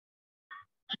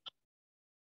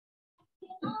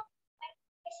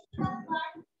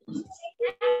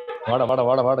வாடா வாடா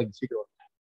வாடா வாடா சீக்கிரம்.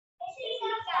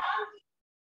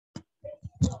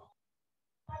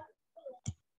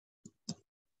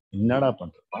 என்னடா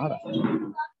பண்ற? வாடா.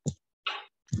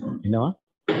 என்னவா?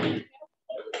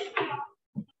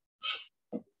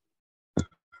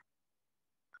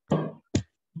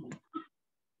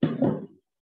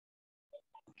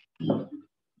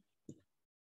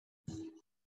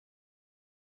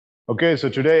 Okay, so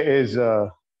today is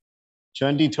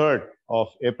 23rd of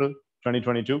April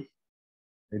 2022.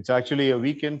 It's actually a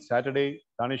weekend, Saturday.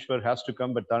 Tanishwar has to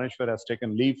come, but Tanishwar has taken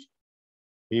leave.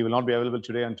 He will not be available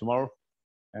today and tomorrow.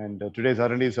 And today's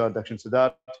attendees are Dakshin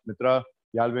Siddharth, Mitra,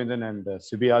 Yalvendan, and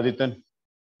Sibi Adityan.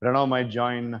 Pranav might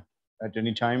join at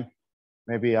any time,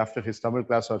 maybe after his Tamil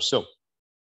class or so.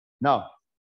 Now,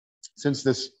 since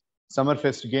this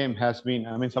Summerfest game has been,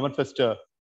 Summerfest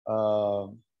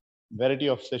variety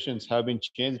of sessions have been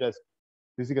changed as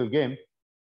physical game.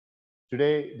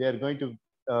 Today, they are going to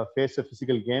face a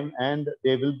physical game, and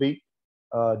they will be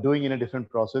doing in a different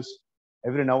process.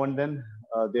 Every now and then,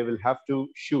 they will have to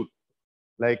shoot.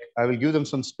 Like, I will give them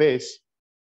some space.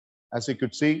 As you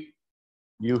could see,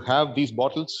 you have these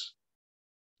bottles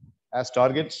as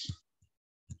targets.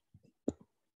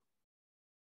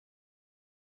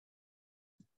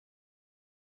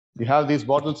 You have these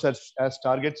bottles as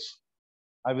targets.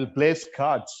 I will place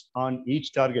cards on each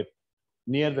target,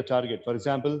 near the target. For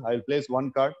example, I will place one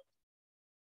card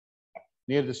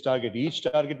near this target. Each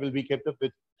target will be kept up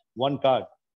with one card.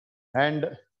 And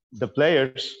the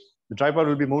players, the tripod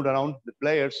will be moved around. The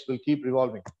players will keep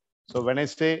revolving. So when I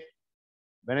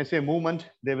say movement,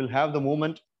 they will have the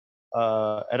movement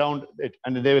around it,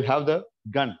 and they will have the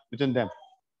gun within them.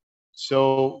 So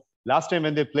last time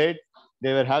when they played,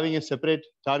 they were having a separate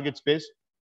target space.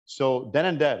 So then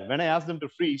and there, when I ask them to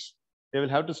freeze, they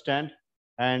will have to stand.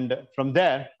 And from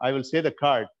there, I will say the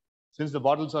card. Since the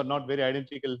bottles are not very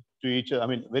identical to each other,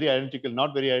 not very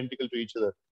identical to each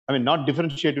other. Not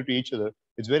differentiated to each other.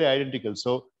 It's very identical.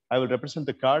 So I will represent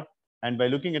the card. And by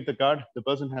looking at the card, the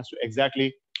person has to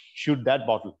exactly shoot that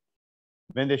bottle.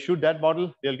 When they shoot that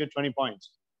bottle, they'll get 20 points.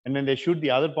 And when they shoot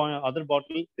the other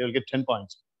bottle, they will get 10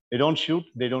 points. They don't shoot,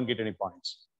 they don't get any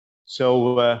points.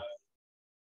 So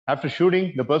after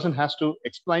shooting, the person has to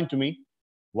explain to me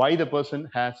why the person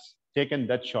has taken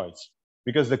that choice.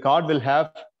 Because the card will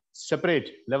have separate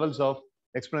levels of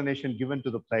explanation given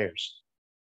to the players.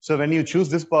 So when you choose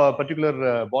this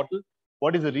particular bottle,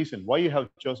 what is the reason why you have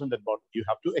chosen that bottle? You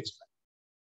have to explain.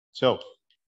 So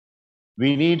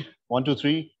we need 1, 2,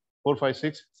 3, 4, 5,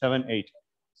 6, 7, 8.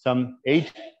 Some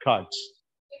 8 cards.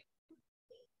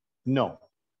 No.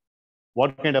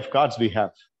 What kind of cards we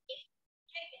have?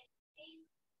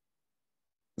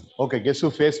 Okay, guess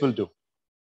who face will do?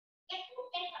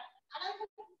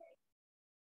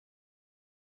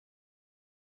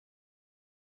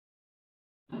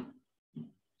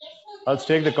 Let's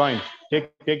take the coin.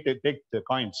 Take the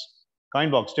coins. Coin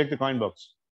box. Take the coin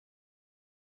box.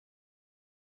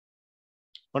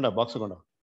 Box.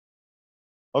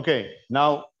 Okay.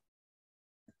 Now,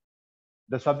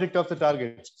 the subject of the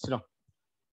targets.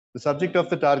 The subject of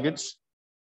the targets.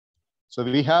 So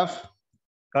we have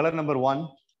color number 1,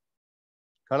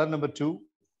 color number 2,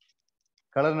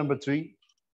 color number 3,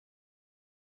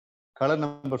 color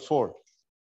number 4,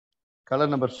 color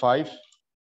number 5,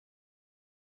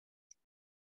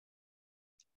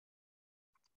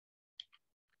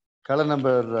 color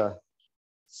number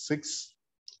 6,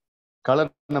 color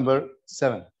number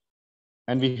 7.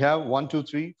 And we have 1, 2,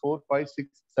 3, 4, 5, 6,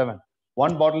 7.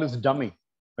 One bottle is dummy.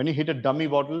 When you hit a dummy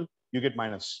bottle, you get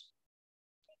minus.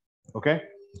 Okay?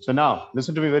 So now,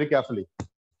 listen to me very carefully.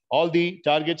 All the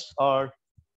targets are,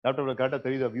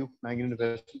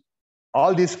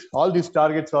 all these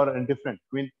targets are different.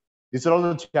 These are all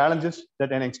the challenges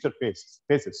that an youngster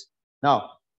faces.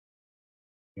 Now,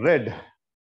 red,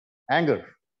 anger.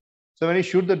 So when you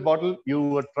shoot that bottle,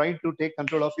 you are trying to take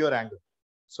control of your anger.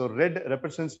 So red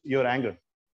represents your anger.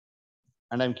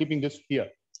 And I'm keeping this here.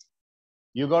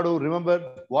 You got to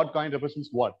remember what coin represents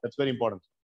what. That's very important.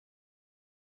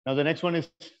 Now the next one is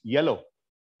yellow.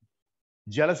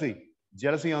 Jealousy.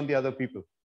 Jealousy on the other people.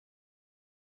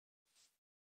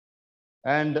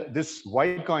 And this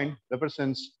white coin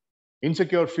represents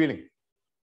insecure feeling.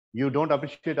 You don't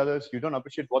appreciate others. You don't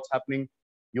appreciate what's happening.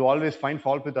 You always find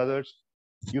fault with others.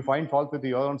 You find fault with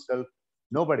your own self.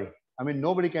 Nobody.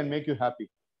 Nobody can make you happy.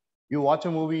 You watch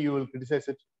a movie, you will criticize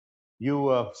it.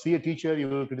 You see a teacher, you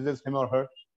will criticize him or her.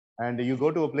 And you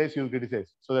go to a place, you will criticize.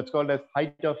 So that's called as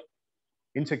height of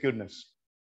insecureness.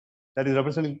 That is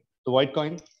representing the white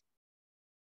coin.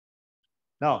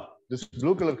 Now, this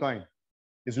blue color coin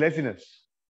is laziness.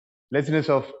 Laziness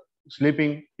of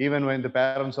sleeping even when the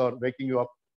parents are waking you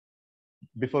up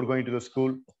before going to the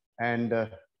school, and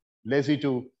lazy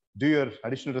to do your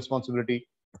additional responsibility,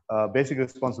 basic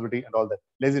responsibility and all that.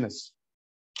 Laziness.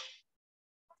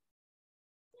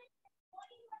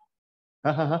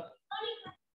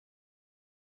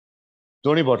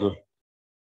 Tony bottle.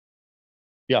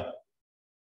 Yeah.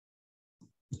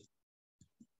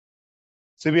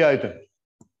 CB item.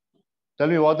 Tell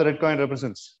me what the red coin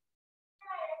represents.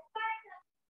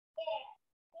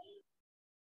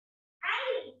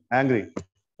 Angry.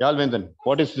 Yalvendan,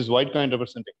 what is this white coin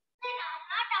representing?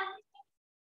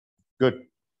 Good.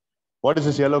 What is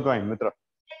this yellow coin, Mitra?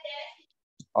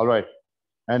 All right.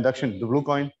 And Dakshin, the blue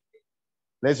coin,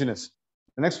 laziness.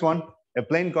 The next one, a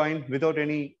plain coin without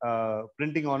any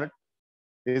printing on it,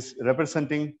 is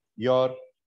representing your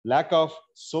lack of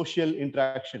social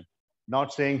interaction,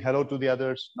 not saying hello to the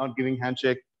others, not giving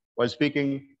handshake while speaking,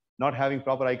 not having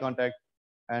proper eye contact,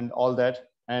 and all that.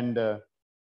 And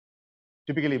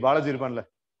typically, Balaji irpanla,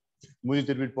 மூஞ்சி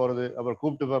திருப்பிட்டு போறது, அப்புறம்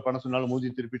கூப்பிட்டு பண்ண சொன்னாலும் மூஞ்சி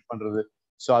திருப்பிட்டு பண்றது.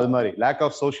 So அது மாதிரி lack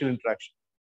of social interaction.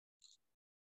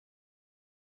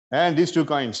 And these two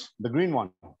coins, the green one,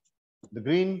 the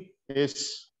green is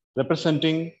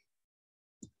representing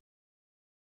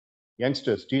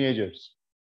youngsters, teenagers,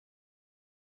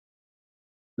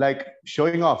 like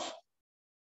showing off.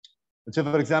 Let's say,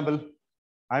 for example,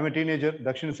 I'm a teenager,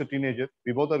 Dakshin is a teenager.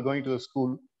 We both are going to the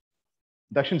school.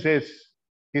 Dakshin says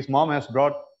his mom has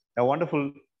brought a wonderful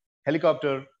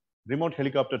helicopter, remote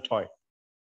helicopter toy.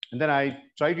 And then I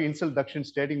try to insult Dakshin,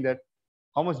 stating that,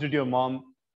 how much did your mom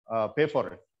pay for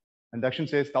it? And Dakshin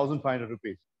says 1,500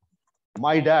 rupees.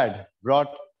 My dad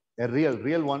brought a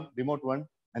real one, remote one,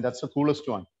 and that's the coolest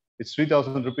one. It's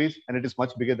 3,000 rupees and it is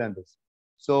much bigger than this.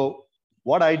 So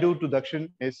what I do to Dakshin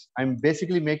is I'm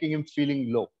basically making him feeling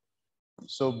low.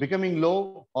 So becoming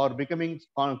low or becoming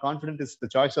confident is the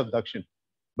choice of Dakshin,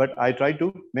 but I try to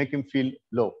make him feel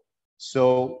low. So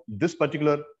this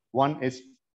particular one is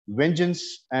vengeance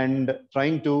and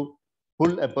trying to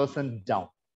pull a person down.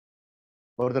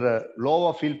 Or the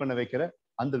lower feel panna vekkira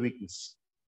and the weakness.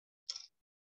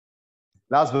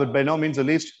 Last but by no means the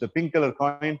least, the pink color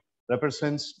coin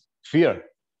represents fear.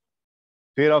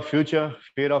 Fear of future,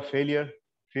 fear of failure,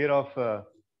 fear of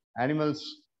animals,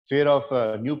 fear of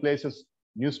new places,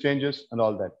 new strangers, and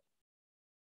all that.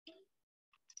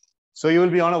 So you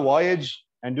will be on a voyage,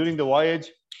 and during the voyage,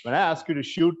 when I ask you to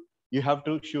shoot, you have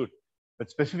to shoot. But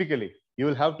specifically, you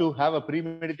will have to have a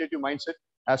premeditative mindset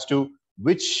as to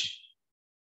which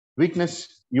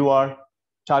weakness you are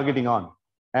targeting on.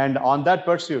 And on that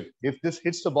pursuit, if this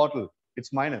hits the bottle,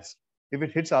 it's minus. If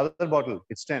it hits the other bottle,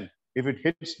 it's 10. If it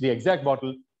hits the exact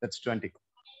bottle, that's 20.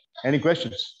 Any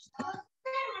questions?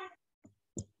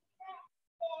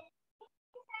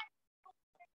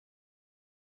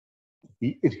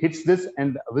 It hits this,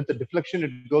 and with the deflection,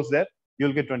 it goes there,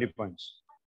 you'll get 20 points.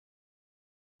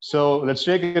 So let's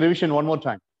take a revision one more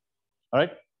time. All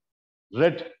right.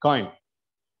 Red coin.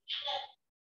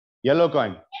 Yellow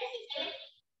coin.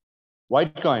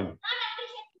 White coin.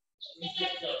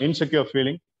 Insecure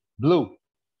feeling. Blue.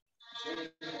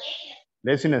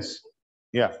 Laziness.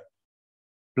 Yeah.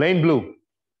 Plain blue.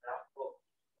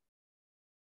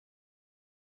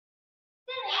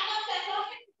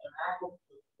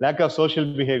 Lack of social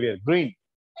behavior. Green.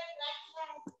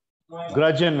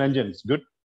 Grudge and vengeance. Good.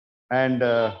 And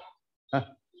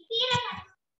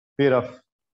fear of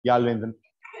Yalvendan.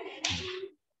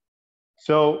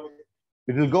 So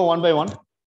it will go one by one,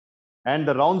 and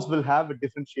the rounds will have a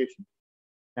differentiation,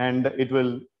 and it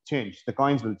will change. The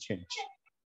coins will change.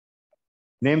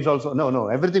 Names also, no,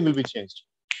 everything will be changed.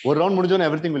 One round mudijona,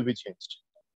 everything will be changed.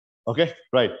 Okay,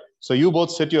 right. So you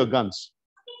both set your guns,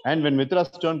 and when Mitra's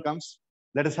turn comes,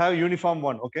 let us have a uniform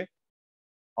one. Okay,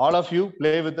 all of you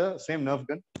play with the same Nerf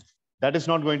gun. That is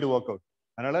not going to work out.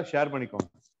 Another share panikom.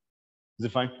 Is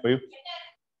it fine for you?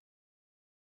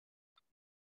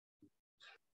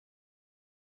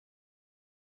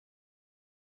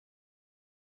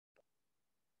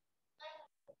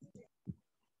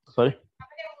 Sorry.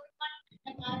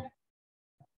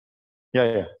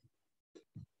 Yeah.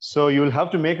 So you will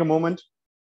have to make a moment.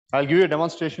 I'll give you a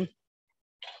demonstration.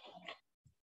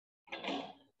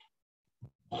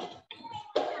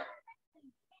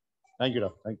 Thank you,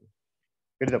 Doc. Thank you.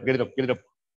 Get it up.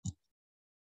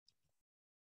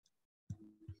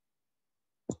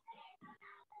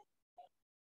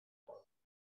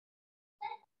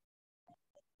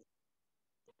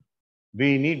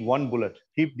 We need one bullet.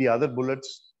 Keep the other bullets.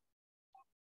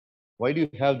 Why do you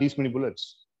have these many bullets?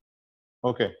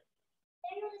 Okay.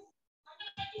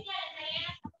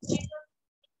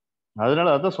 அதனால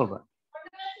அதான் சொல்றேன்.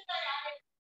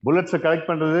 Bullets collect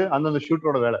பண்றது அந்த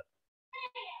ஷூட்டரோட வேலை.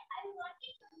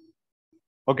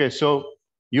 Okay, so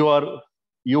you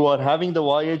are having the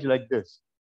voyage like this.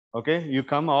 Okay, you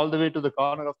come all the way to the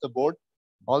corner of the board,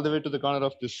 all the way to the corner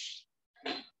of this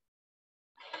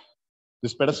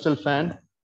pedestal fan,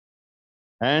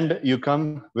 and you come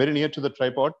very near to the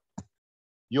tripod.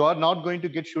 You are not going to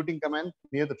get shooting command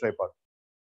near the tripod,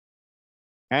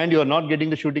 and you are not getting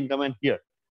the shooting command here.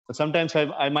 But sometimes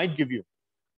I might give you.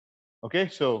 Okay,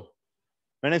 so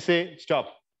when I say stop,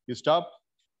 you stop,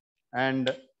 and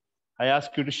I ask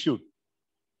you to shoot.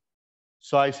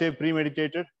 So I say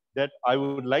premeditated that I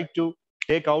would like to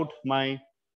take out my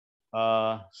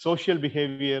social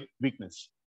behavior weakness.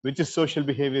 Which is social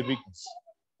behavior weakness?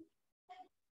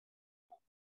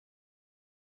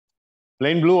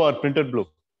 Plain blue or printed blue?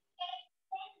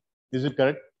 Is it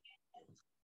correct?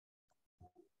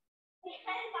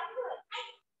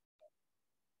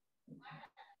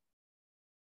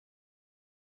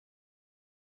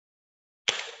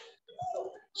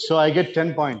 So I get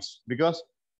 10 points because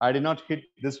I did not hit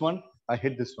this one, I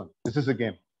hit this one. This is a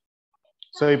game.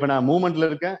 So if I movementல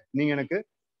இருக்கேன், நீங்க எனக்கு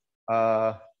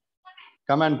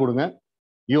command கொடுங்க.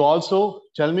 You also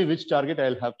tell me which target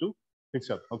I'll have to fix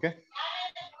up, okay?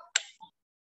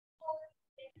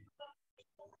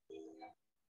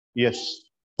 Yes.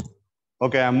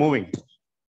 Okay, I'm moving.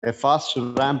 A fast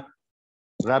ramp,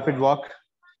 rapid walk.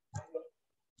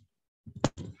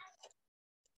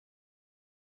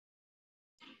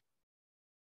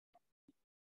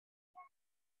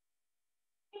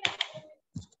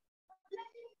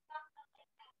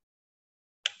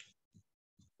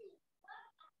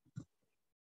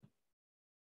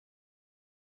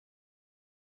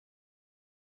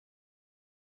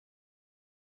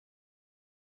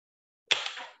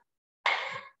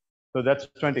 So that's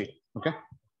 20, okay?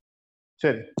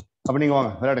 சரி, அப்ப நீங்க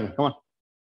வாங்க விளையாடுங்க. Come on.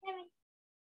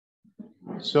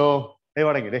 So, hey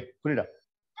வாடங்க, டேய் புரியுதா?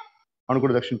 அவனுக்கு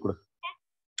கூட தக்ஷன் கொடு.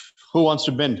 Who wants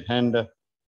to bend? And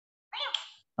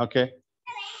okay.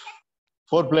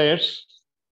 4 players.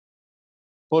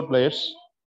 4 players.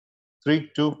 3,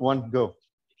 2, 1, go.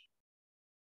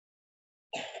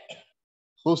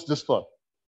 Who's this for?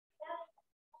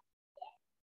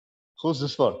 Who's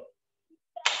this for?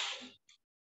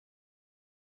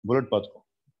 Bullet Patko.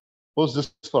 Who's this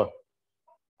for?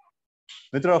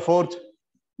 Mitra 4th,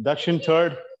 Dakshin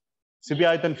 3rd,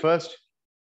 Sibiaitan 1st,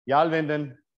 Yalvendan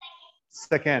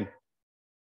 2nd.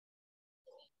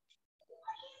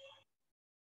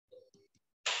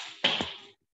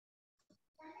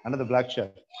 Another black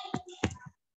shirt.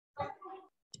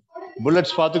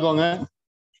 Bullets பாத்துக்கோங்க.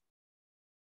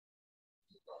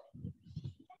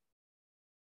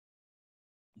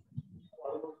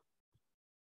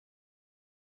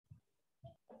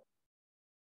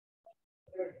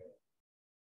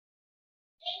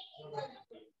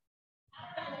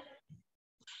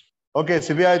 Okay,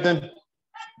 Sibiaitan,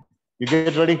 you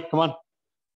get ready. Come on.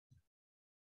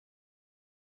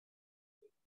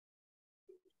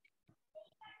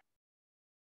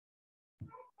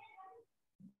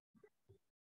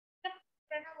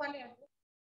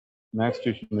 Next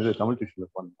tuition is a Tamil tuition.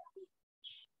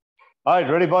 All right,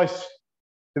 ready, boys.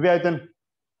 Sibiaitan,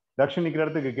 Dakshin நிக்கிற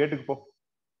இடத்துக்கு கேட்டுக்கு போ.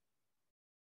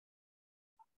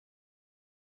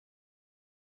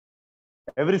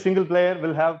 Every single player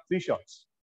will have 3 shots.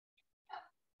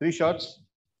 3 shots.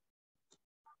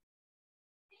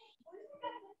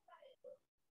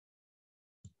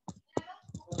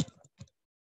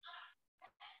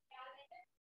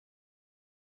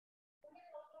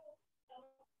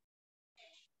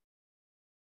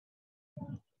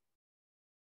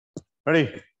 Ready?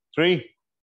 3,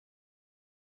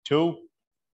 2,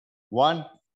 1,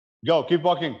 go. Keep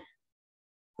walking.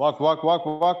 Walk, walk, walk,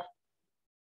 walk.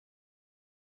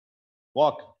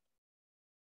 Walk.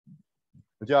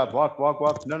 Good job. Walk, walk,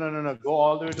 walk. No, no, no, no. Go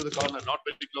all the way to the corner. Not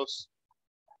very close.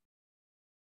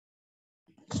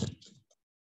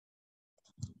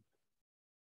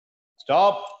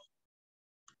 Stop.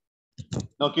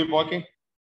 No, keep walking.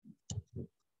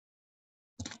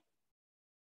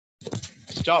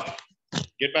 Stop.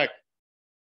 Get back.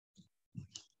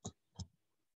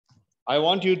 I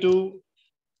want you to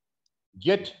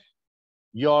get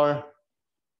your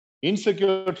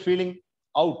insecure feeling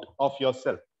out of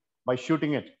yourself by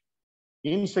shooting it.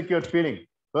 Insecure feeling.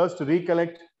 First,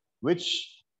 recollect which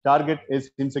target is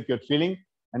insecure feeling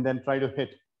and then try to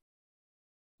hit.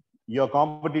 Your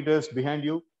competitors behind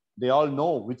you, they all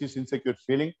know which is insecure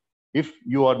feeling. If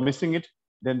you are missing it,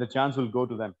 then the chance will go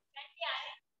to them.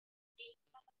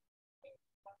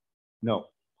 No.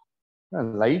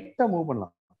 Light move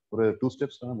பண்ணலாம். ஒரு 2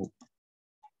 steps தான் move.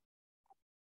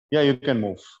 Yeah, you can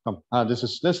move. Come. This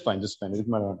is fine. This is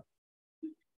fine.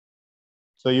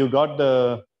 So you got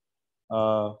the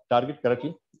target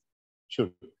correctly?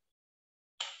 Shoot.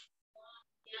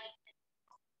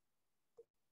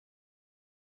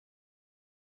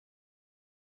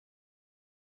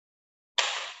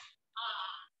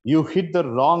 You hit the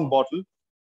wrong bottle.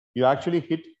 You actually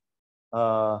hit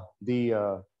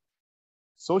the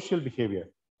social behavior.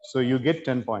 So you get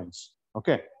 10 points.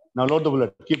 Okay. Now load the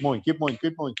bullet. Keep moving, keep moving,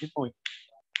 keep moving, keep moving.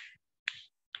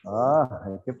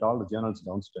 I kept all the journals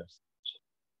downstairs.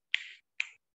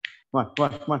 Come on, come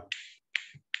on, come on.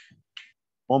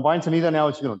 1 points and either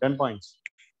now 10 points.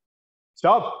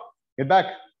 Stop. Get back.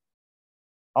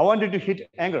 I want you to hit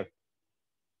anger.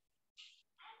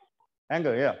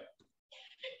 Anger, yeah.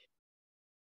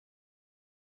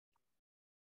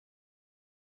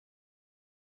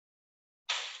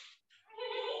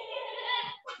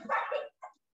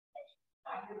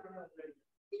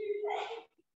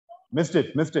 Missed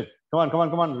it, missed it. Come on, come on,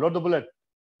 come on. Load the bullet.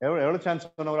 Every chance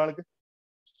on our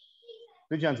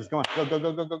 3 chances. Come on. Go, go,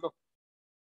 go, go, go, go.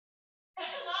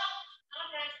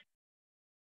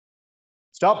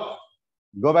 Stop.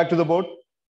 Go back to the board.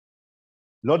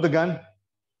 Load the gun.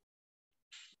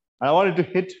 I want you to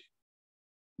hit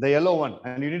the yellow one.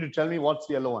 And you need to tell me what's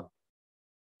the yellow one.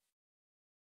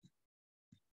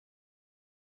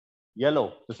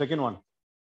 Yellow, the second one.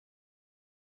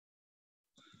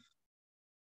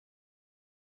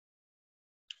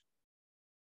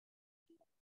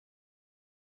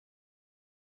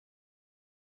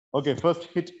 Okay, first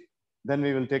hit, then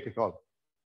we will take a call.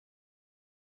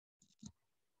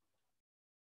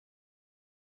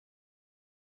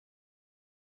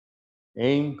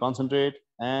 Aim, concentrate,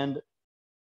 and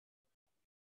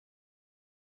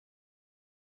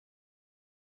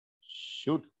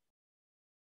shoot.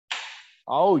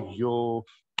 Oh, yo.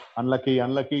 Unlucky,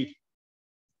 unlucky.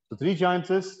 So 3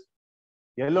 chances.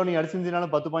 Yellow ni adichindinala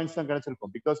 10 points than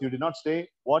kadachirukkum because you did not say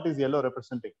what is yellow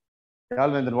representing.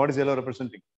 Then what is yellow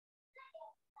representing?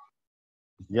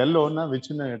 Yellow na which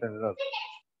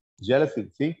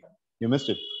jealousy. See, you missed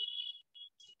it.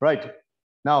 Right.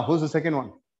 Now, who's the second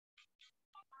one?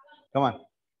 Come on,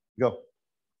 go.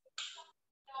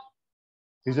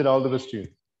 He said all the best to you.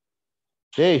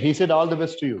 Hey, he said all the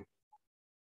best to you.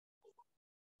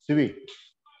 Sivi.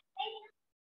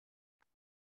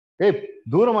 Hey,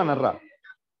 Durama Narra.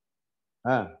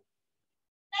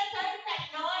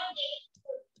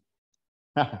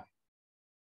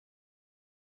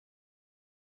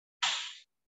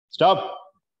 Stop.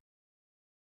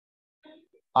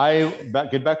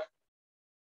 Get back.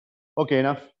 Okay,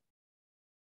 enough.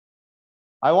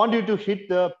 I want you to hit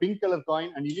the pink color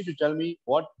coin and you need to tell me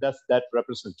what does that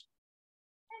represent.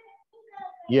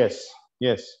 Yes,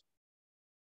 yes.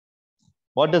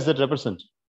 What does that represent?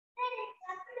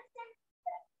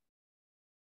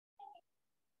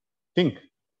 Think.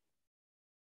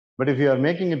 But if you are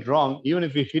making it wrong, even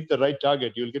if you hit the right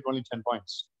target, you will get only 10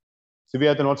 points.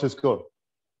 Sivyathan, what's his score?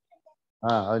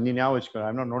 I'm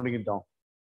not noting it down.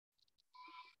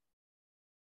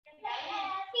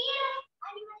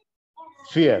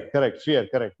 Fear, correct, fear,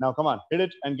 correct. Now come on, hit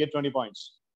it and get 20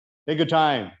 points. Take your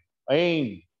time.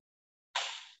 Aim.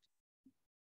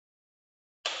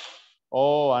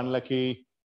 Oh, unlucky.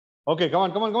 Okay, come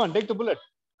on, come on, come on. Take the bullet.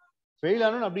 Fail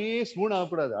on abhi spoon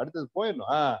agakudadu. Adutha poirno.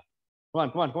 Come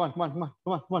on, come on, come on, come on, come on,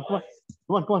 come on, come on, come on.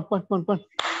 Come on, come on, come on, come on, come on.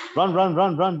 Run, run,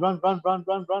 run, run, run, run, run,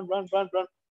 run, run, run, run, run.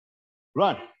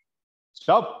 Run.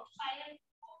 Stop.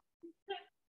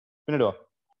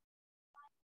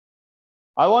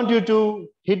 I want you to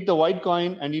hit the white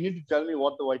coin and you need to tell me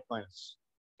what the white coin is.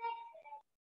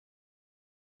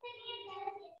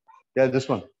 Yeah, this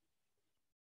one.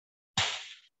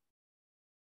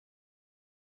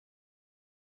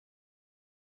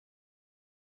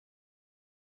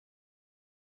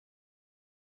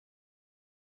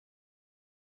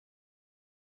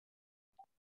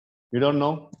 You don't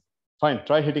know? Fine,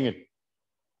 try hitting it.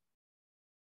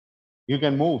 You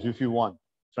can move if you want.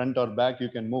 Front or back, you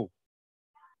can move.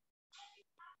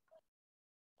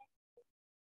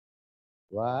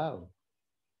 Wow.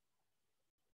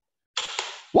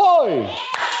 Whoa!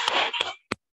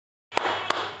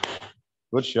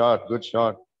 Good shot, good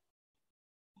shot.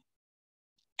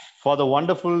 For the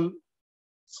wonderful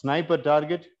sniper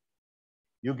target,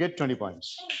 you get 20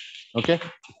 points. Okay?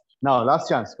 Now, last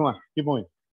chance. Come on, keep moving.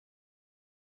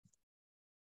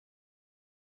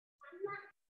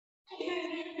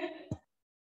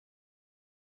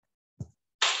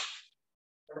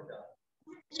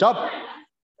 Stop.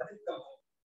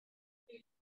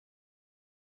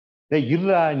 Hey,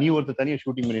 நீ ஒருத்த தனியா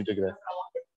shooting பண்ணிட்டு இருக்கிற.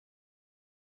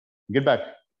 Get back.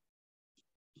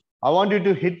 I want you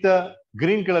to hit the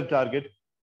green color target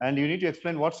and you need to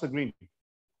explain what's the green.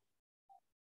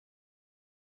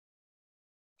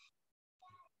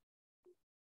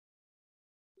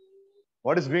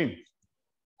 What is green?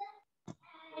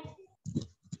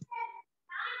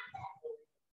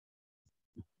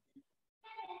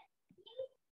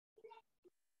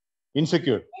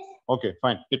 Insecure. Okay,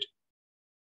 fine. Hit.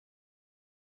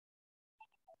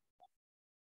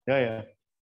 Yeah.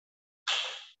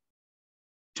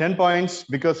 10 points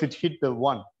because it hit the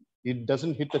 1. It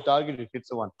doesn't hit the target, it hits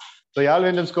the 1. So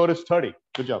Yalvin's score is 30.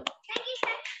 Good job.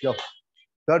 Yo.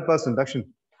 Third person, Dakshin.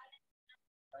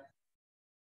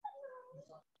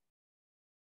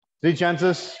 3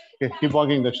 chances. Okay, keep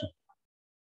walking, Dakshin.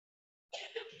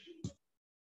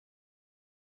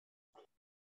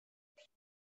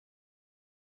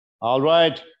 All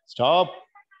right, stop.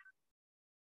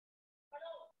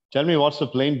 Tell me what's the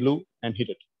plain blue and hit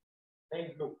it.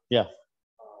 Plain blue? Yeah.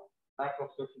 Back of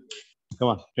the field. Come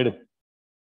on, hit it.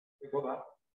 You go back?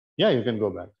 Yeah, you can go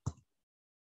back.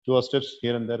 2 steps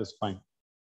here and there is fine.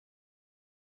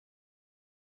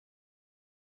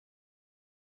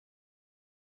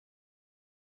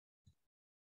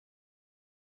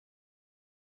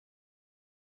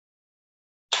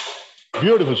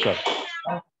 Beautiful shot.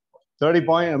 30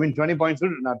 points, 20 points.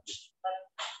 Not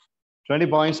 20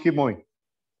 points, keep moving.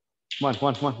 Come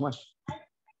on.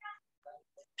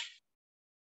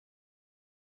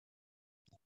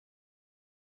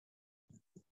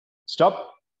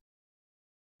 Stop.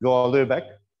 Go all the way back.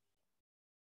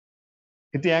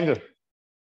 Hit the angle.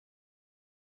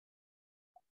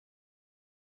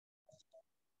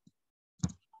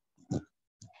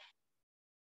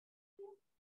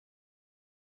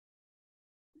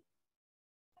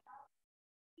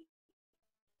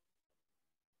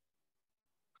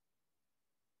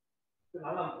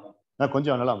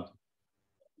 கொஞ்சம் நல்லா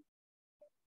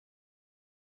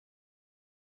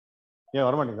ஏன்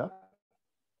வர மாட்டீங்களா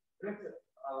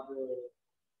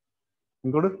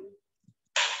இங்கோடு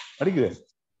அடிக்குது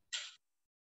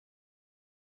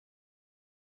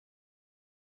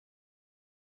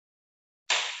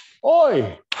ஓய்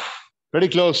pretty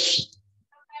close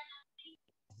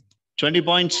 20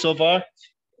 points so far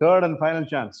third and final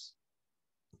chance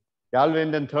Galvin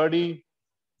then 30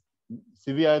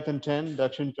 Sivyayathan 10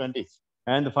 Dakshin 20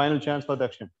 and the final chance for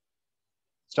Dakshin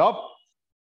stop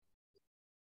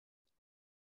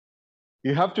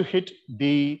you have to hit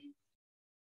the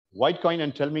white coin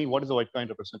and tell me what is the white coin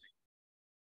representing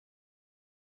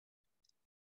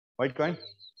white coin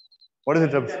what is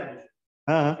it representing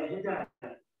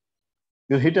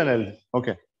you hit an L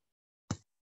okay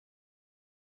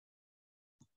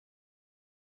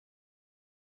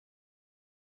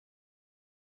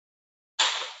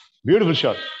beautiful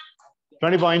shot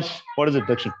 20 points what is it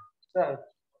Dakshin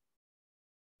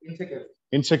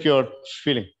insecure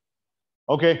feeling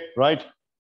okay right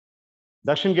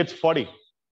Dakshin gets 40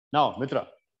 now Mitra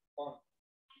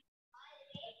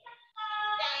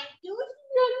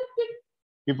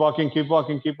keep walking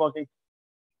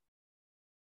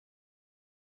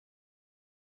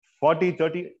 40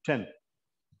 30 10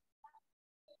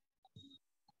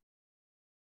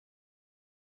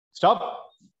 stop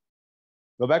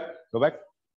go back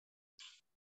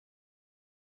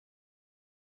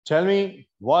tell me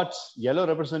what's yellow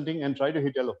representing and try to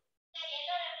hit yellow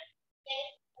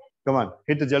come on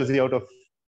hit the jealousy out of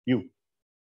you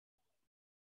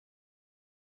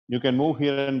you can move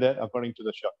here and there according to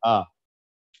the shot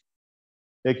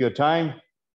take your time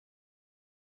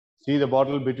see the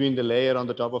bottle between the layer on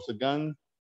the top of the gun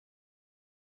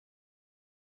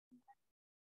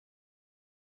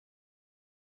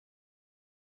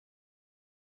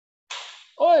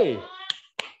oi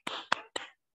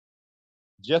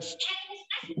just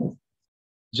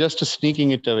sneaking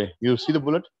it away you see the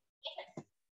bullet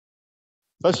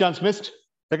first chance missed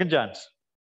second chance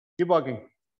keep walking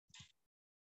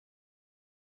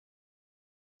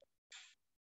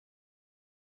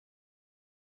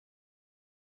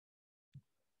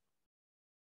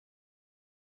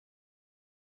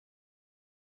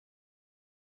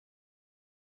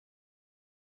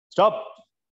stop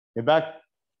get back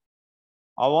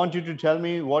I want you to tell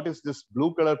me what is this blue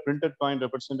color printed coin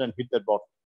represent and hit that bottle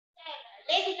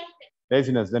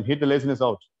laziness then hit the laziness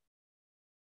out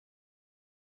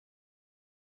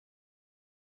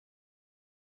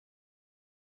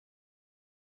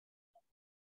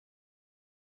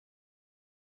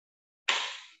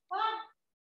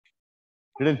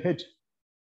didn't hit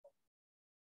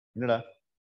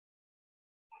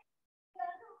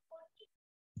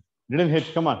didn't hit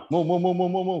come on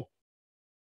move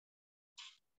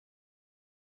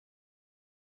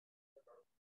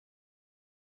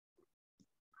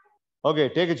Okay,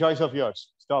 take a choice of yours.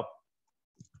 Stop.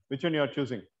 Which one you are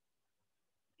choosing?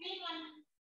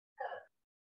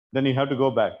 Then you have to go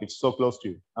back. It's so close to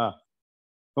you.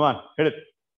 Come on, hit it.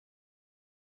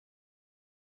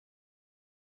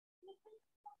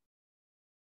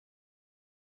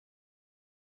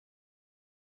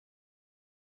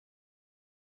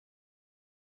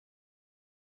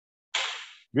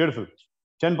 Beautiful.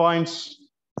 10 points.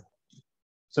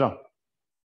 Sit down.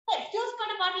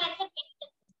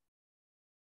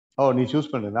 Oh, நீ choose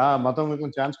பண்ணு. நான்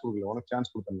மத்தவங்களுக்கும் chance கொடுக்கல. உனக்கு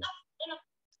chance கொடுத்தேன்.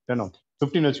 10 out.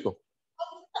 15 வச்சுக்கோ.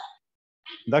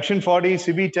 Dakshin 40,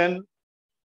 Sibi 10,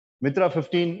 Mitra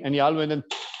 15, and Yalvendan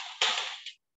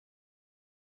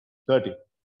 30.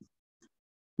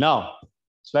 Now,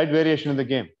 slight variation in the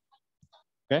game.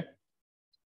 Okay.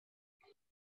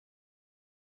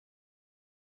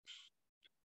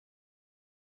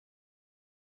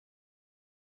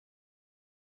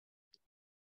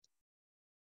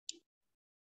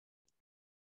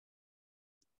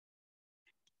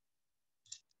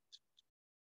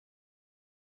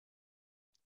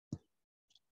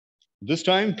 This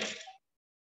time,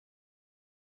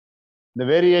 the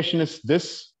variation is this.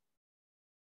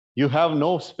 You have no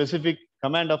specific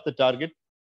command of the target.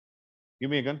 Give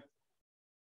me again.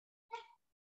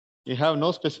 You have no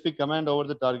specific command over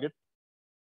the target.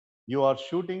 You are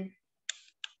shooting,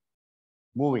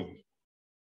 moving.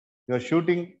 You are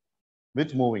shooting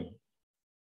with moving.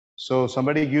 So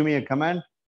somebody give me a command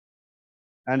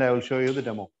and I will show you the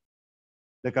demo.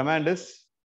 The command is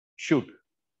shoot.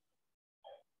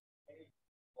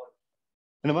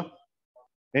 Anyone.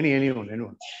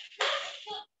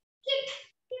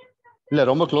 இல்ல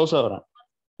ரொம்ப க்ளோஸா வரேன்.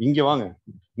 இங்க வாங்க.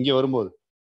 இங்க வரும்போது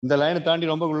இந்த லைனை தாண்டி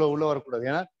ரொம்ப உள்ள வரக்கூடாது.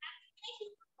 ஏன்னா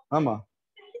ஆமா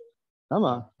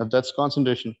ஆமா that's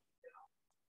concentration.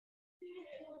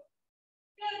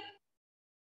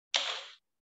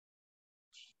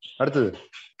 அடுத்தது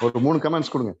ஒரு 3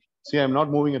 கமெண்ட்ஸ் கொடுங்க. See, I am not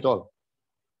moving at all.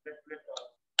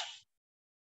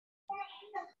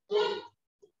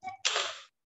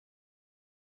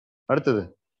 அடுத்தது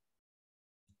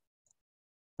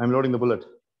I am loading the bullet.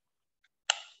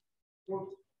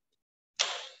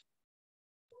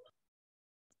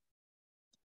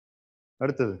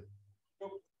 அடுத்தது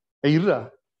இருடா.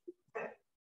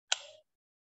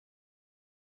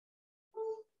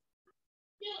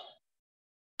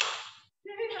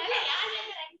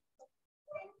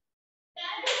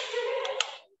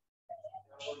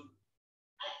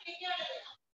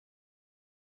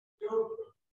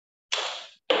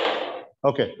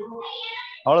 ஓகே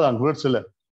அவ்வளவுதான். புல்லட்ஸ் இல்ல.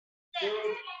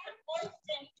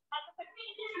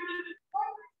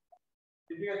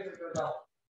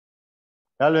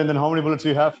 And then how many bullets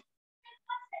you have?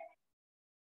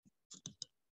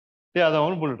 Yeah, அதான்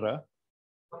ஒரு புல்லட்ரா.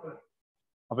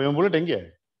 அப்ப இவன் புல்லட் எங்க?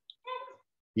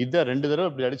 இத 2 தடவை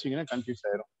இப்படி அடிச்சீங்கன்னா கன்ஃபியூஸ்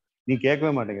ஆயிரும். நீ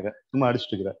கேட்கவே மாட்டேங்கிற. சும்மா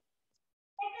அடிச்சிட்டு இருக்கற.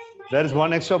 There is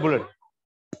one extra bullet.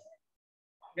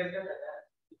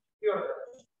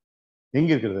 எங்க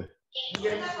இருக்குது?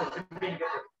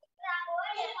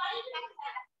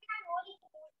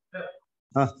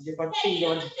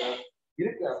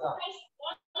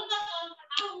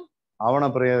 அவனை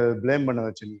அப்புறம் பிளேம் பண்ண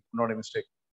வச்சு நீ உன்னோட மிஸ்டேக்.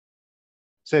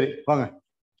 சரி வாங்க.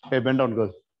 Hey, bend down,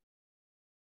 girl.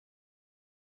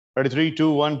 Ready, 3, 2,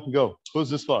 1, go. Who's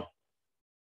this for?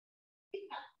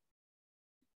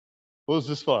 Who's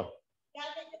this for?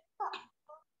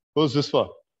 Who's this for?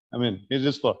 I mean, who's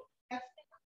this for?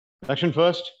 Action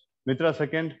first, Mitra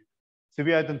second,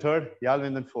 Siviyathan third,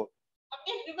 Yalvendan fourth.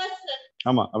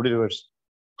 ஆமா அப்படி ரிவர்ஸ்.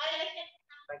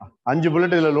 5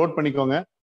 புல்லட் இதுல load பண்ணிக்கோங்க.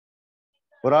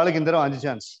 ஒரு ஆளுக்கு இந்த தடவை 5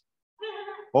 chance.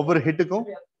 ஒவ்வொரு ஹிட்டுக்கும்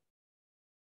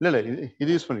இல்ல இது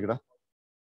யூஸ் பண்ணிக்கடா.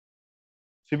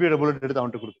 சிபியோட புல்லட் எடுத்து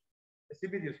அவன்கிட்ட கொடு.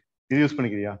 இது யூஸ்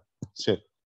பண்ணிக்கிறியா? சரி.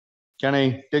 Can I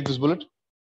take this bullet?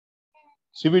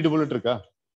 சிபியோட bullet இருக்கா?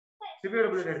 சிபியோட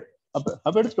புல்லட்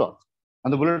அப்ப எடுத்துக்கோ.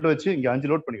 அந்த புல்லட் வச்சு இங்க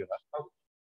 5 லோட் பண்ணிக்கடா.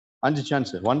 5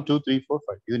 சான்ஸ். 1 2 3 4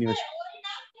 5. இது நீ வச்சு.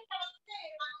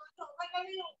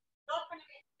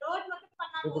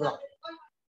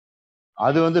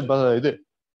 அது வந்து இது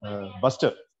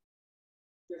பஸ்டர்.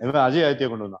 இவன் அஜய் ஆதித்யா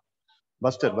கொண்டு வந்தான்.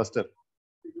 பஸ்டர்.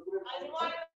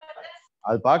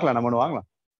 அது பார்க்கலாம், நம்ம ஒன்று வாங்கலாம்.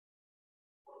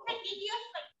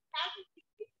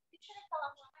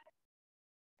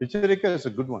 பிக்சரிக்கா இஸ்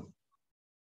a good one.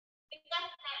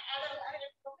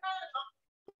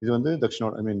 இது வந்து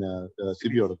தக்ஷனோட ஐ மீன்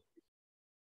சிபியோட.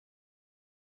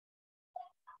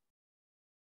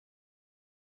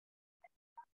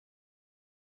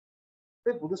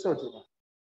 புதுசா வச்சிருக்கேன்.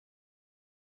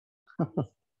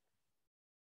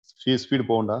 ஸ்பீடு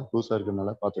போகண்டா, புதுசா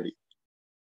இருக்கிறதுனால பார்த்தடி.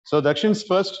 So Dakshin's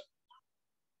first.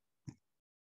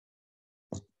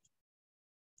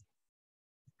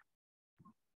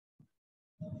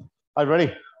 Are you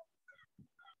ready?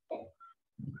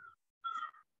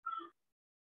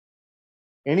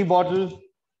 Any bottle,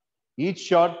 each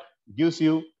shot gives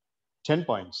you 10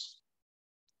 points.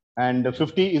 And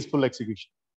 50 is full execution.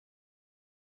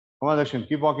 Come on, Darshan,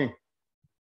 keep walking.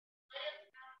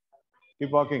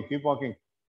 Keep walking, keep walking.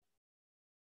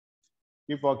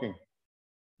 Keep walking.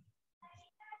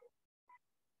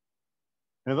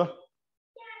 Never?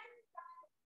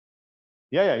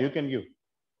 Yeah, you can give.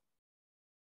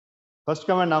 First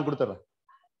command now kudutara.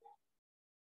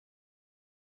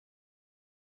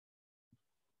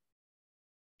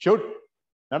 Shoot.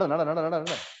 Nada.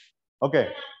 Okay.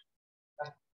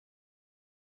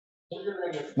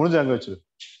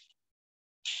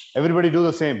 Everybody do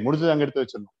the same.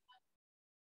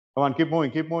 Come on, keep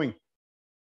moving. Keep moving.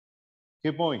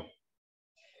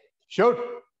 Shoot.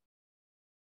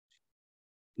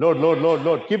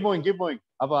 Load. Keep moving.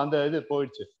 அப்ப அந்த இது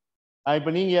போயிடுச்சு. இப்ப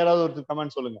நீங்க யாராவது ஒரு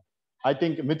comment சொல்லுங்க. I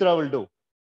think Mitra will do.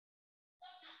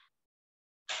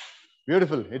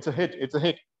 Beautiful. It's a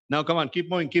hit. Now come on, keep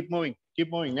moving.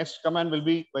 Next command will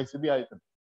be by Sibi Ayathan.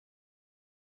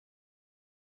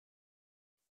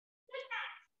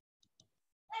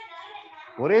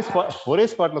 ஒரே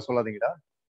ஸ்பாட்ல சொல்லாதீங்கடா.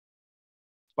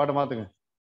 ஸ்பாட்ட மாத்துங்க.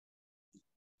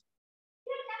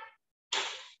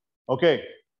 Okay.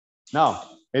 Now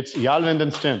it's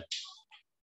Yalvendan's turn.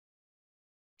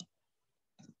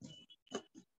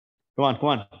 Come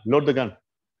on. Load the gun.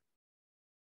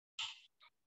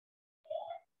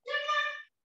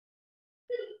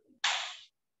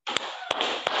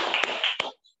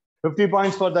 $50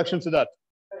 points for Dakshin Siddharth.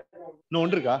 No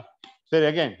wonder ka. Say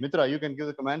again, Mitra, you can give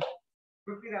the command.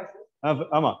 50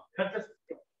 ஆமா.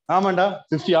 ஆமாண்டா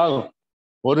 60 ஆகும்.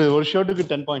 ஒரு ஷாட்டுக்கு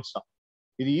 10 points தான்.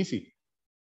 இது easy.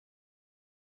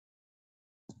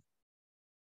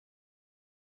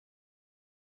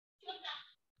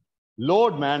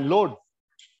 Load, man, load.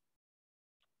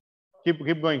 Keep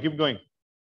going.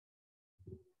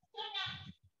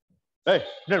 Hey,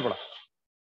 net bola.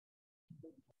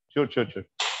 Shoot.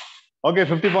 Okay,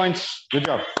 50 points. Good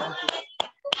job.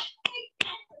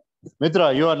 Mitra,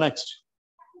 you are next.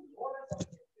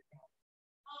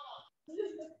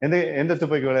 எந்த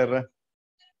துப்பைக்கு விளையாடுற?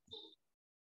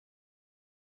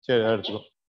 சரி, எடுத்துக்கோ.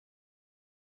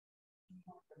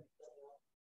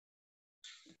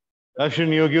 Action,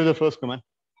 you give the first command.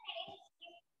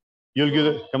 You'll give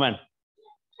the command.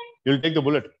 You'll take the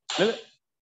bullet.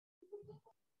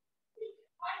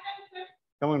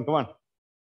 Come on.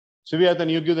 Siviyathan,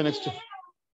 you give the next.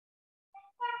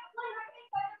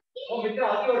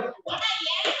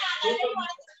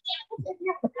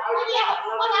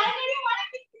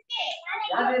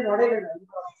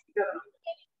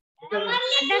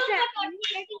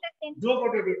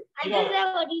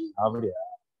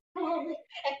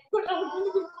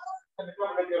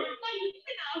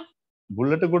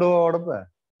 Bullet கூட ஓடப்ப.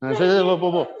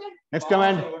 போ. Next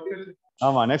command.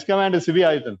 ஆமா, next command is Sibi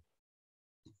Ayathan.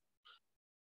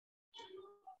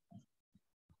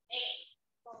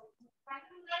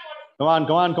 Come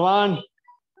on.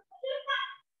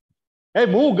 Hey,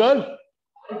 move, girl.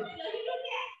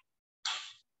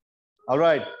 All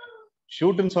right.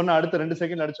 Shoot and sonna அடுத்த 2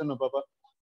 second அடிச்சணும் பாப்பா.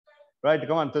 Right,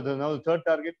 come on. Now the third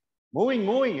target. Moving.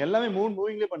 எல்லாமே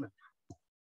movingலே பண்ணு.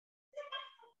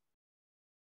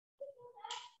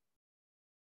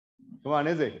 Come on,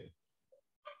 is it?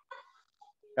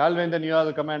 Alvin, you are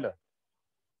the commander.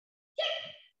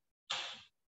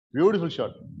 Beautiful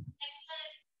shot.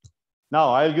 Now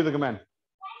I'll give the command.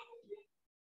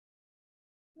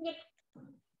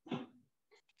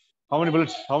 How many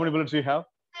bullets do you have?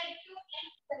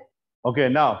 Okay,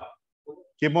 now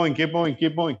keep moving.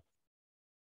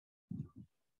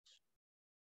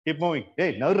 Hey,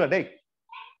 navra, hey.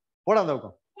 Poda andha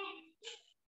vakam.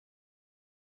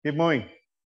 Keep moving.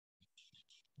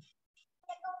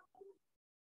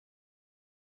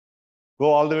 Go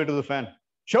all the way to the fan.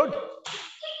 Shoot.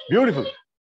 Beautiful.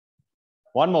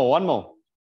 One more.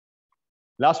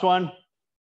 Last one.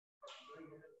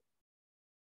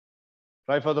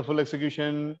 Try for the full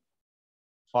execution.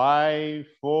 5,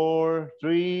 4,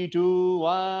 3, 2,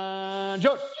 1.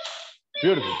 Shoot.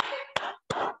 Beautiful.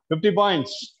 50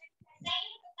 points.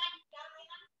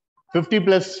 50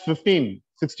 plus 15,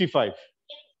 65.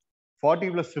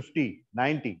 40 plus 50,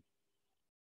 90.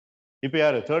 If you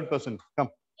are a third person,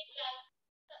 come.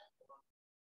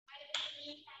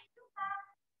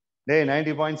 Hey,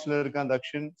 90 points la irukka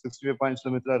Dakshin, 65 points la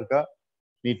Mitra irukka.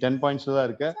 Nee 10 points la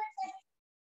irukka.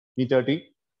 Nee 30.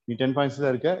 Nee 10 points la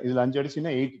irukka. Idhula 5 adichina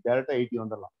 80 direct 80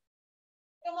 vandalam.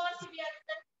 Come on,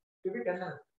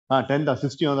 Siviyathan. 10 da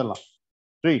 60 vandalam.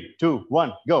 3, 2,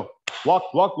 1, go. Walk.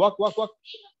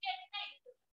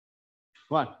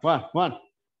 One.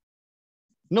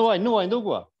 இன்னும் வா இந்த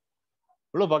வா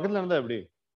இவ்வளவு பக்கத்துல இருந்தா எப்படி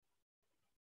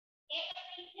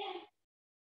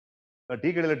tea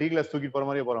கடையில tea glass தூக்கிட்டு போற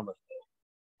மாதிரியே போறான்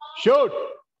ஷூட்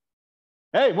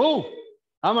ஏய் மூவ்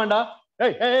ஆமாண்டா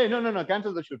ஏய் நோ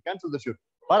கேன்சல் தி ஷூட்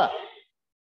வாடா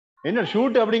என்ன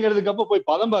ஷூட் அப்படிங்கிறதுக்கு அப்ப போய்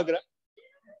பதம் பாக்குற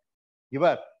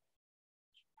இவர்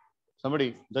somebody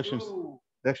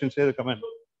Dakshin say the comment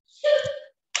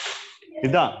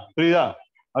இதான் புரியுதா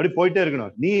அப்படி போயிட்டே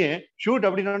இருக்கணும் நீ ஷூட்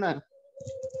அப்படின்னா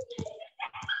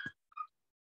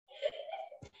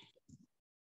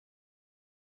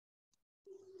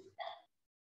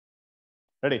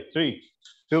ready 3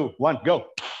 2 1 go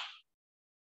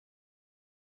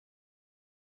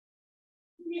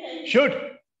shoot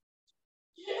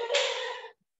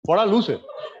போடா லூசு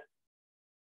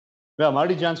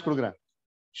மறுபடி சான்ஸ் கொடுக்குறேன்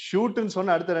ஷூட்னு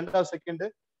சொன்ன அடுத்த 2வது செகண்ட்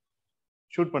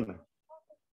ஷூட் பண்ணு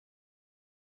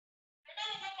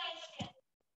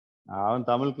அவன்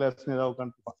தமிழ் கிளாஸ் ஏதாவது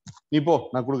உட்காந்துப்பான் நீ போ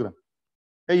நான் கொடுக்குறேன்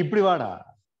ஏய் இப்படி வாடா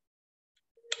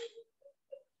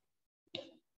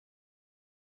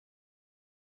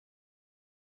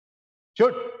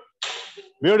ஷூட்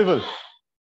பியூட்டிஃபுல்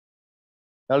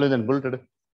புல்லட் எடு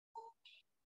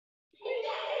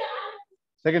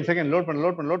செகண்ட் லோட் பண்ணு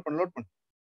load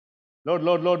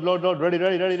ready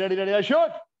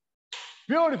shoot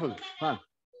beautiful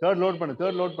third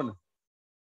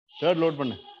load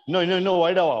பண்ணு இன்னும்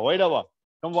வைடாவா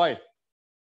come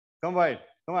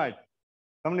wide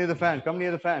come near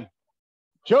the fan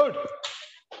shoot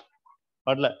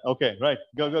padla okay right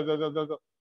go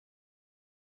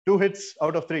 2 hits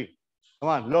out of 3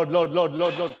 come on load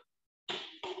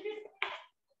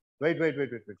wait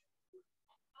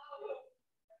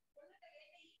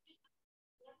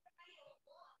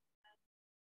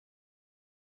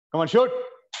come on shoot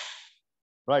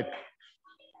right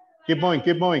keep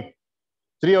moving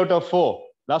 3 out of 4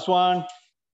 last one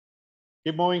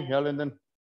keep moving and then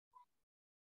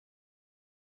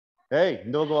hey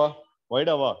இந்த பக்கம் வா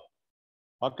வைடா வா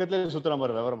பக்கத்துல சுத்துற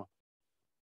மாதிரி விவரமா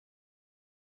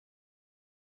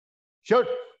shoot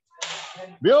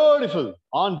beautiful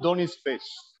on Dhoni's face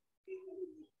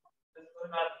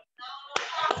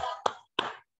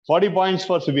 40 points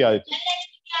for Sibiadit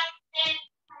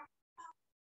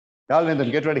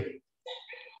Yalvendran get ready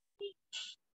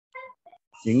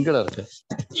எங்கடா இருக்கு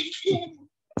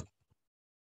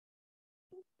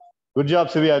good job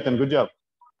Sibiadit good job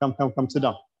come sit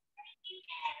down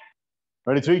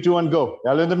ready 3 2 1 go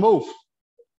Yalvendran move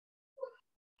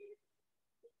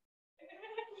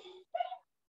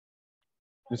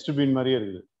Mr. Bean மாதிரியே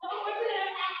இருக்குது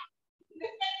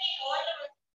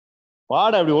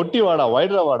வாடா அப்படி ஒட்டி வாடா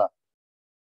வைடா வாடா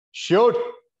shoot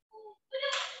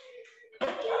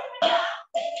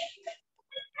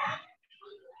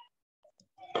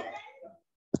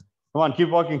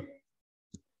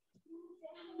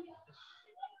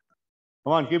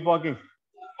come on keep walking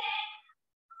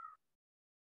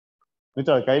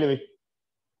Mitra கையில வை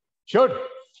ஷூட்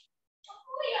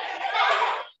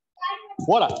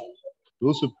போடா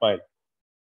லூசு பாய்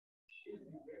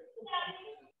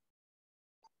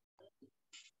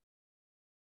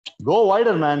go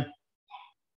wider man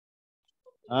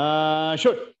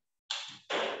shoot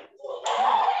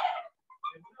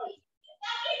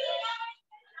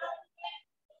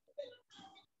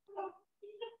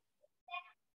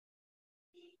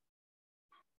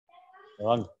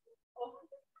wrong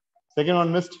second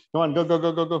one missed come on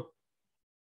go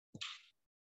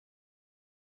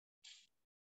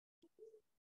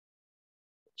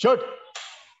shoot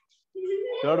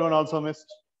third one also missed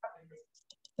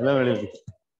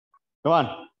come on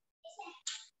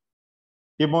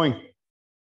keep moving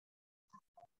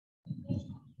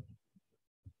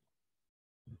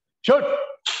shoot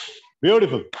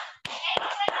beautiful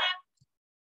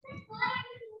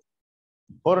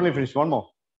 4 only finished one more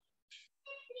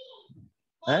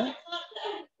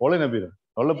Ole Nabira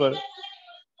Ola per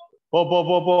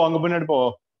po anga pinnadi po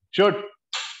shoot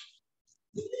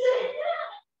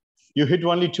you hit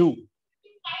only 2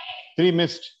 3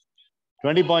 missed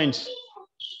 20 points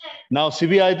now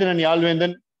Sibiadit and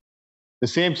Yalvendran the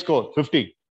same score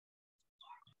 50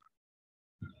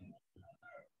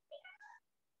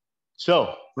 so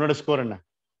unoda score enna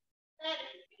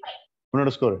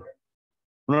unoda score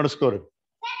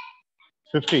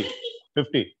 50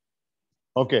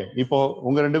 okay இப்போ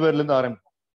உங்க ரெண்டு பேர்ல இருந்து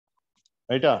ஆரம்பிப்போம்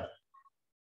ரைட்டா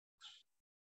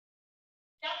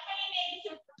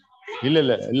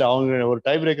இல்ல அவங்க ஒரு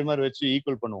டை பிரேக்கர் மாதிரி வச்சு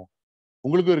ஈக்குவல் பண்ணுவோம்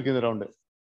உங்களுக்கும் இருக்கு இந்த ரவுண்டு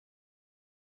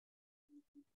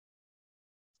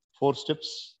 4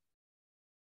 ஸ்டெப்ஸ்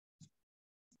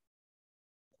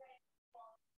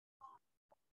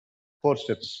 4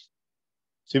 ஸ்டெப்ஸ்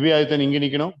சிபியாயத்தன் இங்க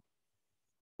நிக்கணும்.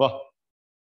 வா.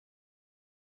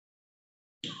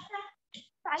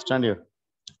 Stand here.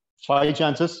 5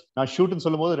 chances. நான் ஷூட்னு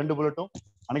சொல்லும்போது 2 புல்லட்டும்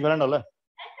அன்னைக்கு விளையாண்டோம்ல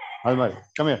அது மாதிரி.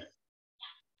 Come here.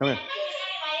 Come here.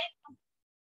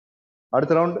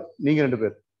 அடுத்த ரவுண்ட் நீங்க 2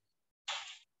 பேர்.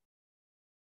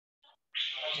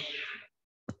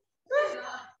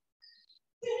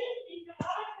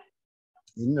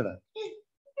 என்னடா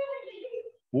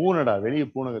பூனடா வெளிய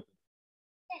பூனகத்து.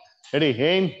 Ready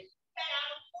ham.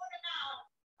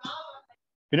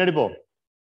 பின்னாடி போ.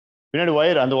 பின்னாடி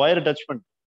வயர், அந்த வயரை டச் பண்ணு.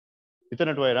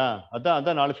 இத்தனை வயரா?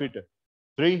 அதான் 4 feet.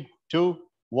 3, 2,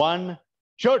 1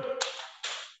 shoot.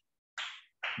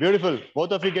 Beautiful.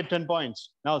 Both of you get 10 points.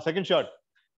 Now second shot.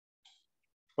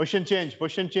 Position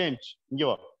change. இங்க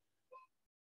வா.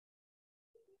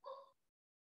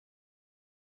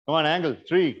 Come on, angle.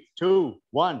 3, 2,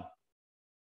 1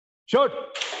 shoot.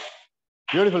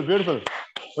 Beautiful.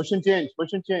 Position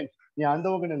change. நீ அந்த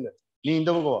பக்கம் நில்லு. நீ இந்த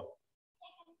பக்கம் வா.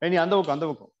 நீ அந்த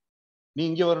பக்கம். நீ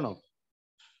இங்க வரணும்.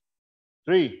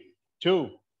 3, 2,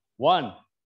 1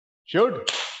 shoot.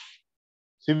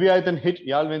 சிவ்யாயத்தன் hit,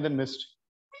 Yazhvendhan missed.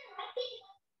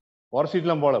 ஒரு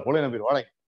சீட்லாம் போல நம்பி வாடை.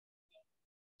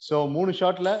 So 3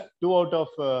 ஷாட்ல 2 out of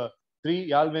 3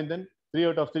 Yazhvendhan, 3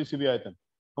 out of 3 சிவ்யாயத்தன்.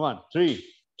 Come on, 3,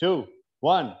 2,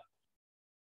 1.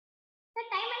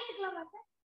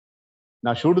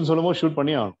 நான் ஷூட்னு சொல்லும்போது ஷூட்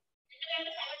பண்ணி ஆகணும்.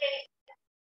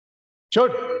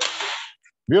 ஷூட்.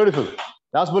 பியூட்டிஃபுல்.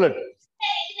 Last bullet.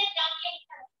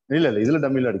 இல்ல இதுல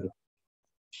டம்மில அடிக்கும்.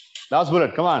 Last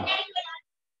bullet. Come on.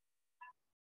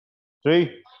 3,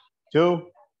 2,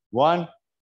 1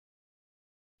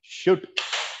 shoot.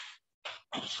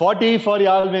 40 for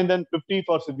Yalvendan, 50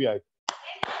 for Sibi.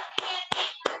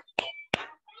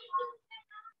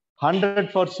 100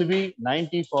 for Sibi,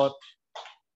 90 for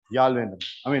Yalvendan.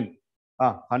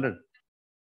 100.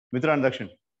 Mitra and Dakshin.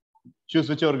 Choose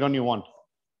whichever gun you want.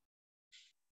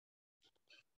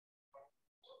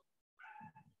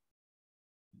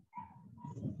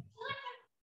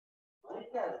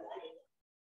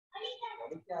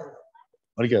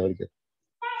 Okay.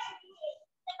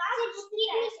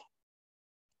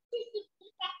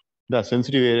 The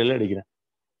sensitive area அடிக்கிறேன்.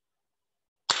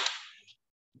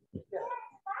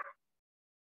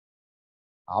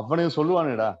 அவனே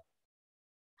சொல்லுவானேடா.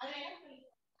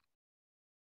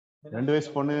 2 வயசு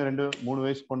பொண்ணு, 3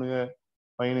 வயசு பொண்ணுங்க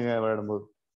பையனுங்க விளையாடும்போது.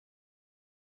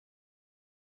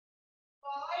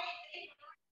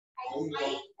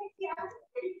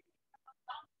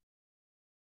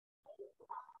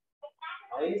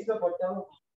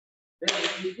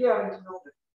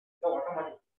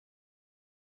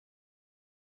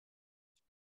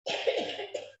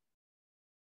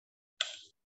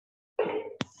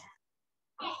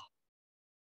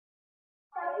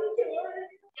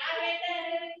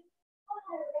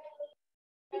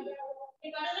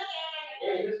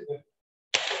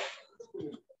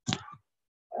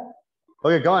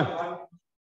 Okay, come on.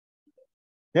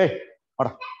 Hey,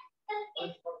 வாடா.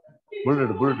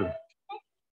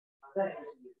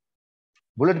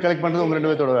 புல்லட் கலெக்ட் பண்றது உங்க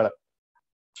 2 பேத்தோட வேலை.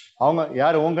 அவங்க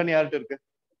யாரு உங்க கண்ணு யார்கிட்ட இருக்கு?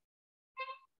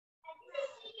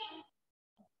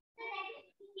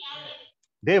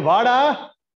 டேய் வாடா.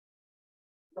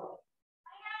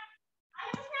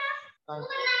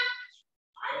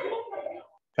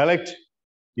 Collect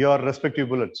your respective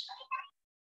bullets.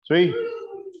 3,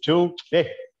 2,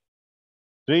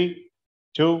 3,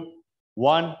 2,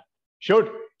 1 shoot.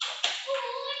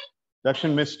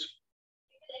 Dakshin missed.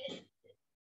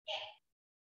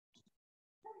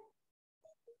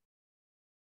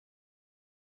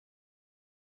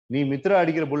 நீ மித்ரா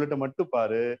அடிக்கிற புல்லட்டை மட்டும்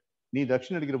பாரு, நீ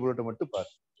தக்ஷன் அடிக்கிற புல்லட்டை மட்டும் பாரு.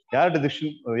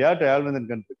 யார்கிட்ட யாழ்வேந்தன்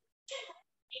கண் இருக்கு?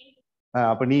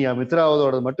 அப்ப நீ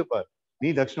மித்ராவோட மட்டும் பாரு, நீ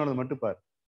தக்ஷனோட மட்டும் பாரு.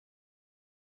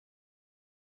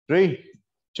 3,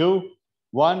 2,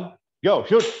 1 go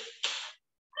shoot.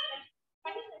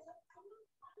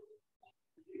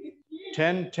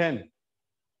 10.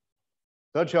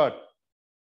 Third shot.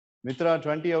 Mitra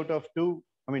 20 out of 2.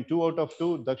 2 out of 2.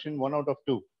 Dakshin 1 out of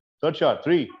 2. Third shot.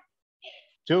 3,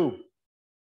 2,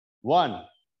 1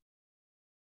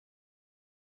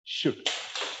 shoot.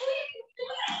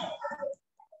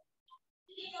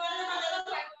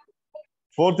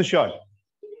 Fourth shot.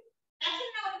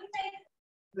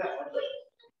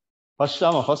 First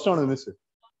one miss.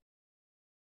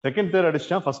 Second, third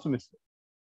அடிச்சான், first miss.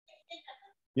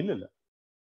 இல்ல.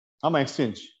 ஆமா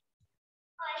exchange.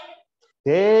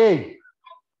 Hey.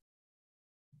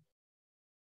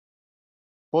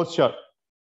 Fourth shot.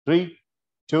 3,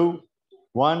 2,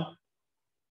 1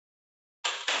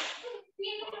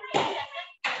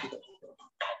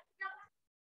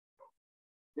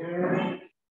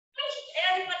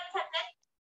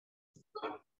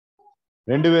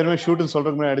 ரெண்டு பேருமே ஷூட்னு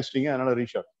சொல்றதுக்கு முன்னாடி அடிச்சிட்டீங்க, அதனால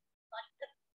ரீஷாட்.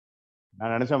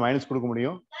 நான் நினைச்சா மைனஸ் கொடுக்க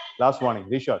முடியும். Last warning,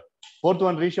 ரீஷாட். Fourth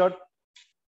one ரீஷாட்.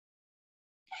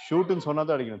 ஷூட்னு சொன்னா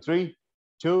தான் அடிக்கணும். 3,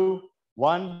 2,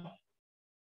 1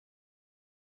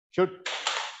 ஷூட்.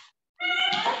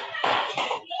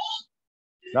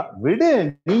 விடு,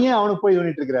 நீ ஏன் அவனுக்கு போய்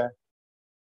பண்ணிட்டு இருக்கிற?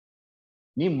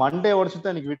 நீ மண்டே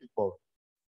உடச்சுதான் இன்னைக்கு வீட்டுக்கு போவ.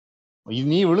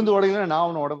 நீ விழுந்து உடைக்கல, நான்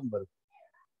அவனை உடக்கும் பாரு.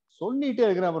 சொல்லிட்டே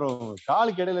இருக்கிறேன், அப்புறம்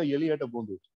காலுக்கு இடையில எலியாட்ட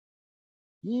போந்து.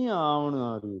 நீ அவனு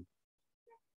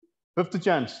 5th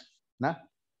சான்ஸ்.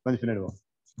 கொஞ்சம் பின்னாடி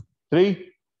 3,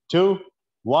 2,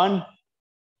 1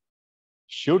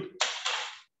 ஷூட்.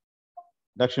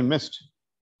 டக்ஷன் மிஸ்ட்.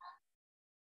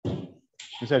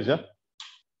 மிஸ் ஆயிடுச்சா?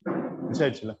 மிஸ்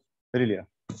ஆயிடுச்சுல, தெரியலையா?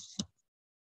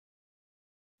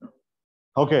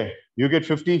 Okay, you get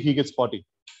 50, he gets 40.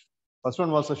 First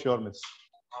one was a sure miss.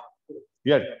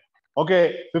 Yeah. Okay,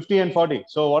 50 and 40.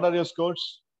 So what are your scores?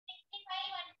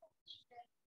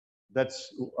 That's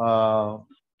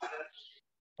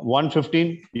 115.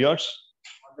 Yours?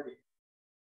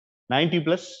 90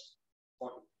 plus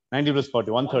 90 plus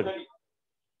 40. 130.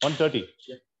 130.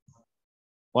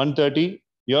 130.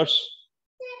 Yours?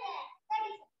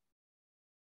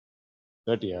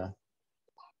 30. Yeah.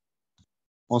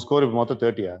 On score is more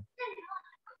 30. Yeah.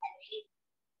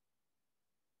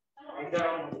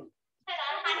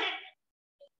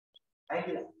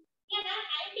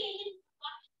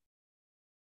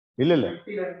 இல்ல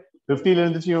 50 ல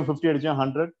இருந்துச்சு, இவன் 50 அடிச்சான்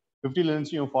 100. 50 ல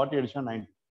இருந்துச்சு, இவன் 40 அடிச்சான் 90.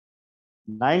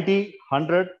 90,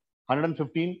 100,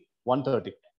 115,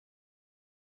 130.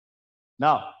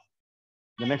 Now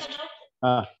the next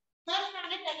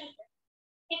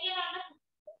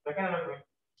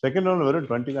second round வெறும்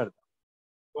 20 தான் இருக்கு.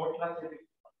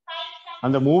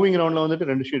 அந்த மூவிங் ரவுண்ட்ல வந்துட்டு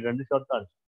ரெண்டு ஷாட் தான்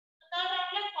இருக்கு.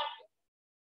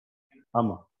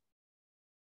 ஆமா,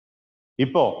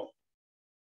 இப்போ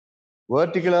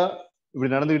வெர்டிகலா இப்படி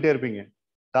நடந்துகிட்டே இருப்பீங்க.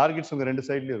 டார்கெட்ஸ் உங்க ரெண்டு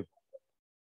சைட்லயும் இருக்கும்.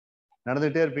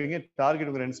 நடந்துகிட்டே இருப்பீங்க, டார்கெட்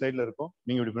உங்க ரெண்டு சைட்ல இருக்கும்.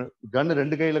 நீங்க இப்படி கன்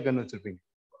ரெண்டு கையில கன் வச்சிருப்பீங்க.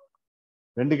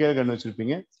 ரெண்டு கையில கன்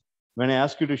வச்சிருப்பீங்க. When I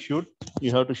ask you to shoot,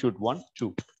 you have to shoot 1,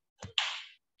 2.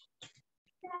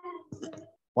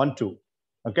 1, 2.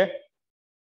 Okay?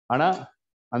 ஆனா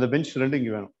அந்த பெஞ்ச் ரெண்டு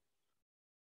இங்க வேணும்.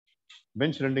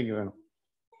 பெஞ்ச் ரெண்டு இங்க வேணும்.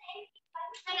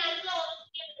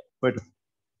 போயிட்டு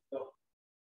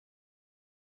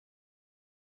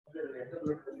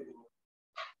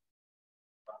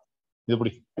இது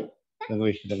எப்படி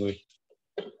தங்கவை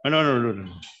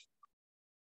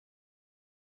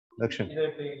லக்ஷன்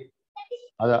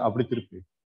அத அப்படி திருப்பி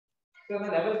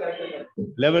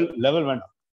லெவல்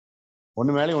வேண்டாம்.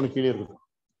 ஒண்ணு மேலே ஒண்ணு கீழே இருக்கு.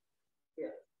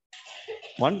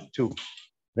 1, 2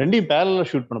 ரெண்டையும் பேரலா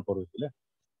ஷூட் பண்ண போறது இல்ல.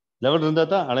 லெவல் இருந்தா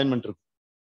தான் அலைன்மெண்ட் இருக்கும்.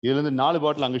 இதுல இருந்து 4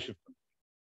 பாட்டில் அங்க ஷூட் பண்ணு.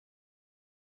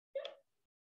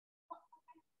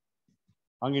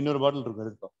 அங்க இன்னொரு பாட்டில் இருக்கு,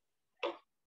 எடுத்தோம்.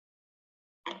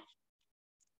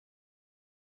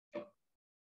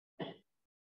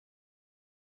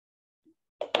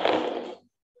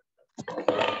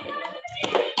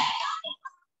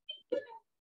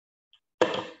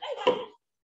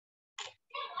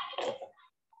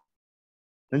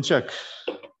 Then check.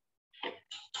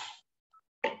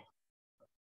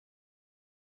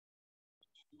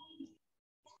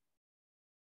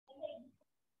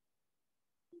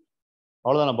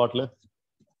 அவ்வளவுதான bottle.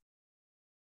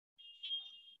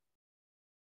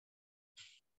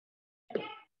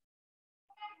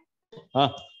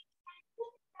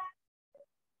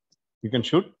 You can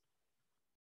shoot.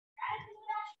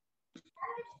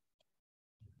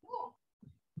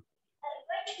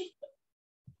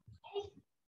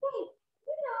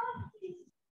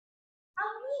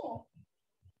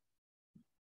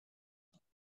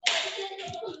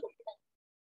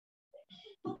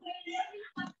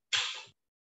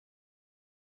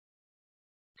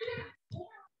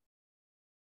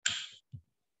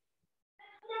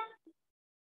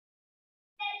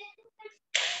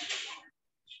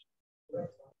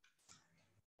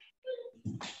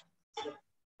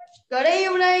 Good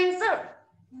evening, sir.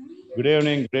 Good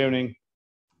evening. Good evening.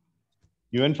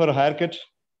 You went for a haircut?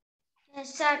 Yes,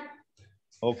 sir.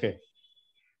 Okay.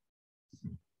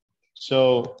 So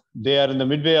they are in the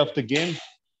midway of the game.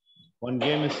 One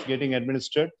game is getting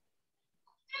administered.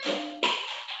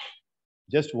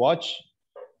 Just watch,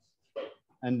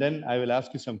 and then I will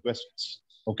ask you some questions.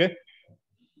 Okay?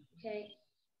 Okay.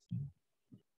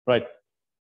 Right.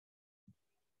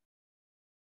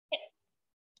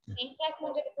 In fact,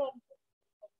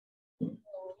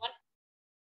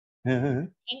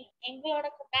 எங்களோட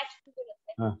batch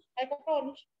அதுக்கப்புறம் ஒரு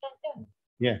நிமிஷம்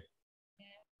Yeah.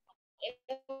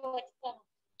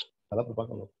 அத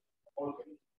பார்க்கலாம்.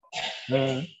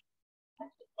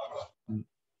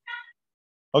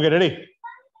 Okay, ready?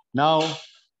 Now,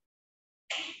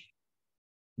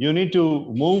 you need to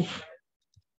move.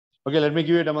 Okay, let me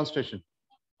give you a demonstration.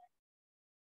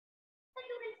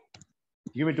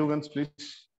 Give me 2 guns, please.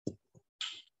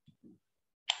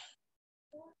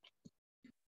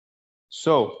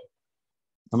 So,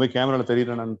 I'm a camera.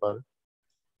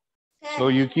 So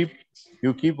you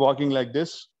keep walking like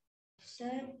this.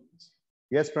 Sir.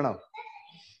 Yes, Pranav.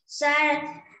 Sir,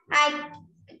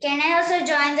 can I also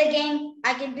join the game?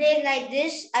 I can play like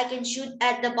this. I can shoot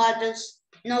at the bottles.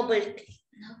 No bullet.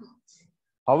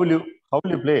 How will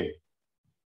you play?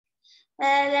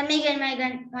 Let me get my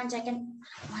gun. 1 second.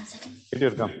 1 second. Get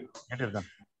your gun.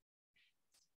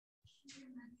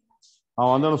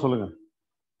 அவன் வந்தவனு சொல்லுங்க.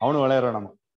 அவனும் விளையாடுறான் நம்ம.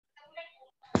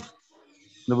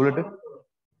 இந்த bullet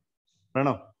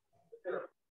Pranav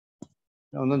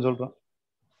அவன் தான் சொல்றான்.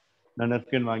 நான்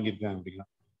நெர்ஃப்கன் வாங்கியிருக்கேன் அப்படின்னா.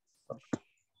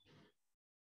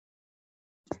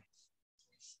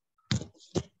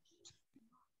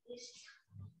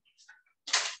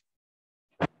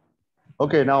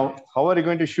 Okay, now how are you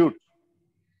going to shoot?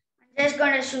 I'm just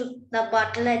going to shoot the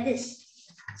bottle like this.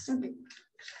 Simple.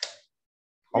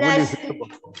 How will you hit the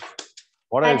bottle?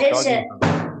 What are you talking?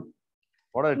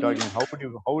 What are you talking? How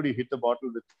would you hit the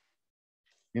bottle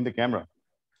in the camera?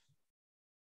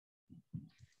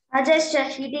 I just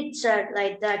hit it, sir,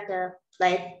 like that.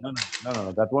 Like. No.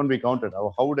 That won't be counted.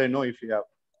 How would I know if you have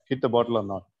hit the bottle or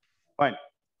not? Fine.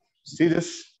 See this,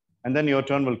 and then your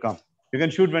turn will come. You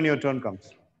can shoot when your turn comes.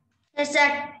 Yes, sir.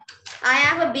 I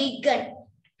have a big gun.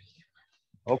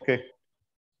 Okay.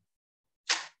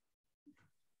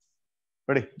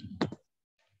 Ready?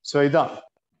 So Ida,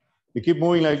 you keep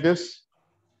moving like this,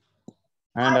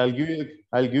 and I'll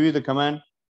give you the command,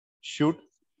 shoot.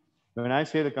 When I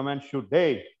say the command shoot,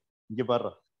 hey,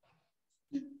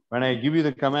 when I give you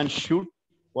the command shoot,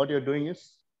 what you're doing is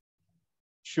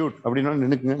shoot.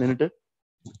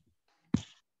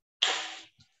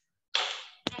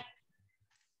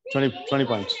 20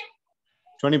 points.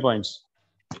 20 points.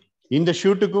 In the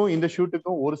shoot to go,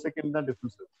 1 second தான்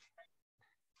difference.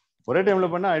 ஒரே டைம்ல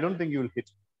பண்ணா I don't think you will hit.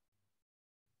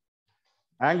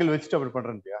 Angle வச்சுட்டு அப்படி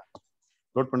பண்றேன்டியா.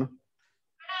 Load பண்ணு.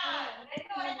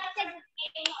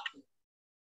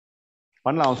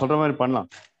 பண்ணலாம் அவன் சொல்ற மாதிரி பண்ணலாம்.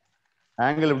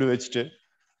 Angle இப்படி வச்சுட்டு.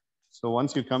 So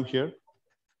once you come here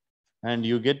and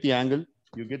you get the angle,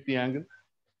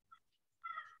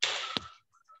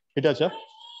 hit ஆச்சா?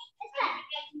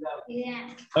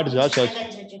 ஆச்சு.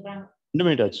 2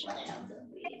 minutes ஆச்சு.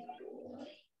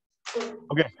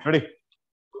 Okay, ready?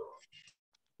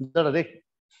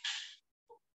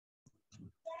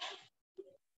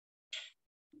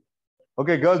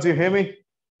 Okay, girls, you hear me?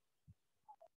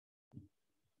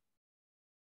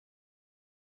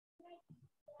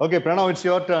 Okay, Pranav, it's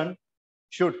your turn.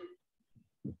 Shoot.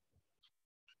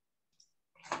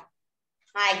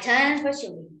 My turn for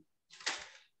shooting.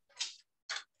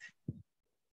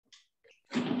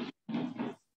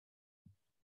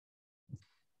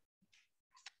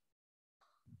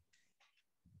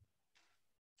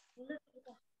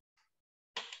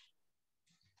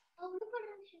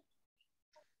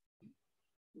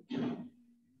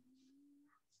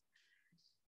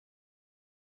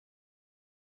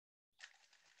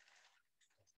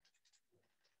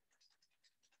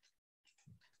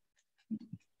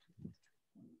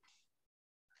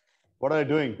 What are you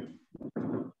doing?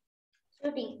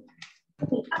 Shooting.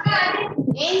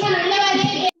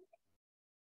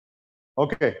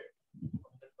 Okay.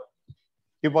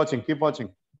 Keep watching.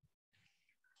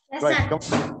 Yes, Right, sir. come.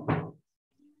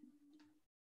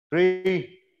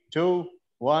 3, 2,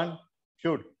 1,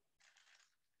 shoot.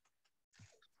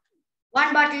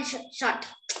 1 bottle shot.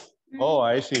 Oh,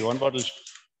 I see. 1 bottle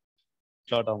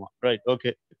shot. Right.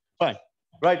 Okay. Fine.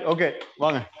 Right. Okay.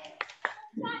 Vanga.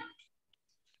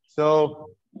 So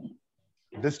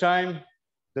this time,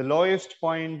 the lowest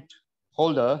point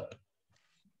holder,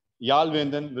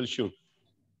 Yalvendan, will shoot.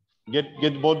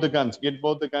 Get both the guns.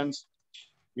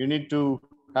 You need to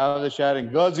have the sharing.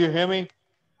 Girls, you hear me?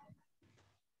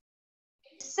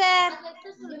 Sir.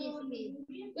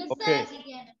 Okay.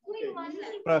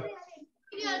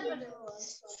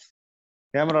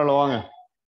 Camera lo vaanga.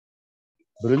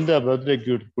 Brinda birthday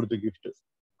gift கொடுத்த gift.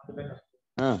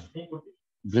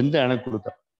 Brinda எனக்கு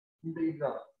கொடுத்தா.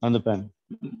 அந்த pan.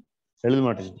 எழுத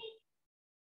மாட்டேங்குது.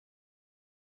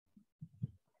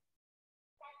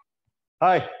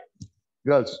 Hi,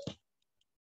 girls.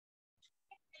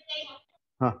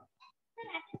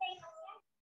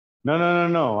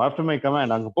 No. After my command,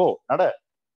 அங்க போ. நட.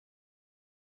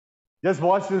 Just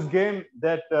watch this game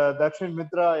that Dakshin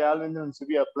Mitra, Yalvinder, and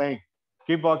Sibi are playing.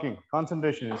 Keep walking.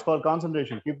 Concentration. It's called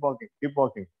concentration. Keep walking.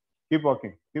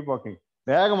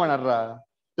 வேகமா நடுறா.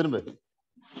 திரும்ப.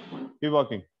 Keep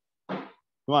walking.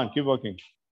 Come on, keep walking.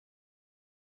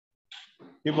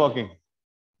 Keep walking.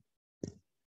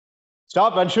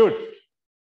 Stop and shoot.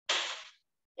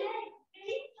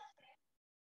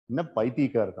 என்ன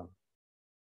பைத்தியக்கா இருக்கான்.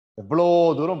 எவ்வளோ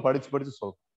தூரம் படிச்சு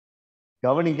சொல்.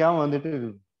 கவனிக்காம வந்துட்டு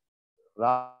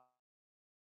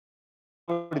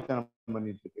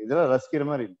பண்ணிட்டு இருக்கு. இதெல்லாம் ரசிக்கிற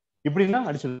மாதிரி இப்படின்னா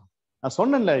அடிச்சிடலாம். நான்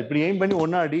சொன்னேன்ல இப்படி எய்ம் பண்ணி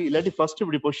ஒன்னா அடி, இல்லாட்டி ஃபர்ஸ்ட்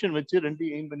இப்படி பொசிஷன் வச்சு ரெண்டு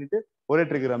எய்ம் பண்ணிட்டு ஒரே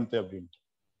ட்ரிகர் அமுத்து அப்படின்னு.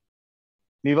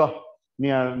 நீ வா,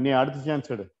 நீ அடுத்த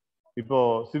சான்ஸ் எடு. இப்போ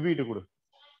சிபிட்டு கொடு.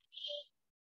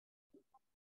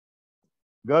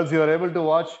 Girls, you are able to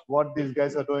watch what these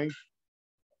guys are doing.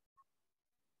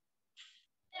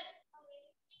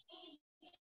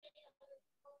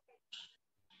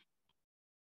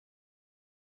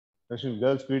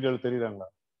 Girls வீடியோல தெரியுறாங்களா?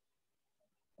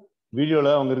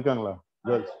 வீடியோல அவங்க இருக்காங்களா?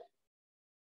 Girls.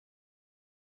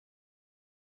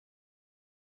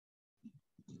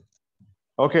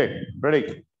 Okay, ready.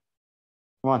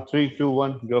 Come on, 3, 2,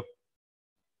 1, go.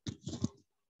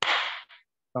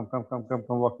 Come,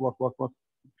 walk.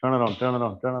 Turn around.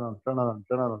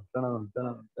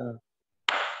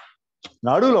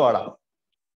 நடுவுல வாடா.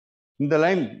 இந்த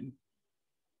line.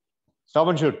 Stop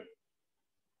and shoot.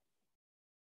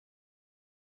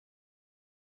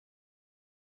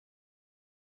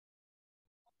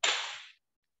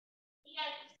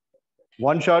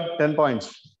 One shot, 10 points.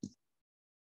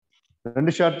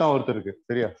 ரெண்டு ஷாட் தான் ஒருத்தருக்கு.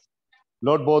 சரியா?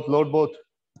 Load both.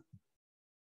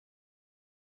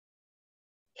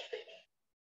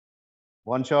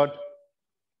 One shot,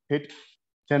 hit,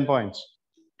 10 points.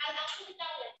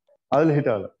 I'll hit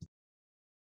all.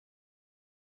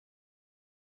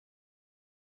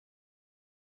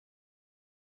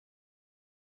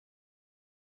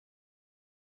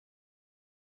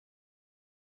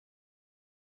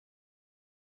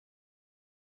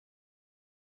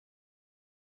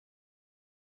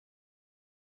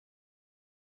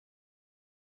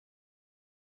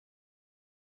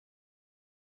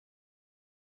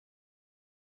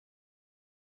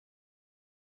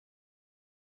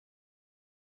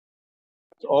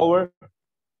 Over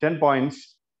 10 points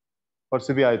for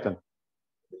Sibi Aitan.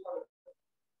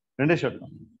 ரெண்டே shot.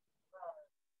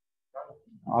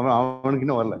 அவனுக்கு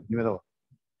இன்னும் வரல. இனிமேதான் வரும்.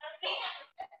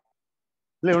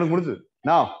 இல்ல இவனுக்கு முடிஞ்சது.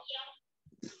 Now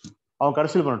அவன்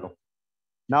கடைசியில் பண்ணட்டும்.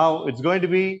 Now it's going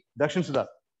to be Dakshin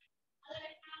Siddharth.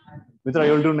 Mitra,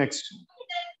 you will do next.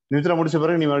 Mitra முடிச்ச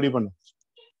பிறகு நீ மறுபடியும் பண்ணு.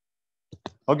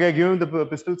 Okay, give him the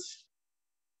pistols.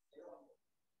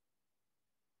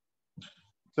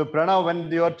 So Pranav, when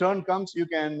your turn comes, you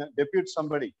can depute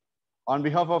somebody. On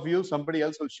behalf of you, somebody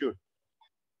else will shoot.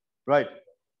 Right.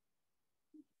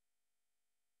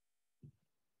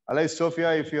 Alice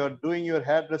Sophia, if you are doing your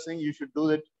hairdressing, you should do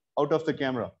it out of the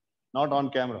camera, not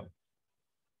on camera.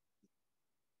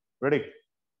 Ready?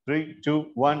 3, 2,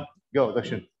 1, go,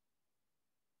 Dakshin.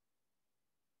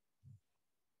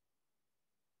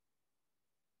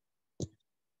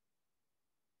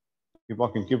 Keep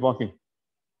walking.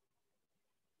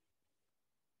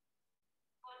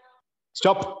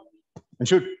 Stop and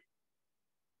shoot.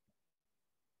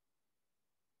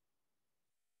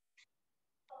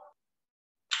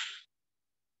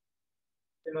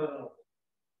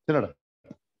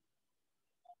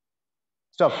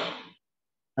 Stop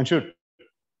and shoot.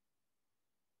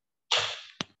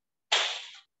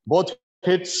 Both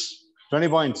hits, 20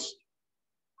 points.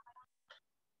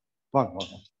 One.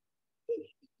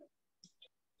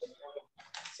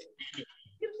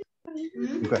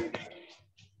 Okay.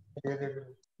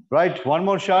 Right, one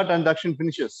more shot and Dakshin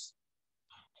finishes.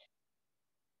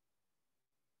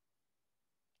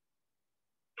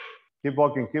 Keep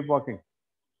walking.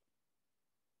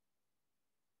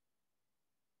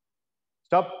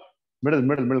 Stop. Middle.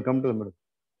 Come to the middle.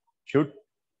 Shoot.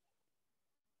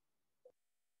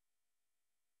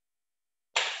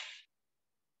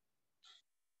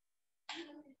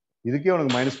 இதுக்கே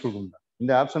உனக்கு minus கொடுக்கும்.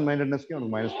 இந்த absent மைண்டட்னஸ்க்கே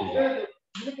உனக்கு minus கொடுக்கும்.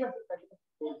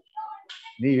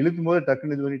 நீ இழுக்கும் போது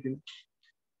டக்குன்னு இது பண்ணிட்டீங்க.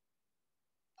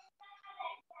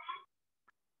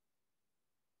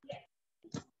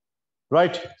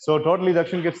 Right, so totally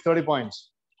Dakshin gets 30 points.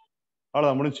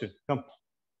 அவ்வளவுதான் முடிஞ்சு. Come.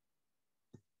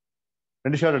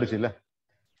 ரெண்டு ஷாட் அடிச்சு இல்ல?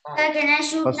 Can I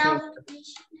shoot now?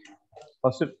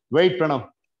 First wait Pranav.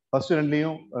 First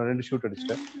ரெண்டுலயும் ரெண்டு ஷூட்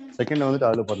அடிச்சிட்ட. செகண்ட்ல வந்துட்டு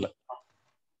அதுல படல.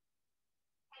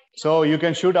 So you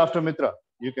can shoot after Mitra.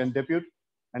 You can depute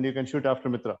and you can shoot after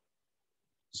Mitra.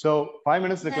 So 5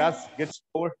 minutes the class gets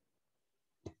over.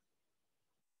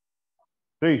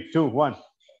 3, 2, 1.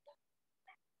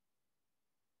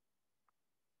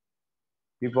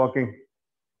 Keep walking.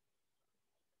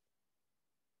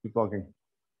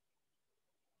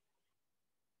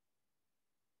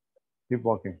 Keep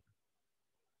walking.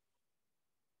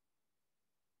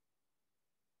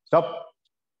 Stop.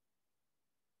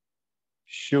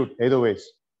 Shoot. Either ways.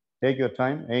 Take your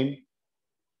time. Aim.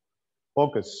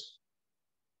 Focus.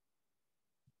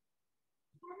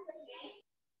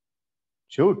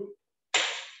 Shoot.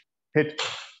 Hit.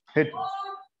 Hit.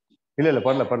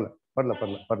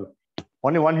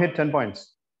 Only one hit, 10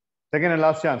 points. Second and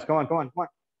last chance. Come on, come on, come on.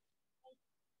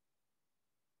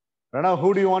 Rana,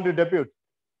 who do you want to debut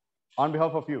on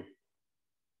behalf of you?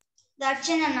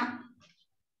 Dakshinana.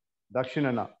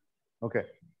 Dakshinana. Okay.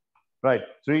 Right.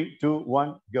 3, 2,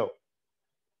 1, go.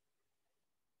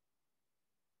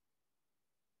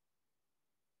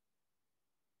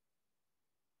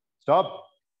 Stop.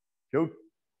 Shoot.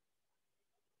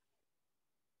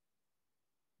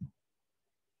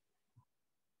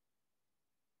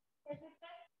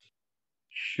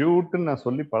 Shoot.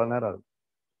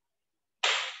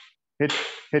 Hit.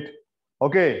 Hit.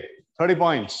 Okay. 30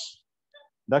 points.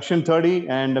 Dakshin 30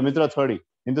 and Mitra 30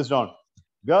 in this round.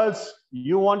 Girls,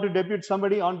 you want to debut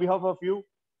somebody on behalf of you?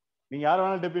 You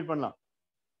want to debut panna,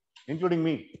 including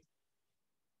me.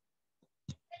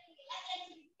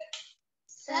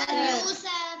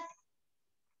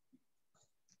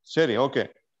 Sherry, okay.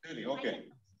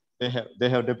 They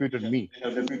have deputed me.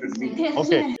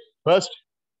 Okay. First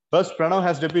Pranav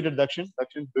has deputed Dakshin.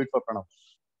 Dakshin, do it for Pranav.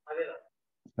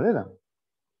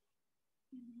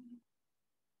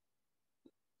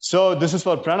 So this is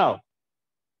for Pranav.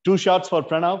 2 shots for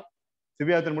Pranav.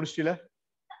 Sivyathar முடிச்சிட்டீல?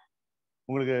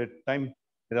 உங்களுக்கு time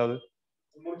ஏதாவது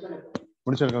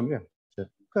முடிச்சிருக்கோம் சரி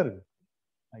உட்காருங்க.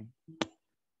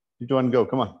 You one go.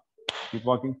 Come on. Keep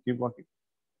walking. Keep walking.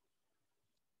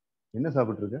 என்ன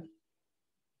சாப்பிட்டு இருக்க?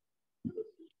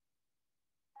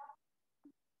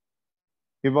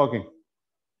 Keep walking.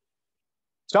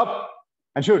 Stop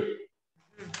and shoot.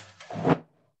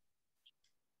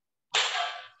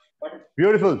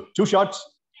 Beautiful. 2 shots.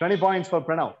 20 points for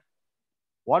Pranav.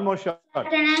 One more shot.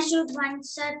 Can I shoot one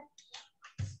shot?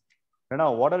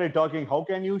 Pranav, what are you talking? How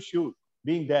can you shoot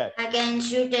being there? I can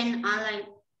shoot in online.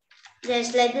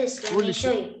 Just like this. Let me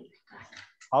show you.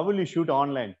 How will you shoot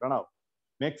online, Pranav?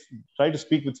 Try to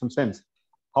speak with some sense.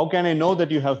 How can I know that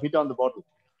you have hit on the bottle?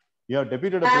 You have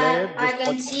deputed a player. I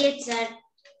can see it, sir.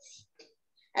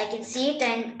 I can see it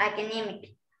and I can name it.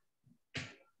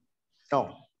 No.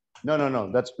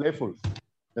 That's playful.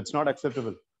 That's not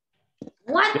acceptable.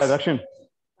 What? Yeah, Dakshin.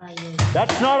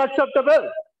 That's not acceptable.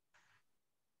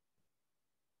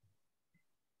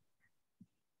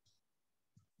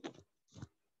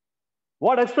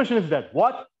 What expression is that?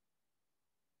 What?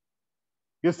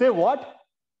 You say what?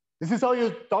 This is how you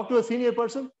talk to a senior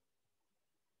person?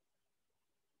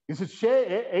 You should say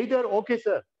either okay,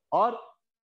 sir, or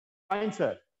fine,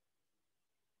 sir.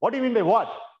 What do you mean by what?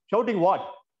 Shouting what?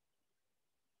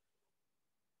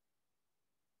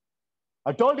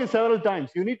 I told you several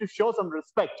times, you need to show some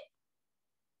respect.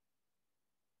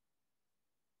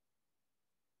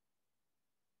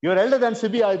 You're elder than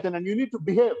Sibi Ayathan and you need to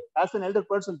behave as an elder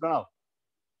person, Pranav.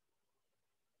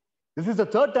 This is the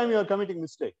 3rd time you are committing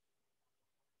mistake.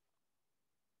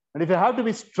 And if I have to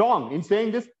be strong in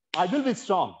saying this, I will be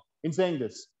strong in saying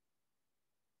this.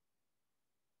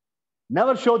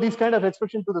 Never show these kind of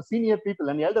expression to the senior people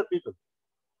and the elder people.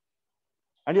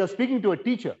 And you're speaking to a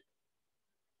teacher,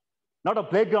 not a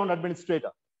playground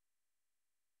administrator.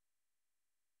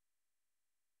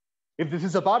 If this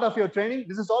is a part of your training,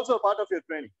 this is also a part of your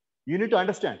training. You need to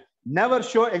understand. Never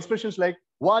show expressions like,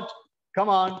 what? Come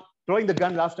on, throwing the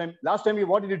gun last time. Last time,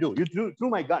 what did you do? You threw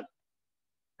my gun.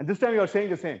 And this time you are saying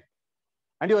the same.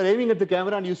 And you are aiming at the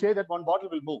camera and you say that one bottle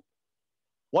will move.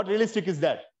 What realistic is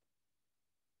that?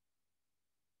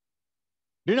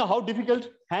 Do you know how difficult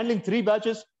handling 3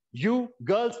 batches, you,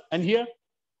 girls, and here?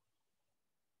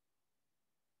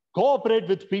 Cooperate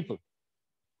with people.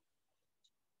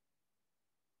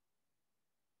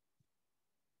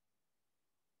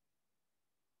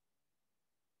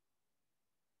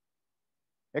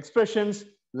 Expressions,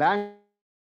 language,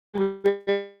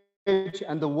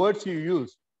 and the words you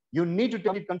use, you need to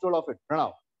take control of it,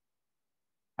 Pranav.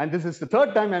 And this is the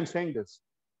 3rd time I'm saying this.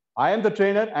 I am the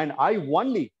trainer and I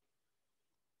only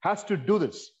has to do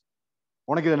this.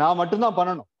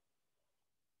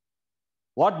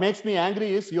 What makes me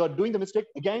angry is you are doing the mistake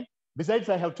again. Besides,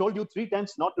 I have told you 3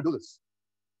 times not to do this.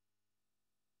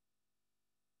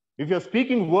 If you're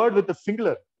speaking word with a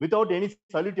singular without any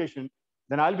salutation,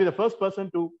 then I'll be the first person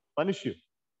to punish you.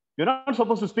 You're not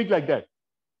supposed to speak like that.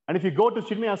 And if you go to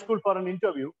Chinmaya school for an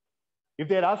interview, if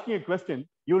they're asking a question,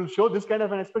 you will show this kind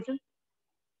of an expression.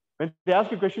 When they ask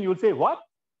you a question, you will say, what?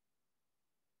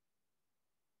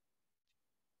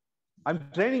 I'm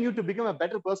training you to become a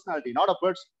better personality, not a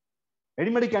person.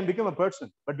 Anybody can become a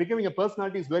person, but becoming a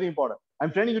personality is very important.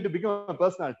 I'm training you to become a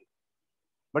personality.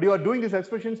 But you are doing these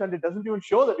expressions and it doesn't even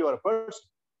show that you are a person.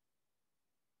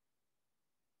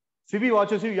 Sivi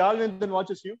watches you, Yalvendran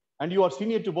watches you, and you are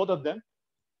senior to both of them.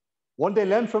 Won't they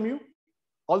learn from you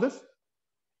all this?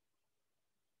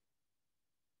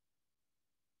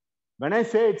 When I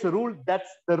say it's a rule, that's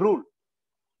the rule.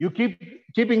 You keeping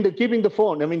the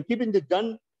phone, keeping the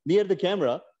gun near the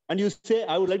camera, and you say,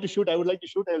 I would like to shoot, I will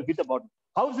hit the button.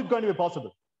 How is it going to be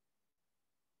possible?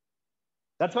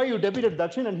 That's why you defeated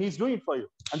Dakshin and he's doing it for you.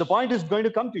 And the point is going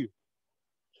to come to you.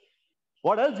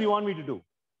 What else do you want me to do?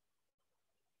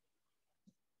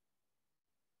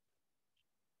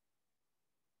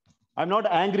 I'm not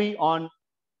angry on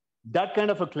that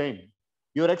kind of a claim.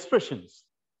 Your expressions.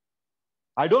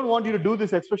 I don't want you to do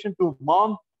this expression to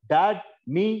mom, dad,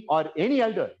 me, or any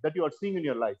elder that you are seeing in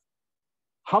your life.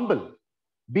 Humble.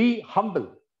 Be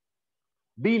humble.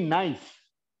 Be nice.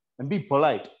 And be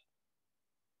polite.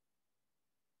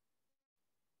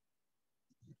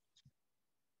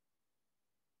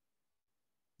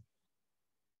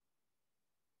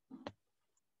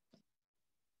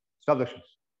 Stop the shoes.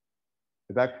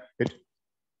 Get back. Hit.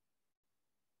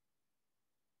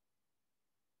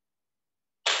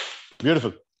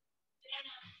 Beautiful.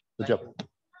 Good job.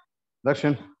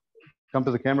 Dakshin, come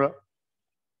to the camera.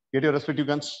 Get your respective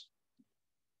guns.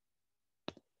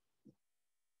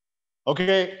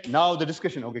 Okay, now the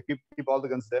discussion. Okay, keep all the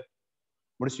guns there.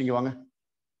 Mudichtinga vaanga.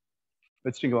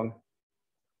 Vechtinga vaanga.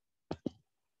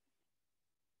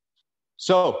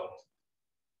 So,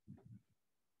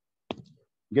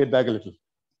 get back a little.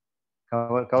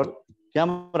 Cover.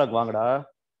 Camera vaangada.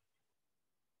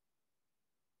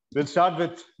 We'll start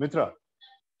with Mitra.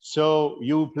 So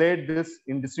you played this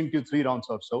in distinctive 3 rounds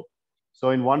or so. So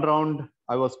in one round,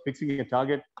 I was fixing a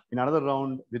target. In another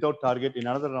round, without target. In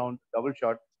another round, double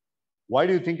shot. Why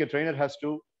do you think a trainer has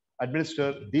to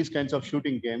administer these kinds of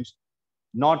shooting games,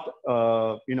 not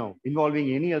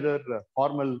involving any other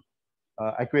formal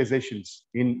acquisitions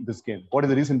in this game? What is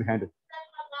the reason behind it?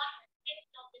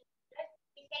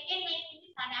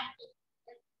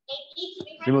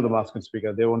 Remove the mask and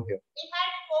speaker. They won't hear. We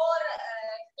had 4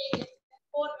 stages,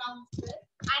 4 rounds,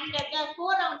 and the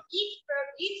 4 rounds, each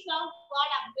round got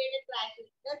upgraded gradually.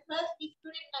 The first we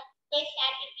stood in the base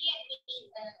strategy and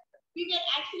we were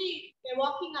actually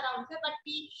walking around, but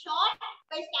we shot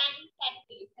by standing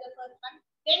strategy. The first one.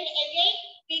 Then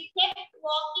again we kept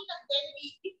walking and then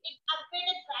it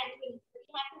upgraded gradually. We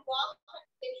had to walk and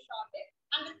then shot it.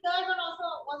 And the third one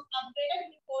also was upgraded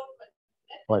in the fourth one.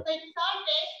 Right. So it's all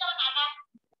based on adaptation.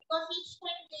 Because each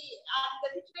time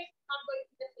the situation is not going to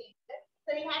be the same.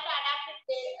 So we have to adapt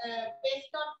it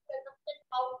based on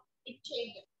how it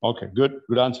changes. Okay, good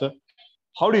answer.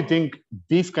 How do you think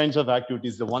these kinds of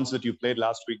activities, the ones that you played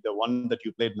last week, the one that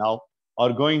you played now,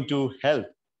 are going to help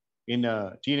in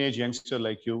a teenage youngster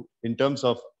like you in terms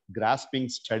of grasping,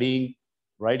 studying,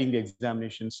 writing the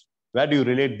examinations? Where do you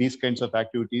relate these kinds of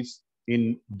activities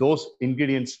in those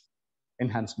ingredients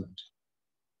enhancement?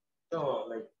 So,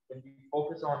 like, when we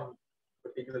focus on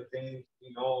particular things, we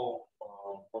know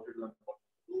what to learn, what to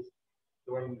do.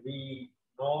 So when we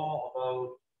know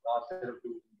about our set of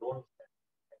do's and don'ts, it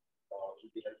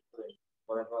will be helpful in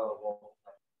whatever work.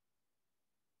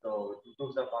 So it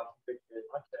improves our concentration very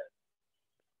much, and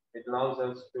it allows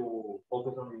us to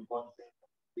focus on the important things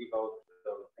and leave out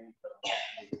the things that are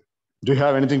not. Do you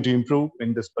have anything to improve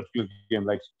in this particular game?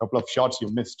 Like a couple of shots you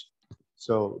missed.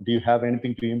 So do you have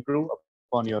anything to improve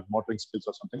on your motoring skills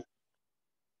or something?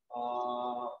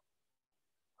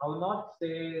 I will not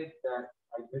say that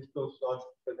I missed those shots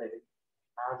because I didn't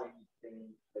have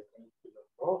anything that to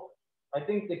go. I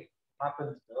think it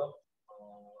happens. I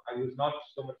was not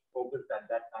so much focused at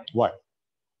that time. Why?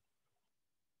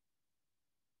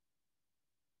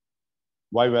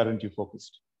 Why weren't you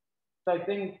focused? So I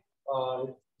think it's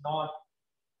not.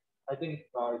 I think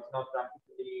it's not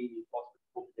practically possible to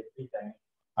focus every time.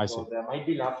 I see. So there might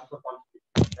be lapses of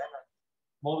concentration. The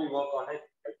more we work on it.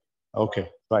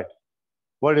 Okay, right.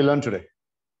 What did you learn today?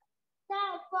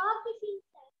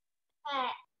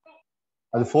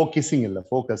 Focusing. Focusing illa,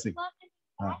 focusing. Going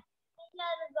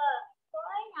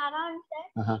around,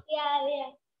 Uh-huh.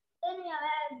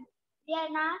 we are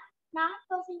not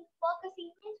focusing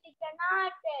means we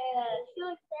cannot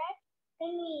shoot that.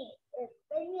 When we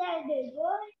are the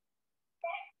goal,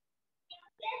 then we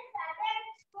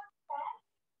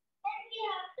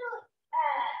have to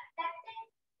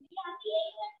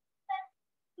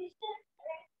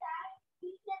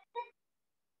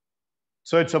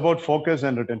So it's about focus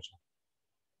and retention.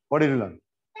 What did you learn?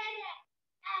 Sir,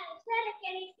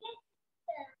 can you explain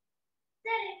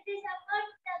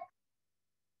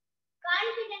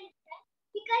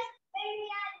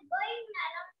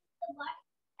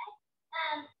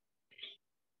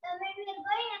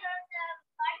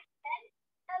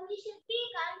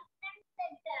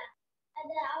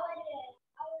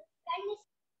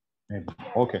Maybe.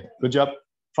 Okay, good job.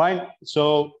 Fine. So,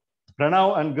 Pranav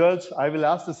and girls, I will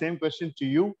ask the same question to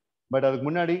you, but at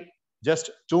Munadi, just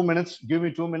 2 minutes. Give me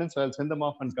 2 minutes. I'll send them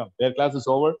off and come. Their class is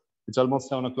over. It's almost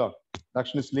 7 o'clock.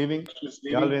 Dakshin is leaving.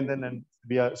 Yalvendan and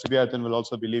Sibyathan will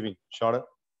also be leaving. Shorter.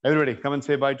 Everybody, come and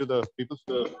say bye to the people.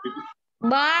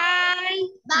 Bye.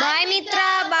 Bye, Mitra.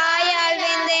 Bye,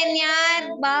 Alvindan. Yaar.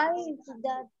 Bye,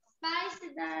 Siddharth. Bye,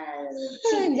 Siddharth.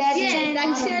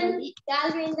 Dakshin.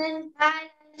 Alvindan. Bye.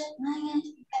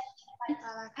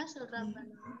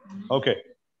 Okay.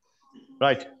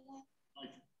 Right.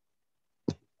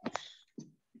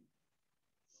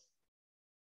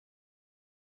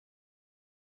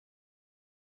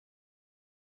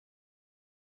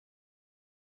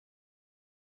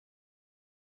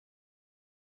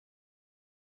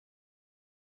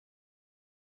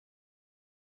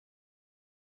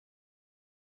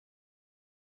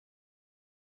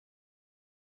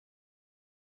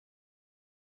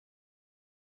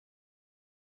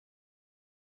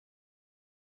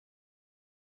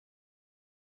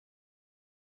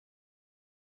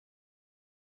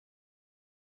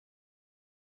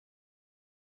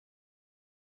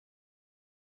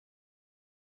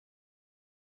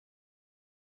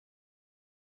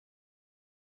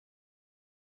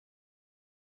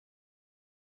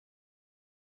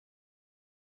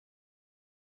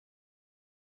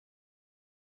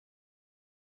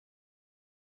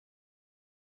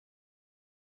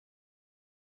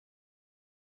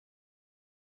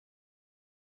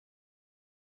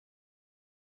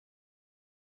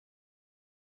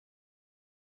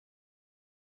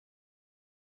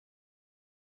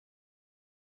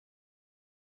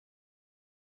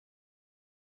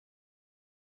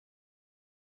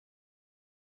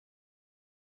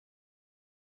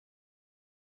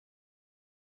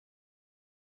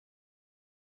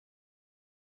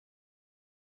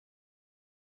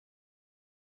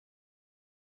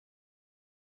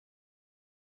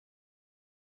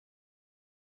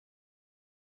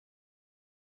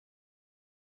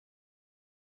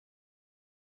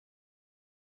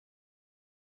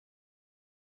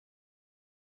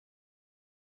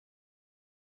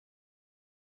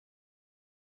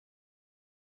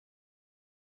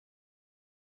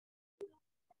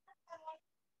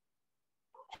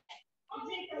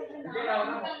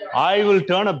 I will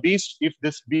turn a beast if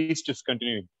this beast is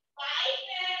continuing.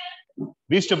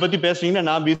 Beast பத்தி பேசுறீங்கன்னா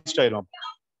நான் beast ஆயிரும்.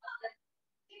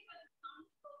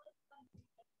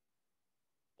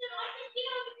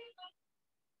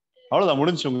 அவ்வளவுதான்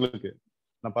முடிஞ்சு உங்களுக்கு.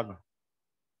 நான் பார்க்கணும்.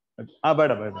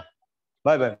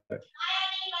 Bye.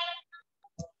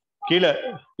 கீழே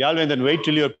Yalvendan, wait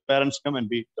till your parents come and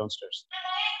be downstairs.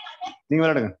 நீங்க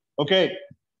விளையாடுங்க. Okay.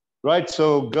 Right. So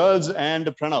girls and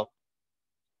Pranav.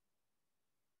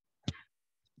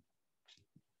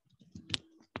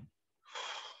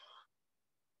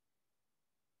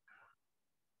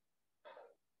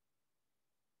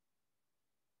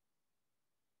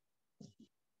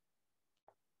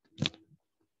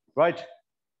 Right.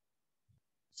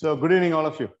 So good evening, all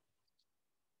of you.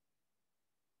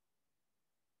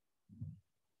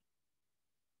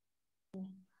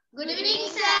 Good evening,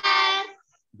 sir.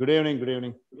 Good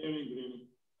evening.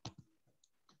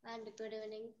 And good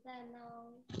evening, sir. Now.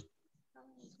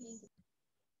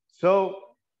 So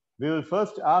we will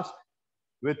first ask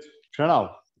with Pranav,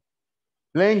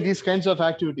 playing these kinds of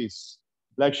activities,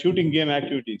 like shooting game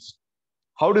activities,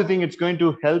 how do you think it's going to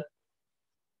help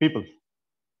people?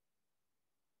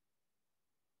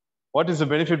 What is the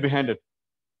benefit behind it?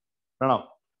 Pranav.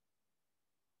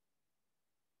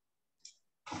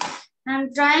 I'm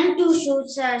trying to shoot,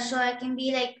 sir, so I can be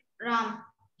like Ram,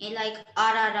 like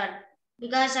RRR,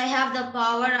 because I have the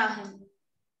power of him.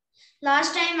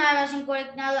 Last time I was in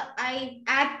Koreknal, I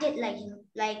acted like him,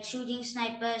 like shooting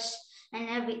snipers and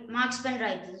every marksman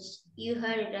rifles. You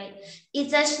heard it right.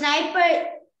 It's a sniper.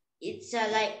 It's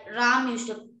like Ram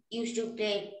used to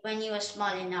play when he was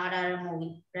small in RRR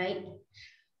movie, right?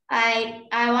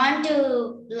 I want to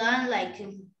learn like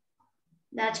him.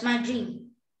 That's my dream.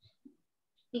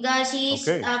 Because he's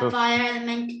a fire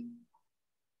element.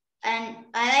 And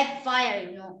I like fire,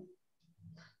 you know.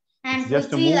 And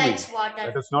Prithvi likes water.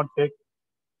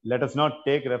 Let us not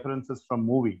take references from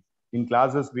movie. In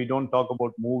classes, we don't talk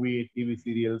about movie, TV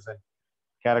serials and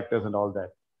characters and all that.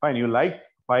 Fine, you like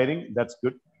firing, that's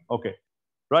good. Okay.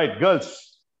 Right, girls.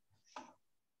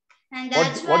 And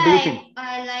that's why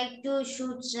I like to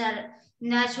shoot, sir.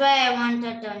 And that's why I want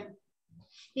a turn.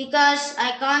 Because I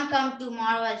can't come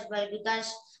tomorrow as well, because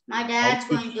my dad's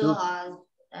going to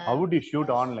how would you shoot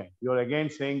online? You're again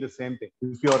saying the same thing.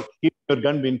 If you keep your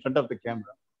gun in front of the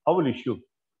camera, how will you shoot?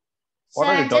 What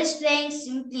Sir, are you I'm talking? just playing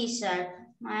simply, sir.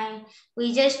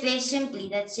 We just play simply.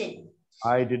 That's it.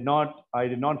 I did not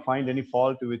find any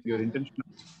fault with your intention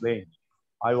of playing.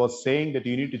 I was saying that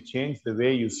you need to change the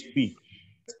way you speak.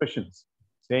 Expressions,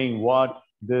 saying what,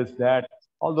 this, that,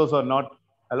 all those are not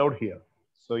allowed here.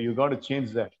 So you got to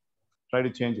change that. Try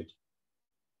to change it.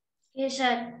 Yes,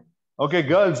 sir. Okay,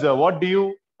 girls, what do you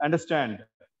understand?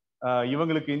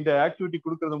 இவங்களுக்கு இந்த activity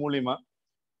கொடுக்கறது மூலியமா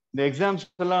இந்த exams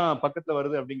எல்லாம் பக்கத்துல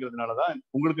வருது அப்படிங்கிறதுனால தான்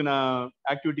உங்களுக்கு நான்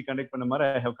ஆக்டிவிட்டி கண்டக்ட் பண்ண மாதிரி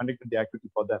I have conducted the activity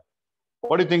for that.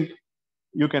 What to you think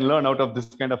you can learn out of this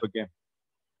kind of a game?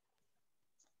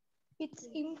 It's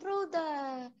improve the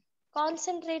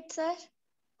concentrate, sir.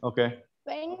 Okay.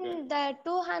 When the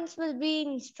two hands will be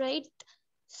in straight,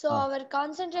 so our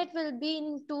concentrate will be in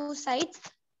two sides.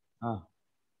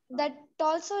 That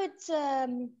also it's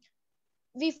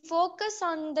we focus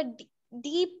on the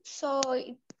deep, so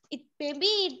it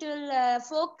maybe it will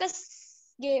focus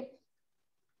game.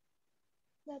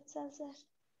 That's all, sir.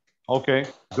 Okay,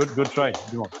 good try.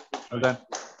 Well done.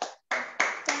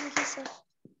 Thank you, sir.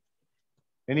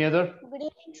 Any other? Good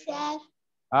evening, sir.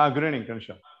 Good evening,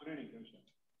 Kanisha.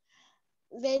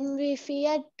 When we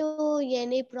fear to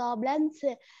any problems,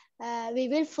 we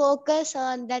will focus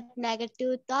on that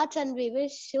negative thoughts and we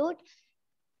will shoot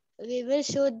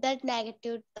that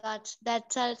negative thoughts.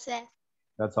 That's all, sir.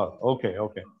 That's all. Okay.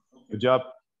 Good job.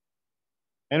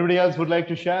 Anybody else would like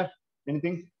to share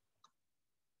anything?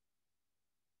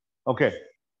 Okay.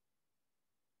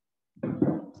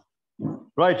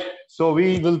 Right. So we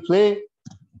will play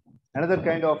another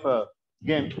kind of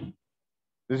game.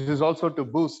 This is also to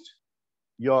boost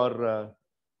your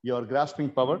grasping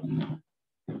power.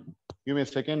 Give me a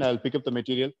second. I'll pick up the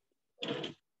material.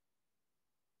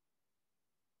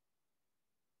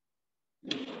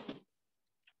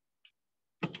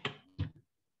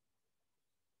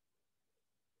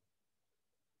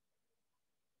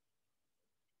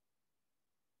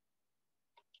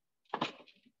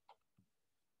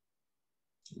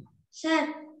 Sir.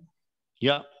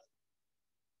 Yeah.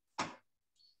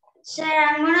 Sir,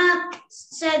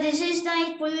 sir, this is my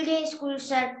full day school,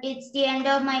 sir. It's the end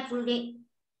of my full day.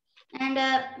 And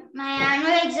my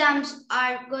annual exams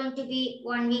are going to be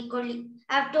 1 week only.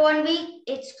 After 1 week,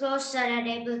 it's closed, sir, at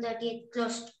April 30th,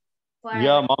 closed. Forever.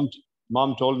 Yeah,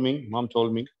 mom told me.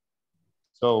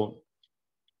 So,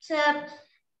 sir,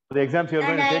 the exams you're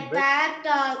going to take, I packed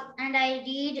all and I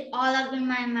read all up in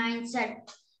my mind, sir.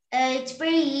 It's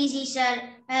pretty easy, sir.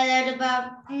 I learned about.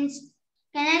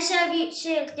 Can I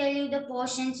tell you the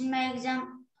portions in my exam?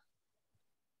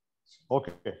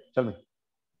 Okay, tell me.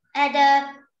 And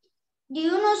do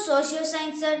you know social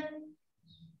science, sir?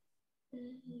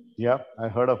 Yeah, I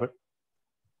heard of it.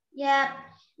 Yeah,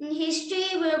 in history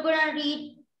we're gonna read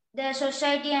the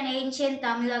society and ancient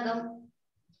Tamilagam.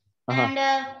 And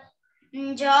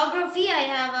in geography I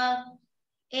have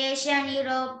Asia and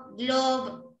Europe, globe,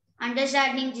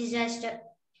 understanding disaster.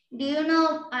 Do you know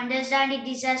understanding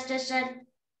disaster, sir?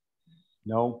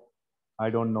 No, I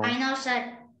don't know. I know, sir.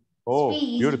 Oh,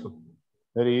 beautiful.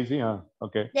 Very easy, huh?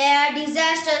 Okay. There are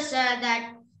disasters, sir, that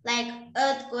like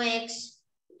earthquakes,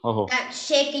 that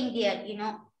shaking the earth, you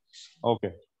know.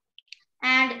 Okay.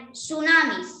 And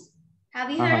tsunamis. Have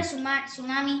you heard of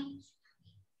tsunami?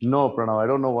 No, Pranav, I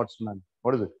don't know what tsunami.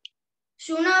 What is it?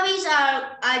 Tsunamis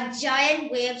are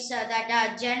giant waves that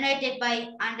are generated by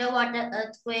underwater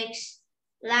earthquakes,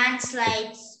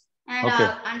 landslides, and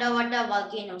underwater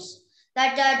volcanoes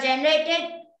that are generated.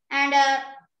 And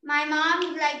my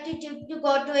mom liked to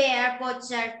go to an airport,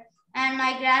 sir. And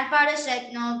my grandfather said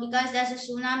no because there's a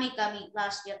tsunami coming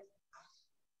last year.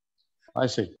 I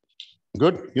see.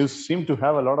 Good. You seem to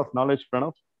have a lot of knowledge,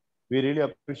 Pranav. We really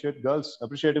appreciate. Girls,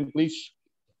 appreciate him, please.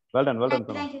 Well done,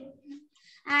 Pranav. Thank you.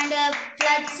 And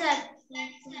floods, sir.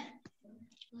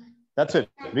 That's it.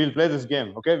 We'll play this game,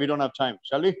 okay? We don't have time.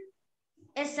 Shall we?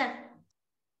 Yes, sir.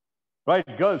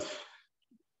 Right, girls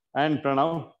and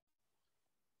Pranav.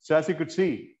 So as you could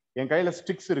see, என் கையில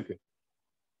sticks இருக்கு.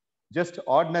 Just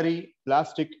ordinary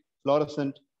plastic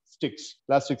fluorescent sticks,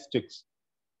 plastic sticks.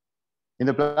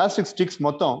 இந்த plastic sticks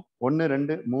மொத்தம் 1 2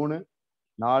 3 4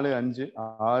 5 6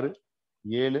 7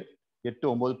 8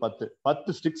 9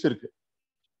 10 sticks இருக்கு.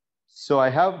 So I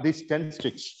have these 10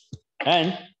 sticks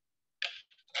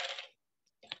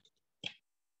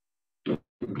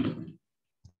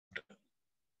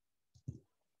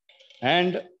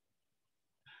and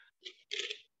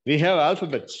we have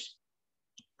alphabets,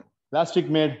 plastic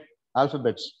made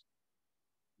alphabets,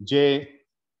 J,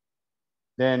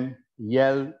 then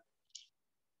L,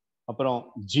 அப்புறம்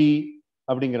G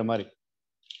அப்படிங்கிற மாதிரி.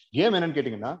 Game என்னன்னு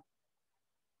கேட்டீங்கன்னா,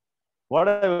 what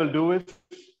I will do is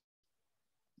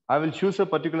I will choose a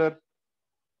particular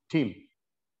team.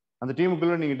 அந்த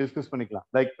டீமுக்குள்ள நீங்க discuss பண்ணிக்கலாம்.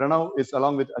 Like Pranav is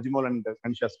along with Ajimol and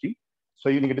Kanisha's team. So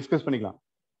you need to discuss பண்ணிக்கலாம்.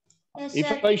 Yes, If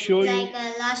sir. I show you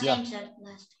Like last time, sir.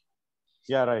 Last time.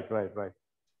 Yeah, right.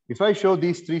 If I show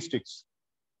these 3 sticks,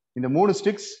 இந்த 3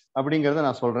 sticks அப்படிங்கறத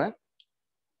நான் சொல்றேன்.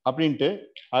 அப்படின்ட்டு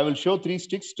I will show 3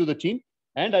 sticks to the team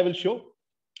and I will show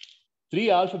 3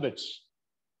 alphabets.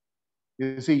 You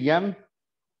see M,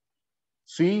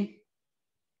 C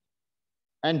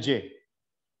and J.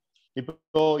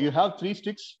 So you have 3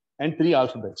 sticks and 3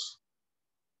 alphabets.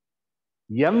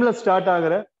 M ல start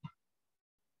ஆகிற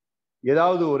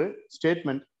ஏதாவது ஒரு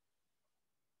statement,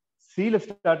 C ல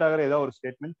ஸ்டார்ட் ஆகிற ஏதாவது ஒரு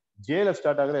ஸ்டேட்மெண்ட், J ல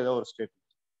start ஆகிற ஏதாவது ஒரு ஸ்டேட்மெண்ட்,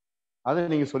 அதை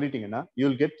நீங்க சொல்லிட்டீங்கன்னா you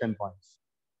will get 10 points.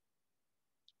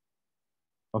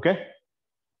 Okay?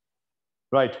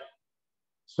 Right.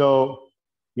 So,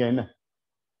 என்ன?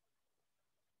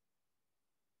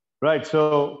 Right. So,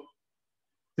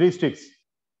 3 sticks.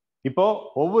 இப்போ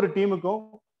ஒவ்வொரு டீமுக்கும்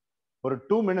ஒரு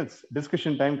 2 minutes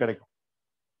discussion time கிடைக்கும்.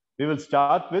 We will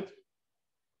start with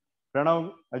Pranav,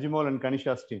 Ajimol and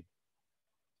Kanisha's team.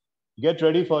 Get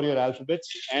ready for your alphabets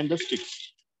and the sticks.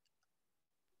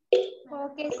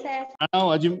 Okay, sir.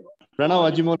 Pranav,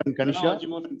 Ajimol and Kanisha.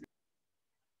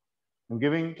 I'm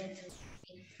giving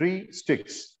 3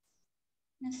 sticks.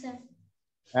 Yes, sir.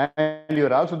 And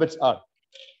your alphabets are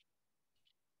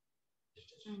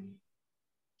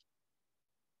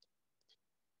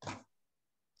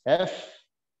F,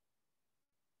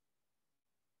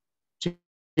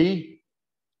 T,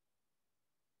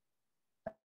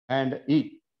 and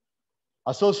E.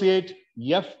 Associate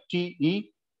F, T,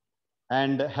 E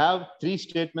and have 3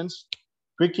 statements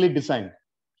quickly designed.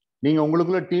 நீங்க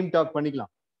உங்களுக்குள்ள team talk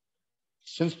பண்ணிக்கலாம்.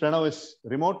 Since Pranav is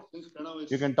remote,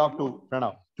 you can talk to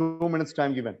Pranav. 2 minutes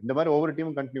time given. இந்த மாதிரி ஒவ்வொரு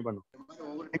டீமும் continue பண்ணும்.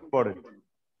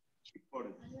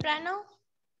 Pranav,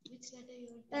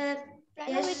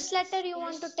 Yes. which letter you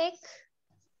want to take?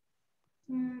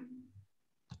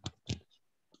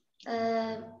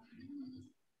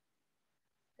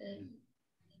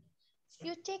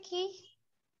 You take E.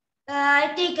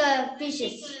 I take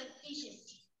fishes.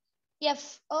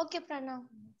 F. Okay, Pranav.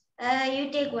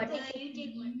 You take what?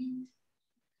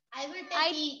 I will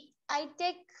take E. I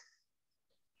take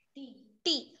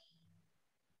T.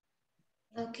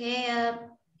 Okay.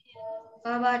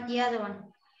 How about the other one?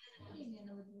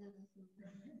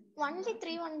 Only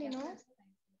 3 only, no?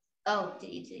 Oh,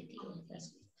 three. Okay.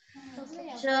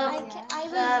 So I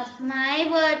will. my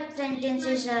word sentence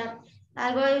is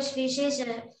I'll go with fishes.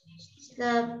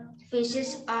 The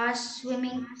fishes are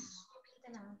swimming.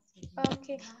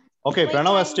 Okay. Okay, Wait,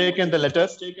 Pranav has taken the letter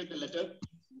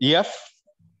F.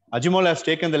 Ajimol has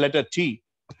taken the letter T.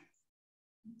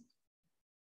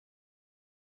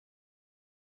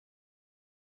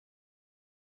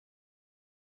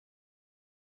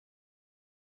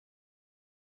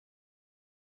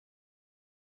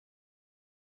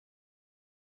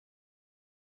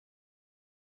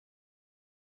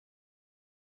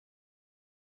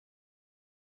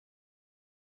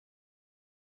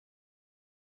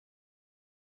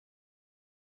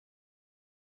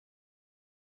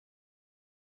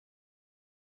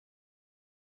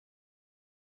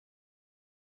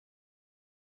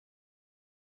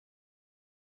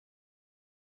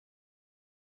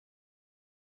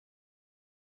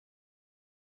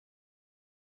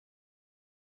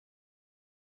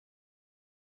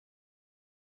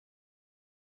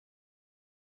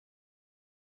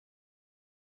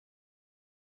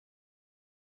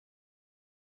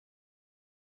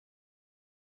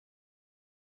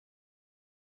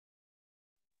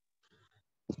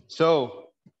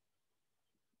 So,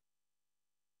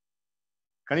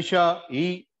 Kanisha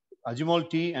E, Ajimol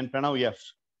T, and Pranav F.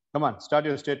 Come on, start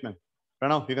your statement.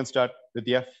 Pranav, you can start with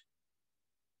F.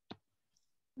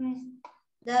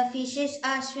 The fishes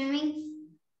are swimming.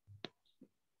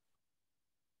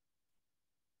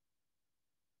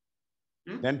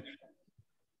 Then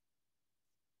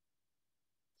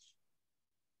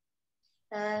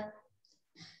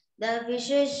The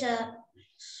fishes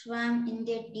swam in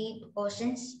the deep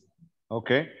oceans.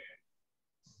 okay.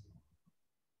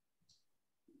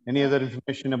 Any other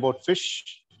information about fish?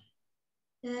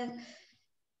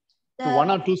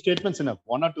 One or two statements enough.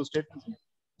 One or two statements enough.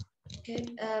 Okay.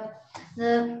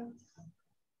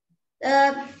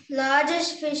 The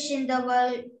largest fish in the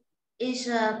world is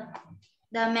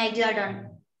the megalodon.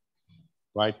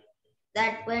 Right.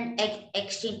 That went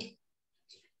extinct.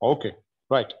 Okay.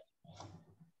 Right.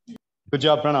 Good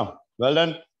job, Pranav. Well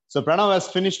done. So Pranav has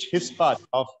finished his part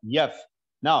of F.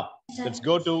 Now let's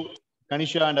go to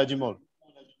Kanisha and Ajimol.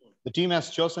 The team has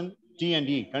chosen T and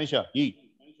E. Kanisha, E.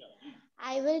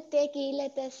 I will take E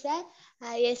letter, sir.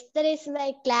 Esther is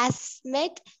my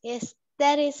classmate.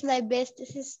 Esther is my best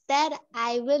sister.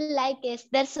 I will like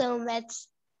Esther so much.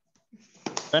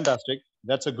 Fantastic.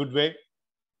 That's a good way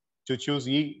to choose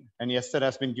E, and Esther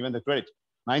has been given the credit.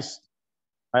 Nice.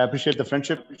 I appreciate the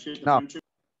friendship. Now,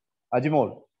 Ajimol,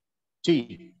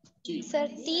 T. Sir,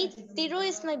 Tiru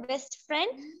is my best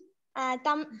friend.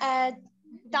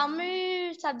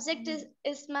 Tamil subject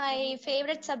is my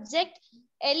favorite subject.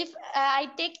 I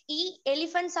take E.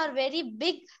 Elephants are very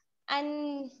big,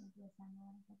 and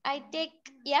I take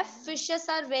F. Fishes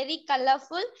are very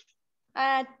colorful.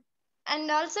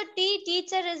 And also T.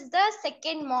 Teacher is the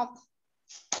second mom.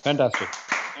 Fantastic.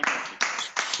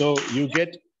 So you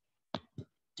get,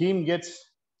 team gets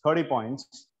 30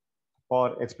 points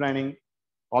for explaining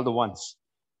all the ones.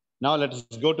 Now let us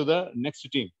go to the next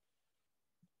team.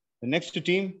 The next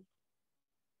team,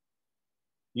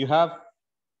 you have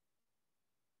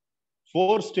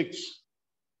 4 sticks.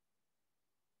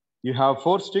 You have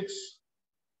 4 sticks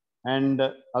and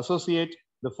associate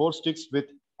the 4 sticks with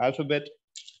alphabet.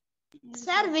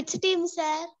 Sir, which team,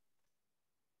 sir?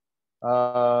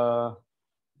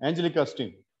 Angelica's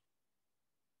team.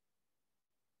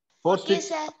 4 Okay, sticks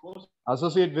sir.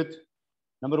 associate with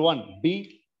number 1,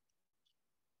 B.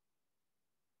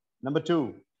 Number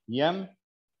 2, M.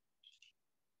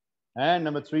 And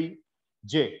number 3,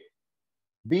 J.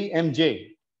 B, M,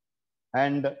 J.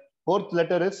 And 4th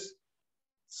letter is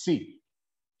C.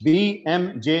 B,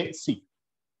 M, J, C.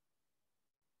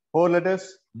 4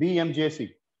 letters, B, M, J,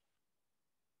 C.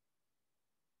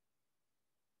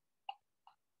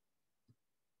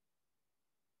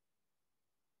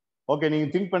 Okay,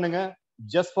 you think pannunga.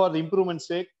 Just for the improvement's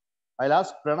sake, I'll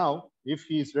ask Pranav if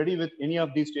he is ready with any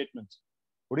of these statements.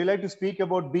 Would you like to speak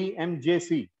about B, M, J,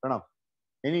 C, Pranav?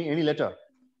 Any letter?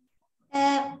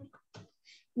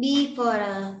 B for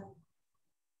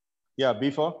Yeah,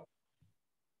 B for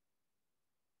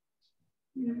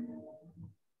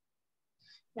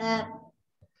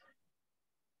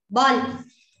ball.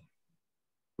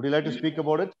 Would you like to speak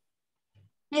about it?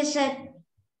 Yes, sir.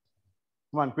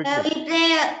 Come on, quickly. We play.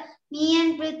 Me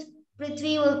and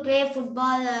Prithvi will play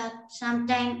football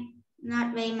sometime,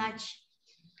 not very much.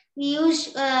 We use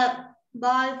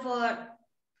ball for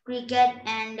cricket,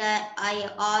 and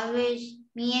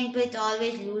me and Prith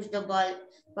always lose the ball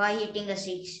by hitting the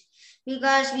six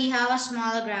because we have a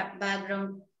smaller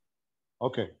background.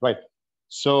 Okay, right.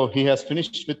 So he has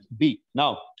finished with B.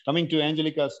 Now, coming to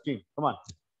Angelica's team. Come on,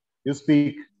 you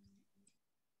speak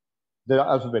the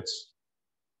alphabets.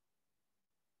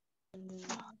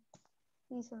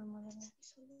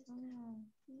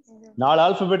 நாலு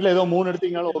alphabetல ஏதோ 3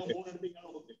 எடுத்தீங்கனாலும் okay.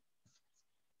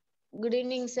 Good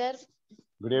evening, sir.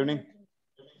 Good evening.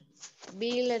 B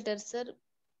letter, sir.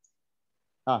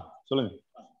 சொல்லுங்க.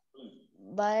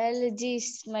 Biology is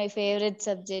my favorite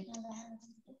subject.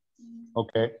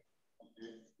 Okay.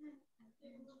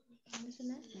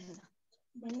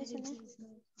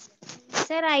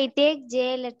 Sir, I take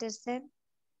J letter, sir.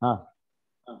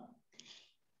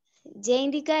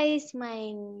 Jayendika is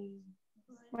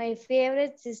my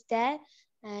favorite sister.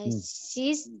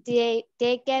 She's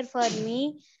take care for me.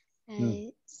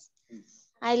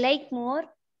 I like more.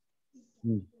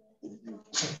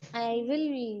 I will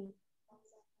be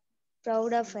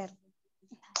proud of her.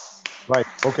 Right.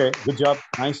 Okay. Good job.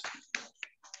 Nice.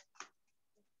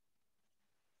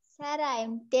 Sir, I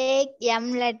take M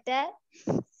letter.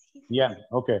 Yeah.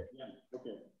 Okay.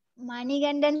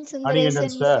 Manigandan Sundaresan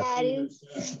sarees.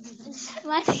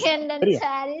 Manigandan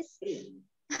sarees.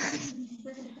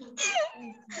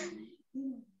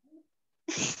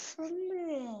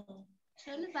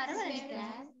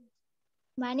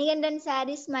 Manigandan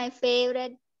sarees my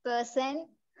favorite person.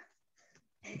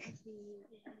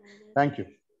 Thank you.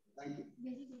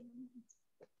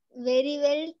 Very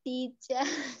well, teacher.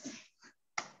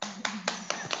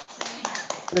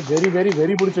 Very, very,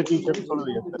 very good teacher.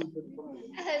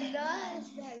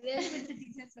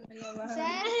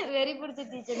 Very good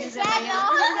teacher.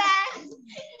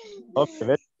 Okay,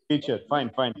 very good teacher. Fine,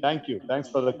 fine. Thank you. Thanks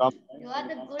for the compliment. You are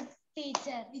the good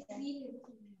teacher.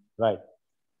 Right.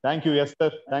 Thank you,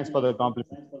 Esther. Thanks for the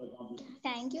compliment.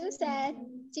 Thank you, sir.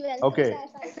 Okay.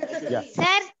 Yeah.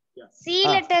 Sir, C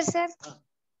letter, sir.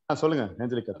 சொல்லுங்க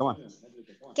Angelica, come on.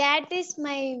 Cat is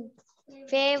my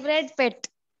favorite pet.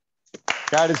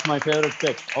 Cat is my favorite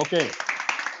pet. Okay.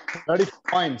 30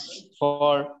 points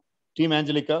for Team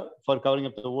Angelica for covering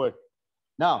up the word.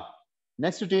 Now,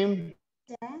 next team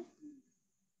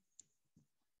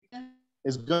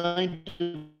is going to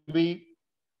be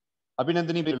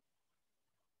Abhinandani.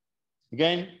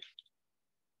 Again,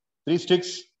 3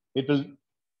 sticks. It will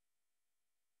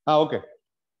Okay.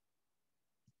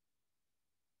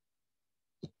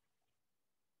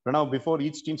 Pranav, before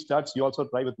each team starts, you also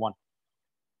try with one.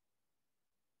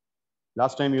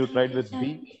 Last time you tried with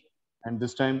B, and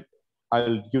this time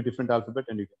I'll give different alphabet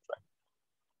and you can try.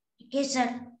 Okay,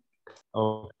 sir.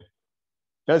 Okay.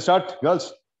 Let's start,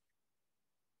 girls.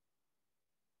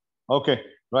 Okay,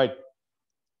 right.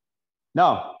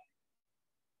 Now,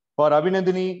 for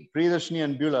Abhinandini, Priyadarshini,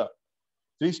 and Beulah,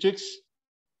 3 sticks,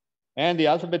 and the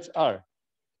alphabets are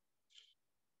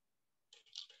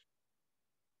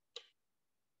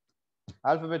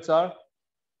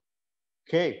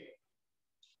K,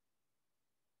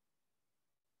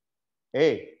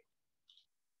 A,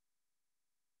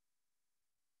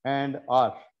 and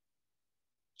R.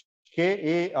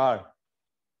 K-A-R.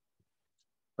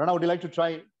 Pranav, would you like to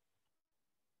try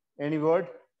any word?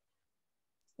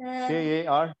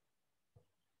 K-A-R.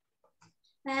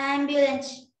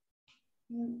 Ambulance.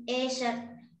 A, sir.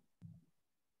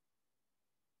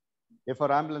 A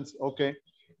for ambulance. Okay.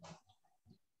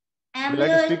 Ambulance. Would you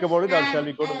like to speak about it, or shall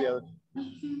we go to the other?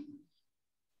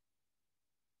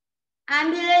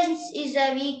 Ambulance is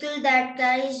a vehicle that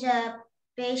carries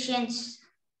patients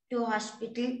to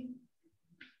hospital.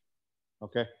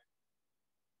 Okay.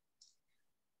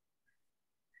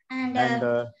 And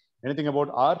anything about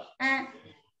R? I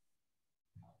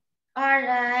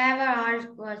have a R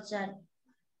word, sir.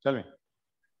 Tell me.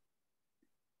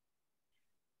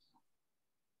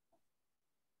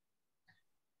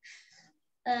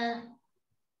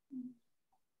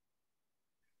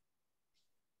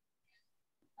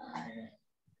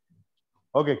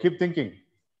 Okay, keep thinking.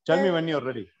 Tell me when you're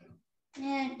ready.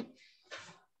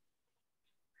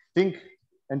 Think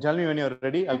and tell me when you're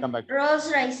ready. I'll come back.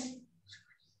 Rolls Royce.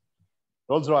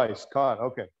 Rolls Royce car.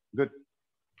 Okay, good.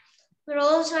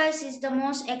 Rolls Royce is the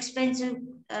most expensive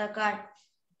car.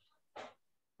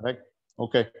 Right.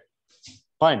 Okay.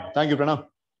 Fine. Thank you, Pranav.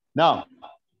 Now,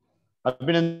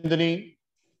 Abhinandini,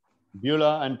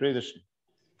 Beulah, and Priyadarshini.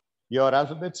 Your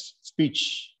alphabets,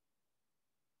 speech.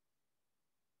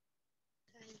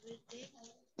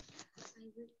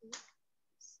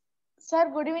 Sir,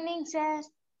 good evening, sir.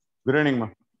 Good evening, ma.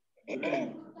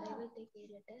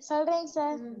 Solring,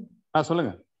 sir.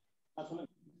 Solunga.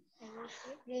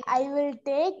 I will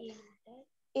take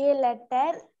a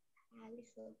letter.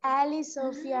 Ali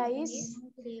Sophia is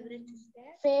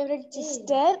favorite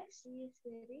sister.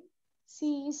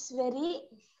 She is very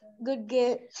good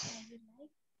girl.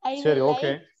 I will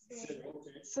like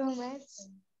so much.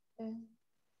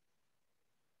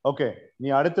 Okay. நீ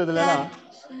அடுத்ததுலனா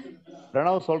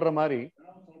பிரணவ் சொல்ற மாதிரி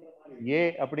ஏ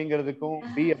அப்படிங்கிறதுக்கும்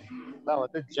B அப்படிங்கிறதுலாம்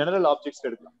வந்து general objects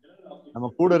எடுக்கலாம். நம்ம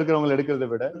கூட இருக்கிறவங்க எடுக்கிறத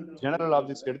விட ஜெனரல்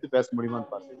ஆப்ஜெக்ட்ஸ் எடுத்து பேச முடியுமான்னு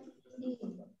பாருங்க.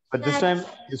 But this time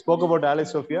you spoke about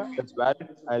Alice Sophia. That's valid.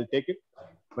 I'll take it.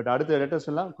 But அடுத்த letters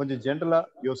எல்லாம் கொஞ்சம் ஜெனரலா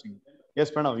யோசிங்க. Yes,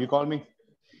 Pranav, you call me.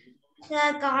 Sir,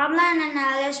 Kamlan and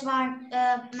Alice want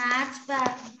maths,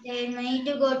 but they need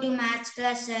to go to maths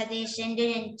class. They send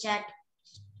it in chat.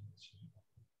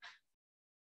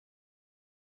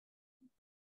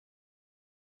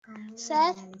 Sir,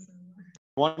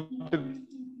 Want to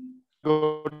go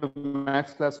to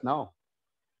maths class now?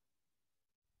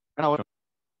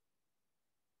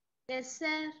 yes,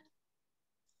 sir.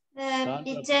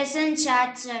 It says in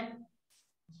chat, sir.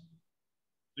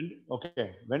 Okay.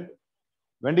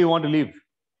 When do you want to leave?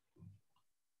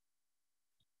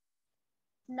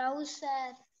 Now, sir.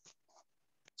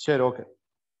 Sure, okay.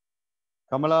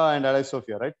 Kamala and Alice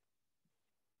Sophia, right?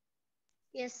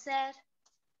 Yes, sir.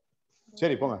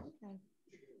 Sure, ponga.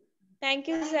 Thank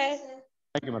you, sir.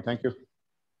 Thank you, ma. Thank you.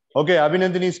 Okay,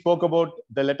 Abhinandini spoke about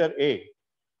the letter A.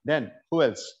 Then, who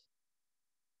else?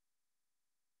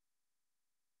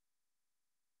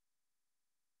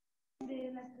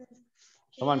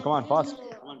 Come on, fast.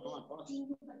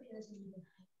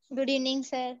 Good evening,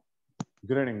 sir.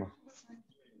 Good evening, ma.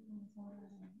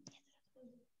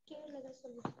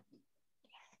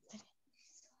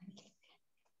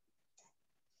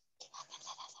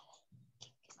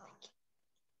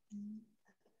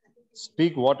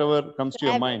 Speak whatever comes to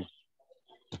your mind.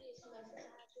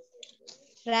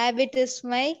 Rabbit is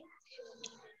my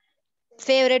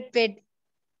favorite pet.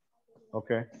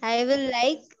 Okay. I will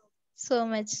like so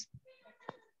much.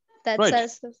 That's right.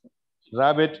 also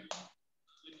Rabbit,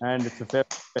 and it's a fair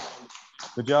pet.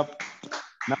 Good job.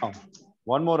 Now,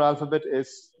 one more alphabet is.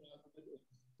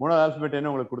 One alphabet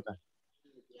என்ன உங்களுக்கு கொடுத்தேன்?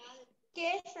 K,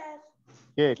 sir.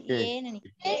 K.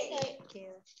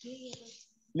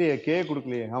 இல்லையே K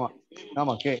கொடுக்கலையே.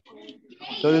 ஆமா K.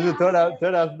 So this is third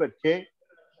alphabet K,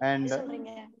 and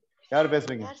யார்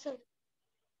பேசுறீங்க?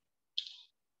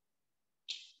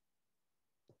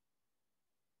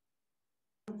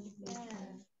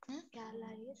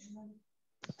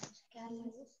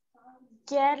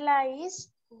 Kerala is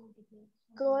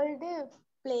cold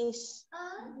place.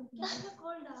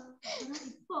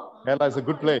 Kerala is a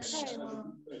good place.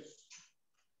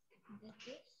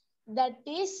 That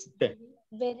is Okay.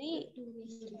 very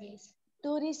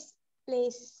tourist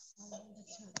place.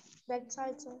 That's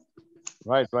also.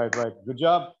 Right. Good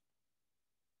job.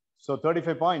 So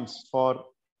 35 points for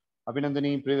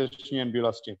Abhinandani, Priyadarshini, and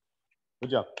Beula's team.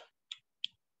 Good job.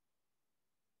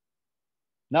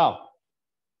 Now,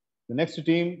 the next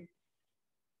team,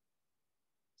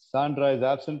 Sandra is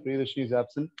absent, Priyadarshini is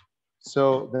absent.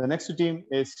 So the next team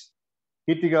is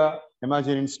Kirtika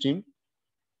Imagine's team.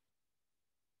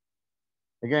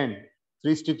 Again,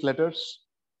 3 stick letters,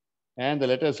 and the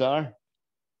letters are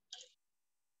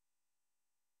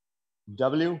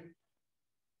W,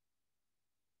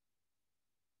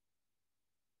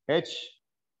 H,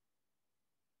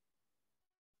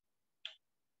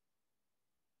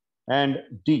 and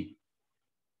D.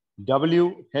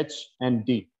 W, H, and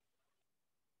D.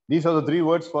 These are the 3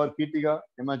 words for Kirtika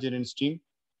Imagine's team.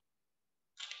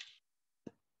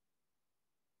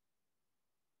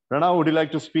 Pranav, would you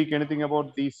like to speak anything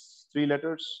about these 3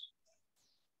 letters?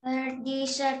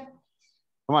 These are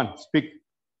Come on, speak.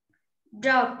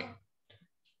 drought.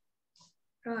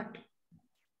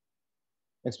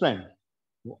 Explain.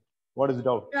 What is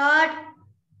drought?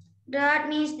 Drought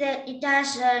means that it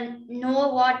has no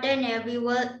water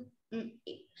everywhere.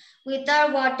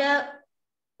 Without water,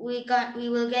 we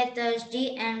will get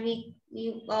thirsty, and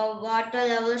our water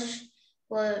levels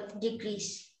will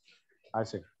decrease. I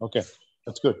see. Okay,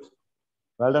 that's good.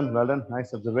 Well done.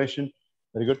 Nice observation.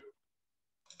 Very good.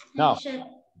 Now,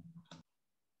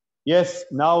 yes,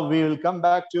 now we will come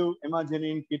back to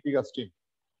Imagining Kirtika's team.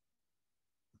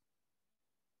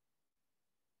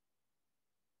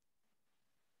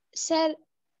 Sir,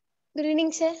 good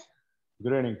evening, sir.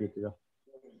 Good evening, Kirtika.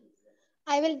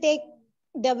 I will take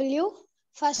W.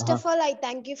 First of all, I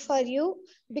thank you for you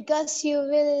because you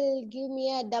will give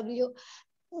me a W.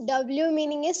 W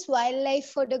meaning is wildlife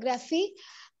photography.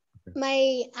 Okay.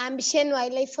 My ambition,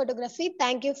 wildlife photography.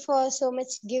 Thank you for so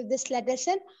much give this letter,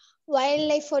 sir.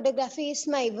 Wildlife photography is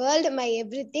my world, my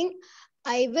everything.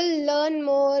 I will learn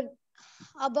more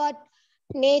about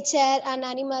nature and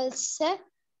animals, sir.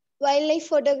 Wildlife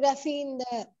photography is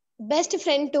the best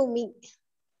friend to me.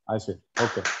 I see.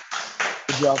 Okay.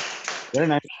 Good job. Very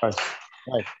nice choice.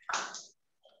 Right.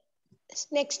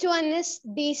 Next one is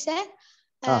D, sir.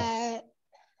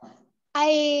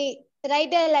 I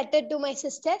write a letter to my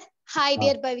sister. Hi,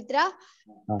 dear Pavitra.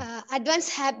 Advance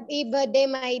happy birthday,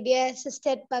 my dear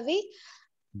sister Pavi.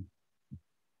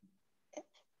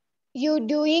 You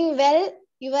doing well.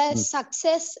 Your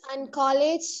success and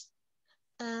college.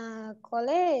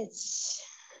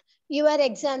 Your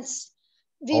exams.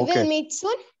 We will meet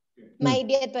soon, my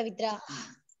dear Pavitra.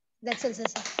 That's also,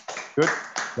 sir. Good.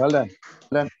 Well done.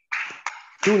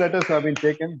 2 letters have been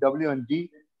taken, W and D.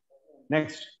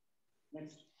 Next.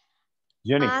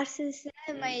 Jenny. Horse is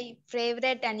my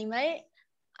favorite animal.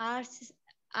 Horse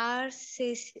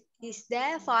is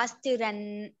the fast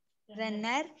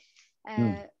runner.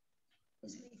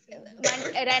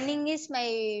 Running is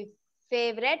my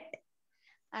favorite.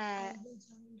 I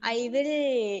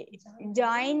will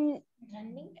join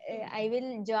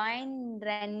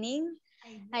running.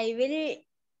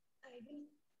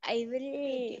 I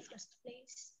will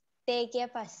take a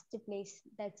first place.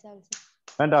 That's also.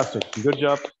 Fantastic. Good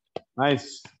job.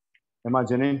 Nice.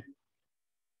 Imagining.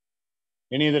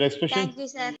 Any other expression? Thank you,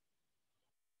 sir.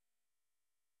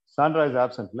 Sandra is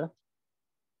absent, right?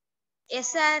 Yes,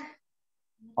 sir.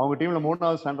 Our team la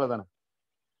 3வது Sandra தானே?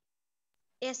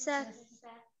 Yes, sir.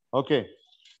 Okay.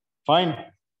 Fine.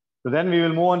 So then we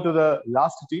will move on to the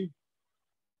last team,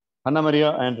 Anna Maria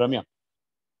and Ramya.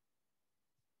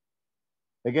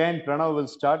 Again, Pranav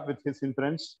will start with his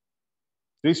inference.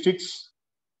 3 sticks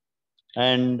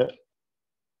and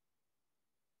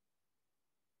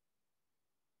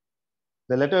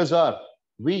the letters are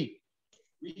V.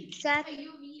 Sir.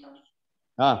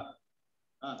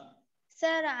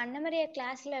 Sir, Anna Maria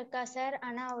class la irka sir,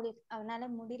 ana avanala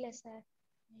mudila sir.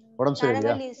 உடம்பு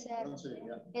சரியில்லையா? sir.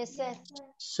 Yes, sir.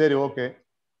 சரி, okay.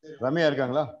 Ramya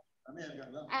இருக்காங்களா?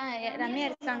 ரம்யா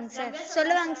இருக்காங்க sir.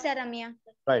 சொல்லுவாங்க sir Ramya.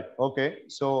 Right. Okay.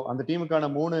 So அந்த டீமுக்கான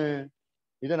 3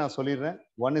 இத நான் சொல்லிடுறேன்.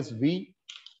 One is V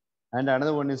and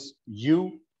another one is U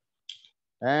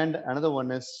and another one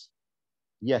is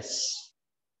yes.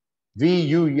 V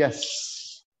U yes.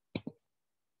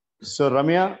 So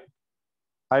Ramya,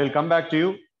 I will come back to you,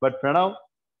 but Pranav,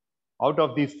 out of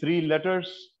these 3 letters,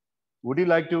 would you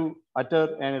like to utter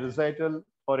an recital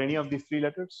for any of these 3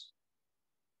 letters?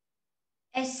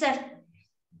 Yes, sir.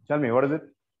 Tell me, what is it?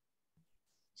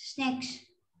 Snakes.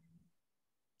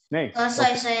 Snakes. Also,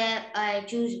 Okay. I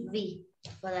choose V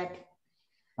for that.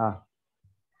 Ah.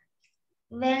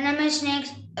 Venomous snakes.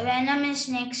 Venomous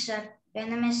snakes, sir.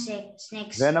 Venomous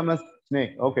snakes. Venomous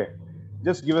snake. Okay.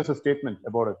 Just give us a statement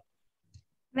about it.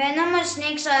 Venomous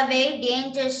snakes are very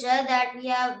dangerous, sir. That we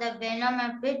have the venom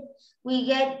of it, we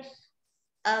get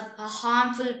a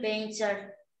harmful pain, sir.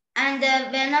 And the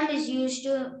venom is used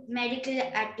to medical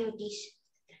activities.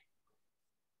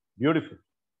 Beautiful.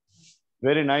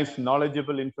 Very nice,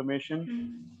 knowledgeable information.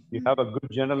 You have a good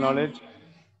general knowledge.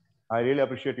 I really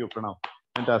appreciate you, Pranav.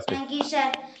 Fantastic. Thank you, sir.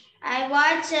 I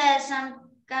watch some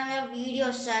kind of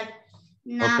videos, sir.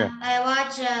 Now, Okay. I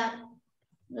watch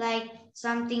like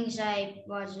some things I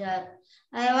watch.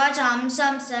 I watch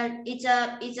Amsam, sir.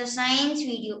 It's a science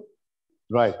video.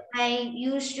 Right. I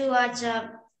used to watch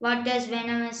what does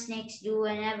venomous snakes do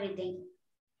and everything.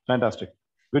 Fantastic.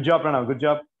 Good job, Pranav. Good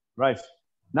job. Right.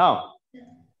 Now,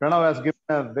 Pranav has given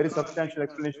a very substantial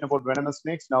explanation about venomous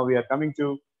snakes. Now we are coming to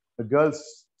the girls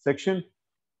section.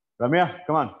 Ramya,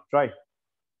 come on, try.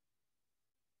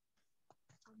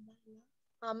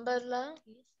 Umbrella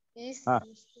is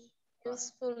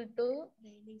useful to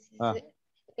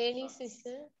rainy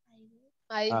season.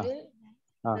 I will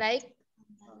like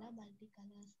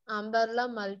umbrella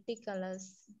multicolors.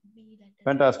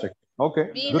 Fantastic. Okay.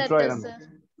 V Good try, letters.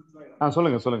 Ramya.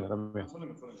 சொல்லுங்க Ramya.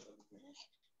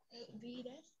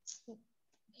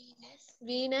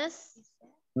 Venus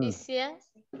is a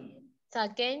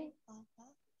second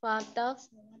part of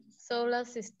solar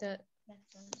system.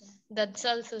 That's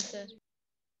also, sir.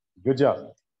 Good job.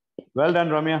 Well done,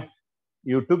 Ramya.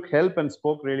 You took help and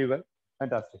spoke really well.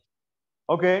 Fantastic.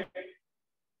 Okay.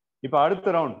 இப்போ அடுத்த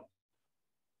round.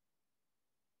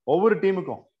 ஒவ்வொரு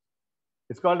டீமுக்கும்.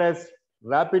 It's called as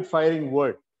rapid firing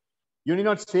word. You need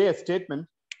not say a statement,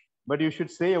 but you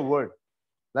should say a word.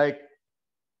 Like,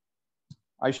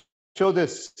 I show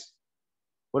this.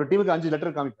 ஒரு டீமுக்கு 5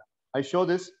 letter காமிப்பேன். I show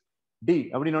this D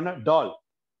அப்படின்னா doll.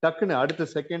 டக்குன்னு அடுத்த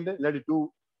செகண்ட் இல்லாட்டி 2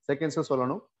 seconds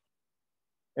சொல்லணும்.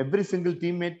 Every single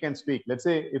teammate can speak. Let's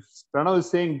say if Pranav is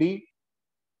saying D,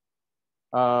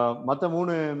 மற்ற 2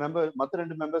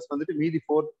 members வந்துட்டு மீதி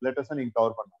 4 letters நீங்க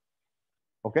கவர் பண்ணலாம்.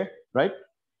 Okay, right?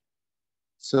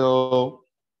 So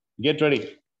get ready.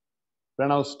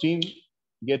 Pranav's team,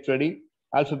 get ready.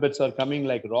 Alphabets are coming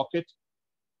like rocket.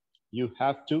 You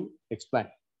have to explain.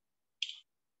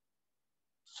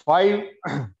 5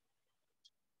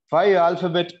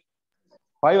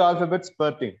 alphabets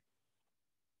per team.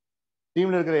 Team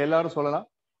இருக்கிற எல்லாரும் சொல்லலாம்.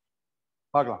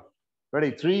 பார்க்கலாம். Ready?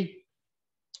 3,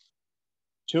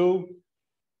 2,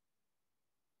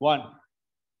 1.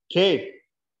 K.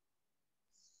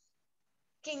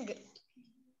 King.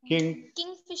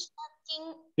 Kingfisher.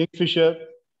 Kingfisher.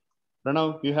 Pranav,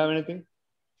 you have anything?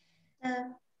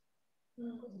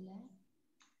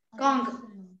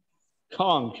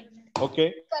 Kong. Okay.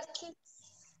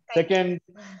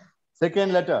 Second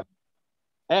letter.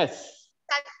 S.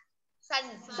 Sun.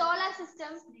 Solar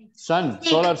system. Sun.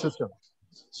 Solar system.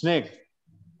 Snake.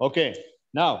 Okay.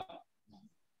 Now.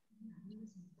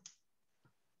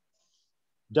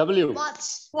 W. Watch.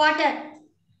 Water.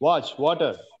 Watch.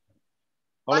 Water.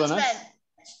 Watchman.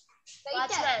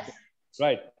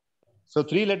 Right. So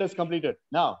 3 letters completed.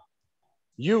 Now.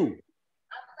 U.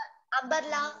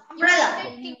 Umbrella.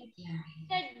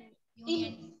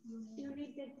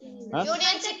 Huh?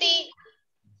 University.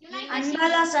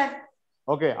 Umbrella, sir.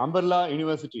 Okay. Umbrella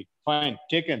University. Fine.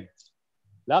 Taken.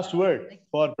 Last word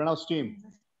for Pranav's team.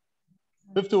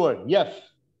 5th word. F.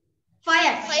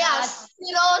 Fire.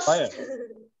 Spiros.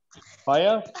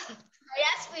 Fire.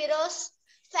 Spiros.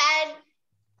 Fan.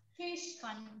 Fish.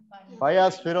 Fun. Fire.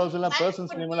 Spiros.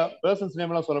 Person's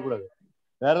name la சொல்லக்கூடாது.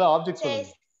 வேற ஏதாவது object சொல்லுங்க.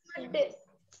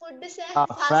 Food, sir.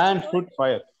 Fan, food,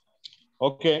 fire.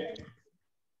 Okay.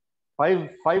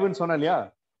 5 ன்னு சொன்னா இல்லையா?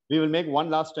 We will make one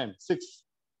last time. 6.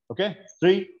 Okay.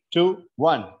 3, 2,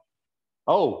 1.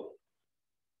 Oh.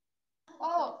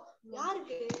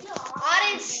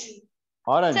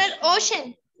 Orange. Sir, ocean.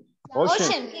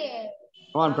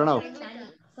 Come on, Pranav.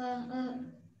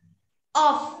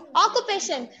 Off.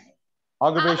 Occupation.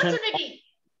 Opportunity.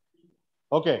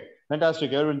 Okay. Fantastic.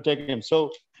 Everyone take him. So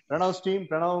Pranav's team,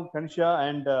 Pranav, Kanisha,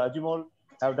 and Ajimol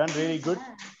have done really good.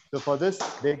 So for this,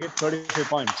 they get 35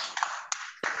 points.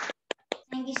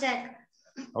 Thank you, sir.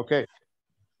 Okay.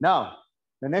 Now,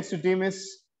 the next team is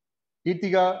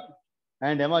Kirtika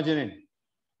and Emma Janin.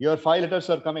 Your 5 letters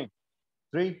are coming.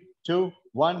 3, 2,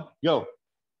 1, go.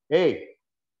 A.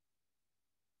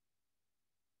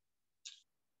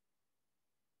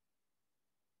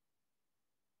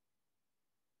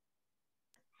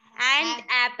 And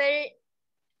apple.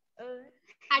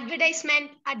 Advertisement.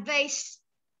 Advice.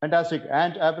 Fantastic.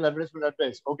 And apple advertisement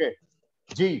advice. Okay.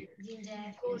 G.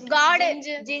 God.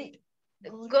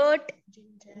 Goat.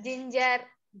 Ginger.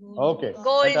 Okay.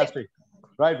 Gold. Fantastic.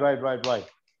 Right.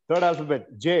 Third alphabet.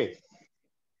 J.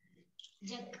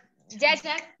 Jack.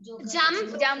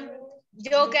 Jump.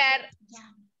 Joker.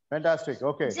 Fantastic.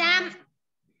 Okay. Jam.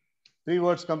 3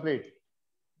 words complete.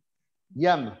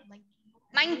 M.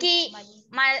 Monkey.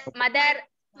 Mother.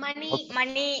 Money.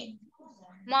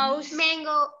 Mouse.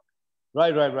 Mango.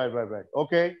 Right.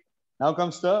 Okay. Now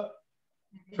comes the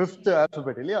fifth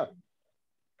alphabet. Ilya?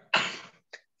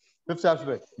 Fifth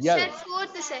alphabet. L. Sir,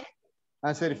 fourth, sir.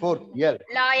 Sorry, fourth. L.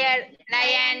 Lawyer.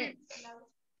 Lion.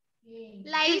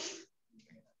 Life.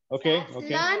 Okay.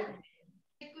 Learn.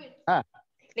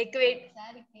 Liquid.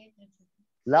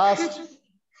 Last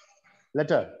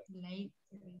letter.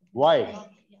 Y.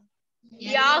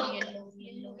 York.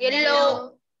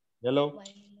 Yellow.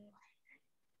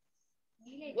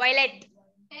 Violet.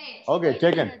 Okay,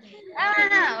 taken.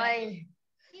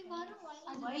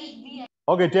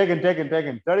 Okay, taken.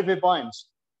 35 points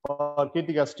for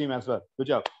Kirtika's team as well. Good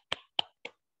job.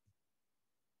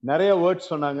 நிறைய words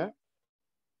சொன்னாங்க.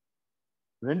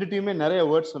 ரெண்டு டீமே நிறைய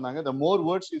words சொன்னாங்க. The more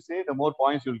words you say, the more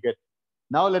points you'll get.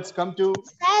 Now let's come to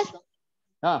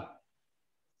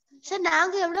sir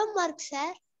நாங்க எவ்வளவு mark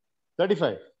sir?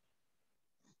 35.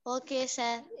 Okay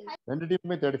sir. ரெண்டு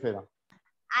டீமுமே 35 தான்.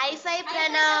 I5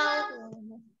 Pranav.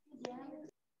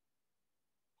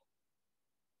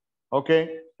 Okay,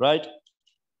 right.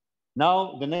 Now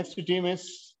the next team is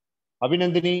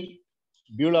Abhinandini,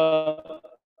 Beulah,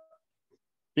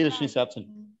 Priyashni is absent.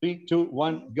 3, 2,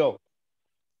 1, go.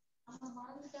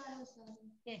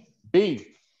 B.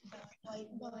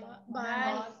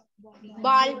 Ball.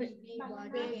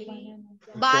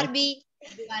 Barbie.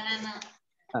 Banana.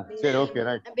 Say okay,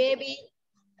 right. Baby.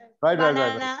 Right.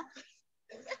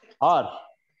 R.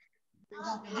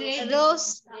 Rose.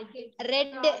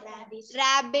 Red.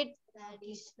 Rabbit.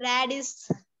 Radish.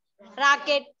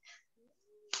 Rocket.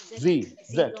 Z.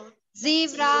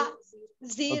 Zebra.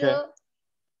 Zero.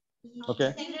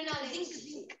 Okay.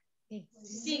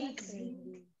 Sink.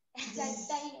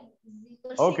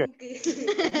 Okay.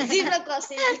 Zebra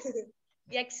crossing.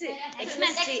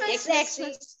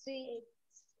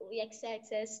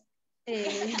 X-axis.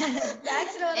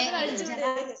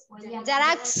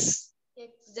 Xerox.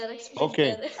 Okay.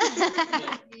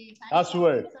 Last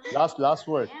word. Last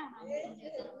word.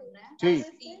 T.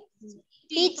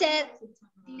 Teacher.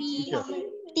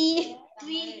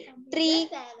 Tree.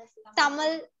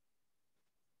 Tamil.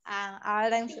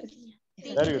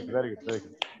 Very good.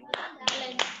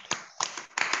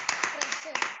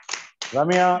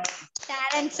 Ramya.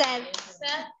 Talent, sir.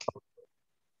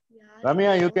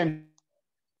 Ramya, you can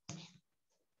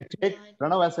take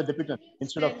Pranav as a deputant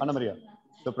instead of Anna Maria.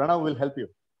 So Pranav will help you.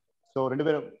 So ரெண்டு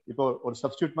பேரும் இப்போ ஒரு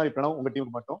substitute மாதிரி Pranav உங்க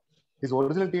டீமுக்கு மட்டும். His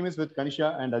original team is with Kanisha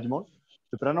and Ajmol.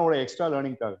 So Pranav ஓட extra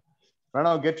learning காக.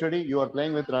 Pranav, get ready. You are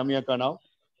playing with Ramya ka now.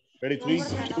 Ready? 3,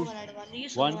 2,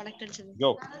 1, go.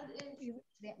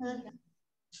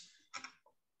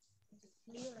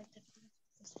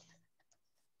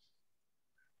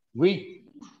 We.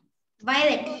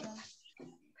 Violet.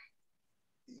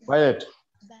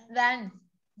 Van.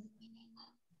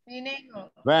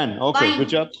 Okay, Vine.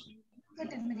 good job.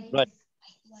 Right.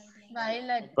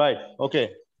 Violet. Right. Okay.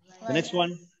 The next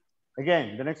one. Again,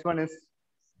 the next one is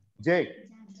Jake.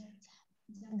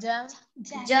 Jack.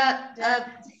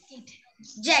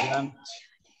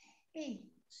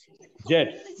 Jet.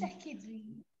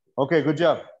 Okay, good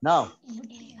job. Now.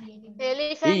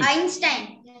 Elephant. E. Einstein.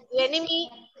 Enemy.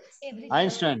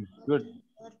 Einstein. Good.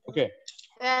 Okay.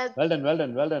 Well done,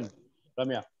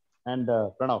 Ramya and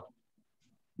Pranav.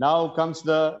 Now comes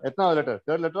the ethno letter.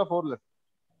 Third letter or fourth letter?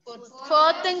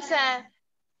 Fourth thing, sir.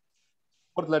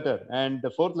 Fourth letter. And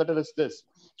the fourth letter is this.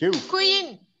 Q. Queen.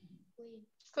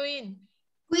 Queen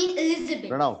Elizabeth.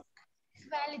 Pranav.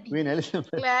 Queen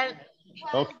Elizabeth.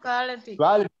 Okay. Quality.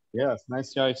 Quality. Yes, nice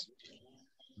choice.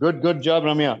 Good job,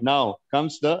 Ramya. Now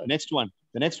comes the next one.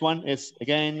 The next one is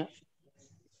again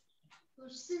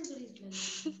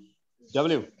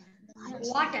W.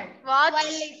 Water. What?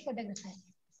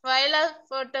 Wildlife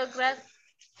photograph.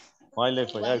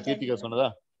 Wildlife. Yeah, Kirtika sonada.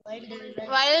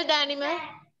 Wild animal.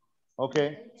 Okay.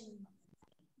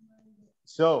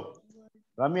 So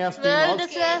Ramya's team World,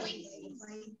 also. sir.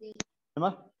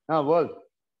 World.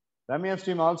 Ramya's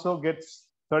team also gets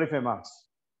 35 marks.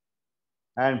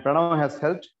 And Pranav has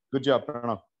helped. Good job,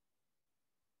 Pranav.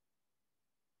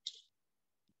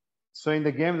 So in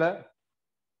the game,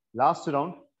 last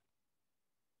round,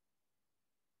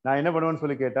 நான் என்ன பண்ணுவேன்னு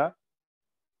சொல்லி கேட்டா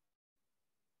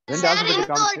ரெண்டு alphabet ஒரு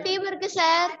காமிங்க. Team இருக்கு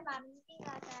sir.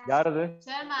 யார் அது?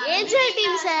 Angel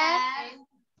team sir.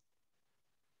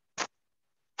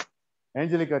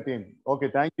 Angelica team. Okay,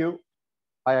 thank you.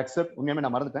 I accept. உண்மையாவே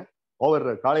நான் மறந்துட்டேன். ஓவர்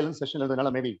காலையில இருந்து செஷன்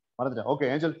எழுதுறதுனால மேபி மறந்துட்டேன். Okay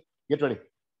angel, get ready.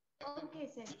 Okay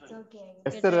sir. Okay.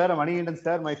 Esther வேற மணிகண்டன்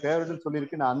சார் மை ஃபேவரட்னு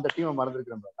சொல்லிருக்கு. நான் அந்த டீமை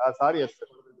மறந்துருக்கேன். Sorry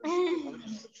Esther.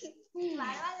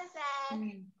 பரவாயில்ல சார்.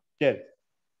 சரி.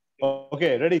 Okay,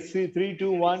 ready. 3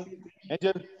 2 1.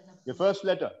 Angel, your first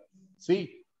letter. C.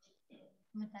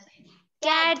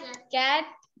 Cat.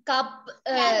 Cup.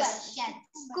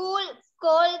 School.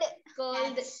 Cold.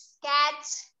 Catch.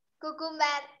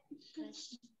 Cucumber.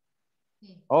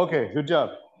 Okay, good job.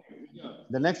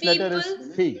 The next letter is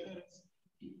P.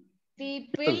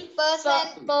 People. Person.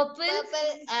 Purple.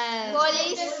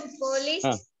 Police.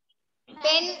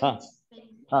 Pen.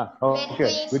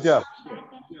 Okay, good job.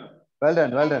 Well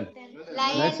done. Lion.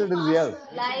 Next it is L.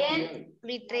 Lion.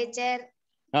 Literature.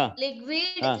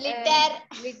 Liquid. Litter.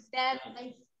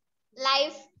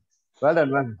 Life. Well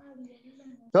done.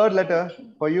 Third letter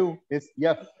for you is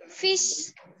F. Fish.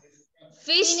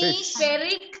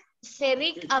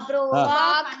 Ferric. Apro.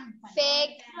 Frog.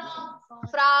 Fake.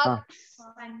 Frog.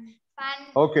 Fun.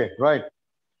 Okay, right.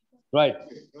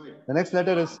 The next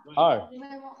letter is R.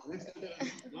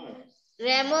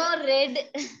 Remo. Red.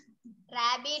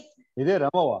 Rabbit. Is it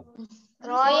Ramova?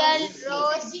 Royal.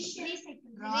 Rose.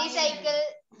 Recycle.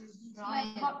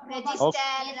 Register.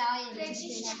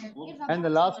 And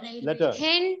the last letter.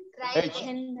 Hen. H.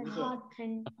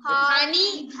 Honey.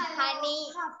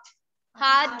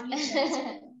 Heart.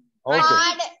 Okay.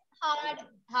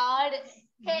 Hard.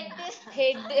 Head.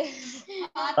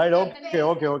 Right,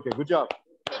 okay. Good job.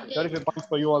 35 points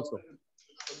for you also.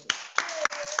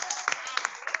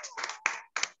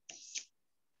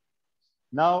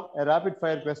 Now, a rapid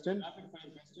fire question.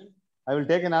 I will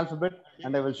take an alphabet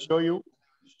and I will show you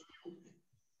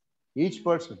each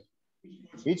person.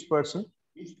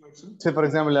 Say, for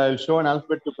example, I will show an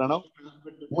alphabet to Pranav.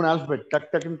 One alphabet.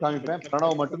 Takkin kaamippen.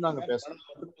 Pranav mattum naanga pesum.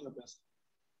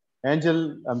 Angel,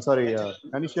 I'm sorry,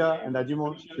 Kanisha and Ajimo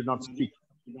should not speak.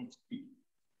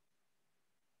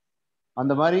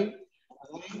 அந்த மாதிரி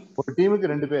ஒரு டீமுக்கு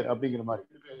 2 பேர் அப்படிங்கிற மாதிரி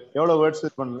எவ்வளவு words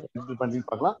பண்ணி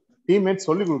பார்க்கலாம். டீம்மேட்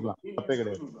சொல்லி கொடுக்கலாம், தப்பே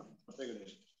கிடையாது.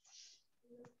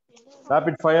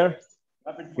 Rapid fire.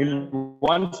 In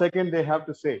 1 second they have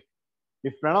to say.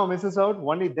 If Pranav misses out,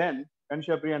 only then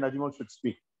Kanisha, Priya and Ajimol should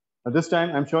speak. Now this time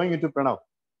I'm showing it to Pranav.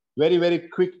 Very, very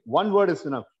quick. One word is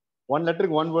enough. One letter,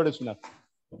 one word is enough.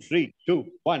 3 2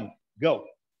 1 go.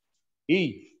 E.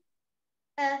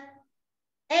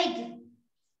 Egg.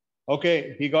 Okay,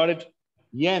 he got it.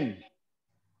 Yen.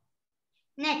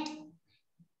 Net.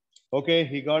 Okay,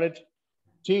 he got it.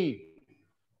 T.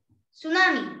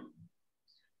 Tsunami.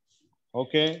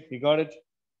 Okay, he got it.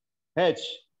 H.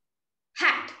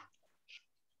 Hat.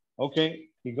 Okay,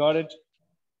 he got it.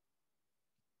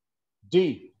 D.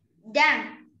 Dam.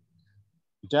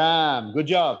 Damn, good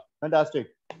job. Fantastic.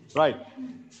 Right.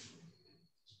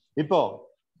 Ippo,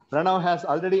 Pranav has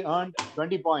already earned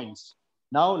 20 points.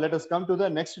 Now let us come to the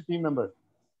next team member.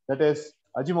 That is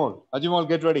Ajimol. Ajimol,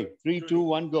 get ready. 3 2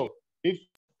 1 go. If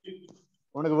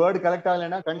உனக்கு word collect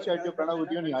ஆகலைன்னா கனிஷா கிட்ட பிரணவ்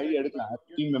கிட்டயும் நீ ID எடுக்கலாம்.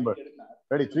 Team member.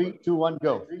 Ready 3 2 1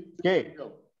 go. K.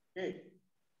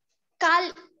 Kal.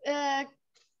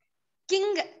 King.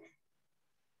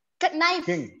 Knife.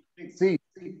 King.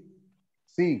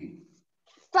 C.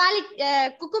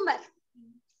 Cucumber.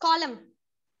 Column.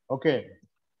 Okay.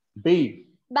 B.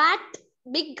 Bat.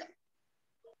 Big.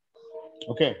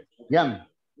 Okay. M.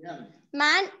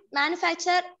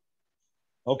 Manufacture.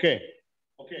 Okay.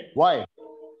 Why?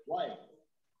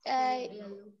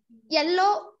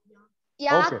 Yellow.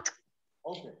 Yak.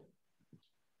 Okay.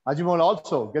 Ajimol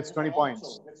also gets 20 points.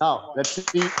 Now let's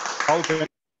see how can,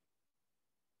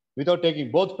 without taking,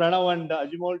 both Pranav and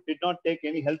Ajimol did not take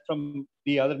any help from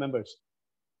the other members.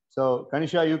 So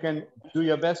Kanisha, you can do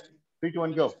your best. 3 2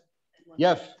 1 go.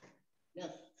 F.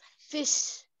 Fish.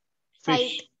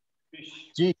 Fight.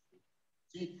 G.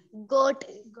 Goat.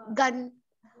 Gun.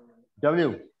 W.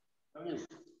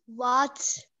 Watch.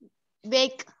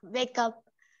 Wake up.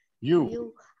 U.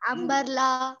 Umbrella.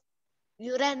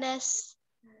 Uranus.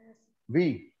 V.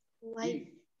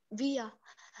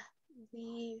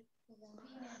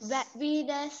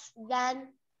 Venus. Van.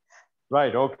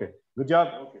 Right. Okay. Good job.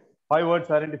 5 words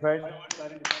identified.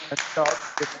 Let's start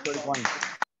with 20 points.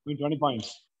 20 points.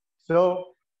 So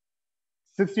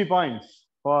 60 points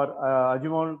for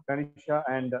Ajimol, Kanisha,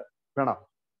 and Pranav.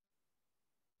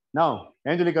 Now,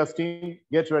 Angelica's team,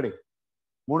 get ready.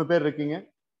 3 பேர் இருக்கீங்க.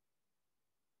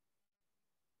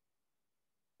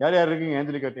 யார் இருக்கீங்க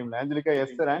Angelica teamல? Angelica,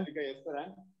 Esther and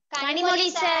Kanimoli,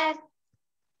 sir.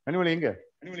 Kanimoli inge.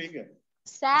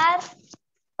 Sir.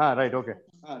 Right, okay.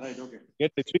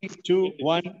 Get the 3, 2,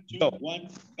 1, go.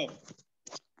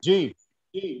 G.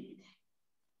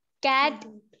 Cat.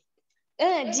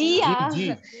 G.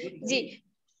 G. G.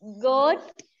 Goat.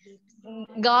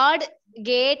 God.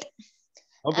 Gate.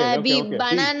 Okay, B. okay.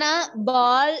 Banana.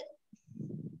 Ball.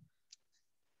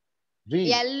 V.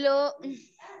 Yellow.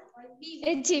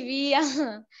 V.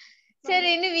 Sir,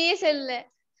 in V cell.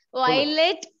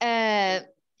 Violet.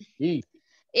 E.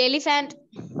 Elephant.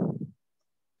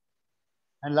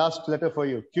 And last letter for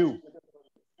you, Q.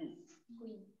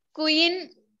 Queen.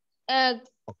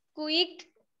 Quick.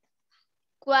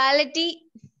 Quality.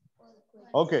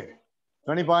 Okay.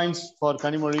 20 points for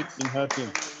Kanimori in her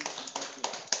team.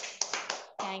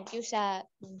 Thank you, sir.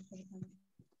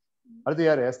 Arthi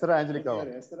yaar, Esther Angelica.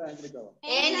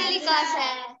 Angelica,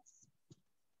 sir.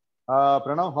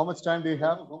 Pranav, how much time do you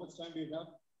have?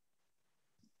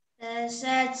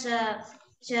 Sir, it's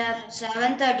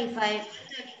 7:35.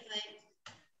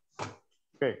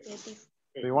 Okay.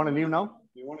 So you want to leave now?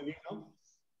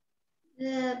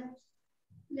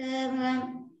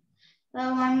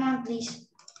 One more, please.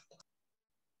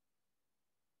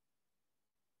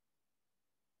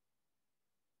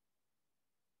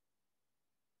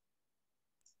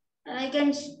 I can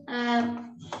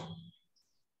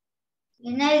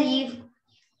I leave?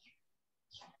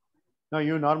 No,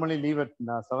 you normally leave at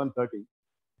 7:30.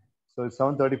 So it's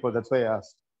 7:34. That's why I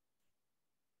asked.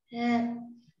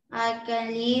 I can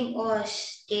leave or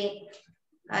stay.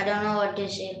 I don't know what to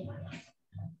say.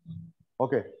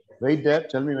 Okay. Wait there.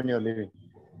 Tell me when you're leaving.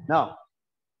 Now.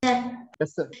 Yes,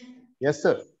 sir. Yes,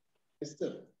 sir.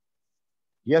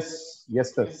 Yes,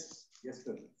 sir.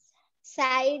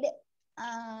 Side.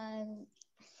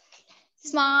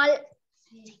 Small.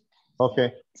 Okay.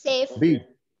 Safe. B.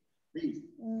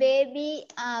 Baby.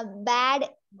 Bad.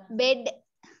 Bed.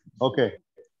 Okay.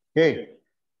 K.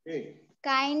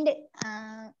 Kind.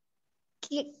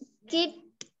 Kid.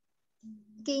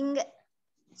 King.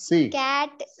 C.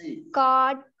 Cat.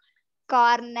 Cord.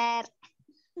 Corner.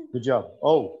 Good job.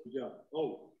 O.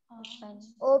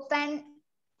 Open.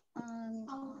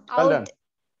 Well Out. done.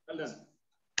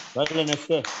 Well done,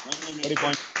 Esther. 20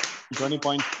 points. 20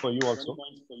 points for you also.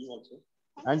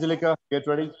 Angelica, get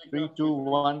ready. 3, 2,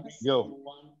 1, go.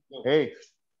 Hey.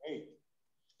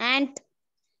 Ant.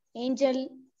 Angel.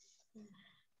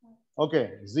 Okay.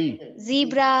 Z.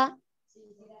 Zebra.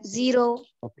 Zero.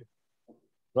 Okay.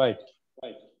 Right.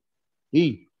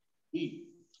 E.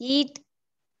 Eat.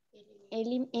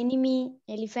 Enemy.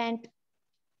 Elephant.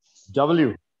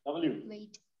 W.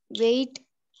 Wait.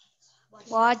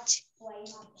 Watch.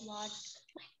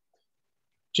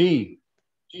 T.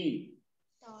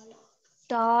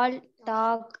 Tall.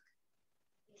 Talk.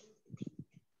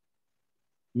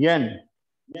 N.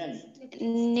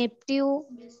 Neptune.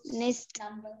 Nest.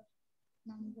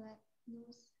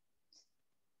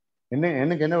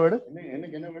 என்னக்கு என்ன word?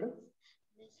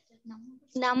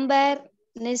 Number.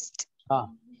 Nest.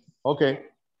 Okay.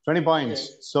 20 points.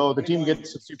 So the team gets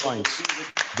 60 points.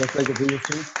 Just like the previous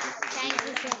team. Thank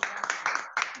you, sir.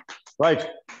 Right.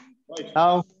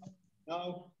 Now,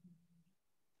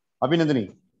 Abhinandini,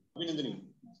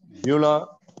 Beulah,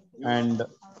 and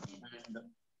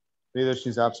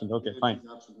Priyadarshini is absent. Okay, fine.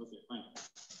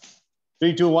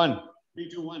 3, 2, 1.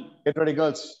 Get ready,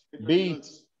 girls. B.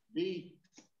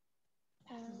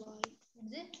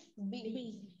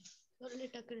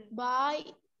 Boy.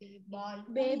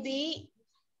 Baby.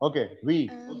 Okay, V.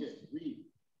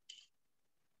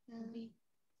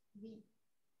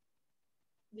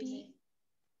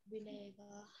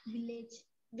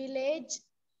 Village.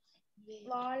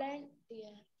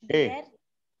 Volunteer. A.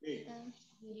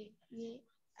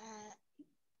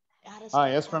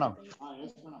 Yes, Pranav.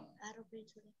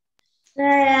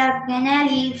 Can I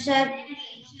leave, sir?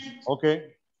 Okay.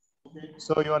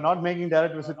 So you are not making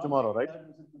direct visit tomorrow, right?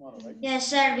 Yes,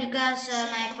 sir, because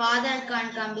my father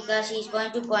can't come because he's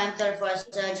going to Coimbatore for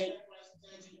surgery.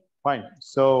 Fine.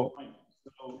 So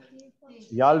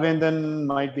Yalvendan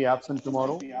might be absent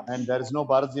tomorrow, and there is no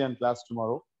Bharatjian class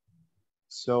tomorrow.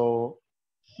 So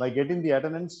by getting the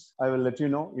attendance, I will let you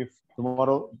know if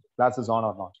tomorrow class is on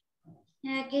or not.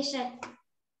 Okay, sir.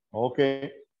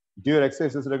 Okay. Do your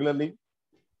exercises regularly.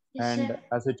 Yes, And sir.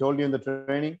 as I told you in the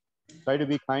training, try to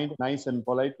be kind, nice, and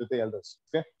polite with the elders.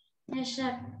 Okay. Yes,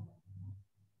 sir.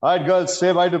 All right, girls,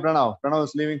 say bye to Pranav. Pranav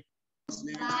is leaving.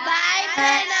 Bye,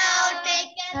 Pranav.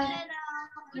 Take care,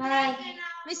 Pranav. Bye.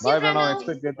 Miss you, Bye, Pranav. Pranav.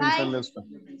 Expect great things and live strong.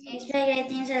 Expect great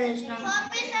things, sir.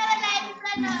 Hope is our life,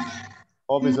 Pranav.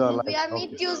 Hope is our life. We are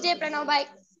meet Tuesday, Pranav. Bye.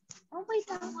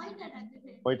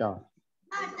 Wait on.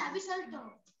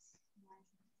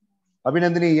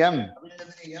 Abhinandini, M.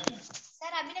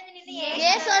 Sir, Abhinandini,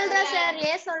 A solra, sir.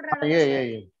 A solra.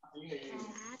 Yeah.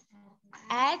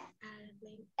 At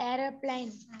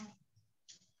aeroplane.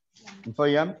 For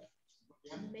M.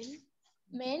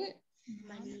 Men.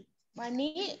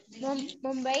 Money.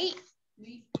 Mumbai.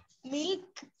 Milk.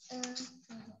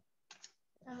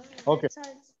 Okay.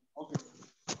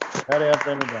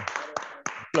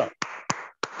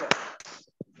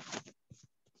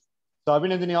 So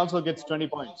Abhinandini also gets 20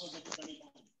 points.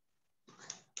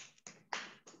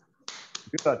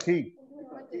 T.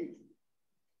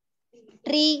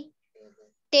 Tree,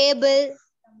 table,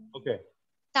 Okay.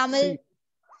 Tamil,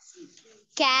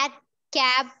 cat,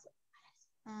 cap,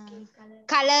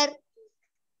 color,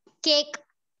 cake,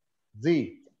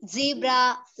 Z. zebra,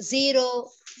 zero,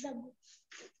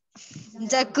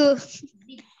 Zaku,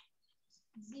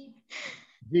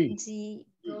 G.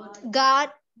 God,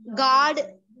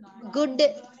 good,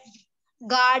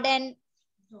 garden,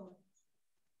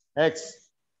 X.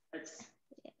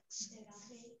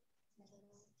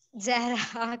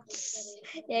 Xerox,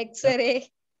 X-ray.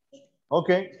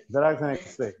 Okay. Xerox and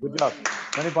X-ray. Good job.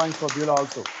 20 points for Beulah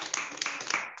also.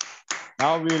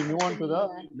 Now we will move on to the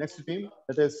next team.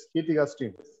 That is Kirtika's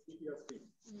team.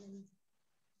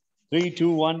 3, 2,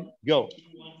 1, go.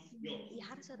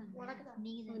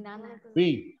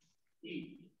 B.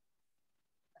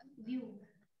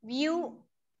 View,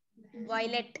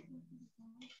 violet,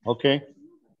 Okay.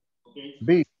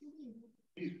 B.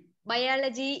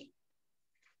 biology,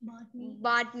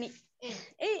 botany.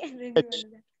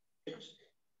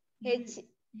 H,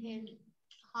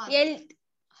 health,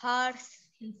 horse,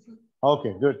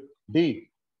 Okay, good. D.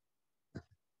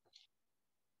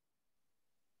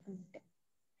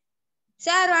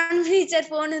 Sir, one feature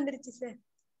phone வந்துருச்சு sir.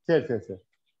 Sure.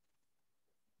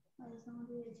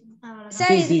 Sir,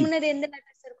 இதுக்கு முன்னாடி எந்த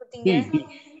letter sir கொடுத்தீங்க?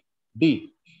 D.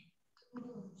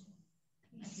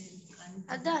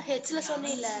 அதான் ஹெச்ல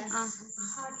சொன்னீல.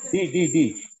 D.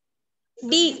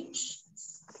 D.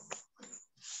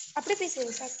 அப்படியே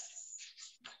பேசுங்க sir.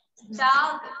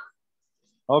 Dog.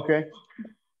 Okay.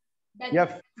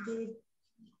 F.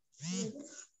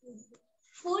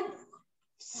 Food.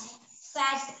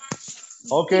 Fat.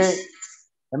 Okay.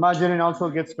 Imaginary also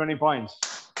gets 20 points.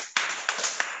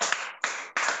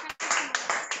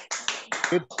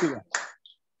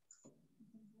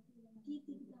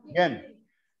 Again.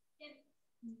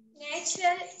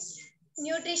 Nature,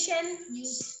 nutrition,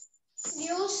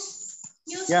 news,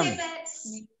 newspaper.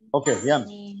 Okay, M.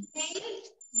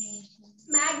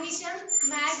 Magnesium,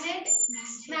 magnet,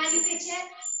 manufacture.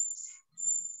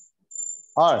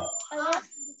 R.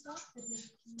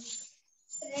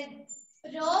 Red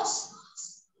rose,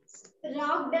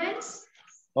 rock dance.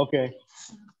 Okay.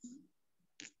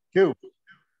 Q.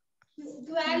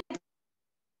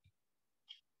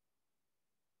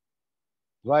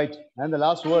 Right. And the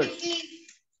last word.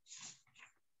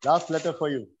 Last letter for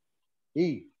you. E.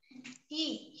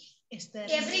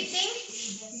 Everything,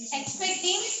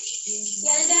 expecting,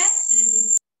 elder,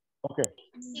 Okay.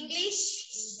 English,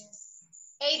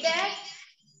 either.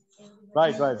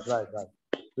 Right.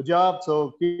 Good job.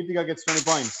 So Kirtika gets 20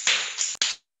 points.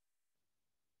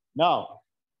 Now,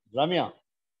 Ramya.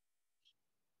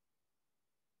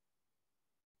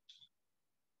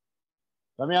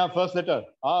 Ramya, first letter.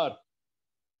 R.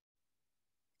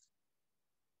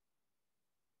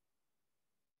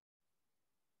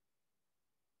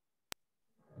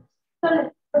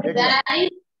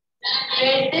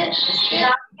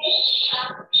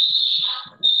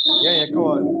 Yeah, echo.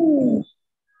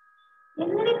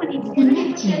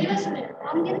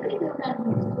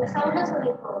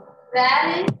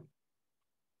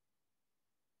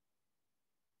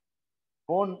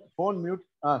 Phone mute.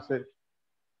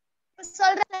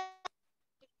 Sorry.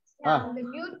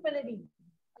 Mute melody.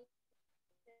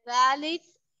 Valid,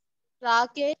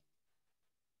 rocket,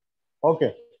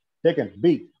 Okay. Taken.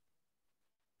 B.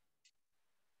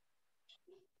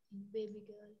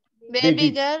 baby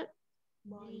girl,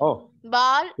 Oh,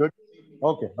 ball, good.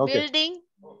 Okay. building,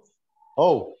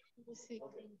 Oh.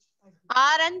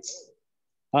 orange,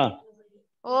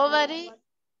 ovary,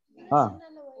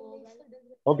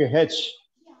 Okay. H.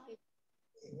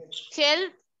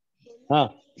 health,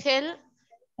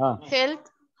 health,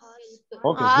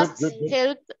 Okay. heart, Good.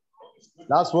 health,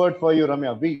 Last word for you,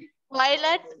 Ramya. V.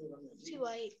 violet,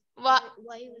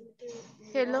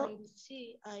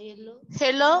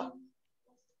 hello,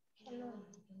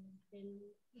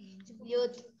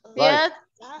 Right. earth.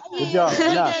 Good job.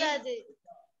 Enough.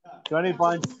 20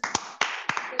 points.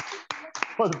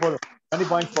 20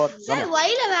 points for Ramya. Why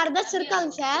வேற ஏதாச்சும்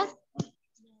இருக்காங்க sir?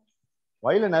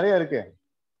 Why நிறைய இருக்கு.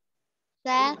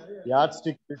 Sir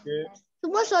yardstick இருக்கு,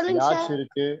 சும்மா சொல்லுங்க yacht sir.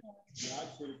 இருக்கு,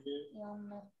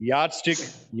 yardstick,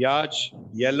 yacht,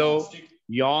 yellow,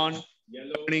 yawn,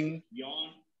 yawning,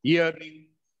 ear,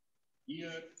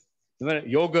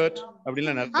 yogurt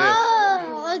அப்படிலாம் நிறைய.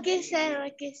 Okay sir,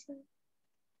 okay sir.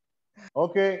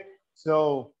 Okay, so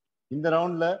இந்த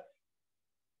ரவுண்ட்ல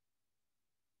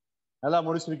நல்லா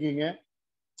முடிச்சிருக்கீங்க.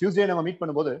 டியூஸ்டே நம்ம மீட்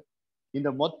பண்ணும்போது இந்த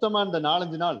மொத்தமா இந்த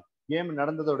 4-5 நாள் கேம்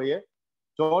நடந்ததோடைய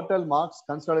டோட்டல் மார்க்ஸ்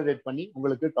கன்சாலிடேட் பண்ணி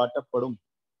உங்களுக்கு காட்டப்படும்.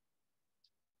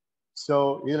 ஸோ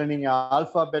இதுல நீங்க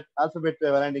ஆல்பபெட்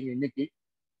விளையாண்டீங்க இன்னைக்கு.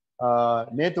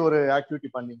 நேத்து ஒரு ஆக்டிவிட்டி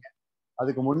பண்ணீங்க.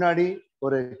 அதுக்கு முன்னாடி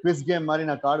ஒரு குவிஸ் கேம் மாதிரி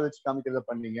நான் கார்டு வச்சு காமிக்கிறத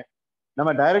பண்ணீங்க. நம்ம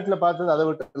டைரக்ட்ல பார்த்தது அதை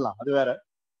விட்டுடலாம், அது வேற.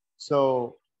 ஸோ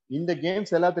இந்த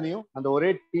கேம்ஸ் எல்லாத்துலயும் அந்த ஒரே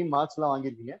டீம் மார்க்ஸ் எல்லாம்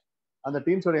வாங்கியிருக்கீங்க. அந்த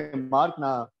டீம்ஸோடைய மார்க்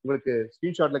நான் உங்களுக்கு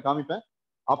ஸ்கிரீன்ஷாட்ல காமிப்பேன்.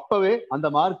 அப்பவே அந்த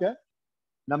மார்க்கை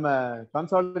நம்ம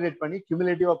கன்சாலிடேட் பண்ணி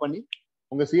கியூமுலேட்டிவா பண்ணி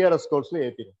உங்க CRS ஸ்கோர்ஸ்ல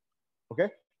ஏத்திடும். Okay,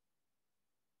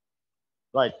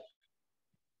 right.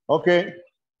 Okay,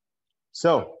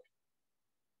 so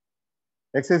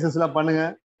exercises எல்லாம் பண்ணுங்க.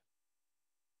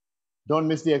 Don't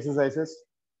miss the exercises,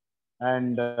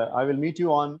 and I will meet you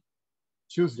on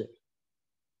Tuesday.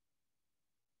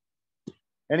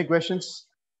 Any questions?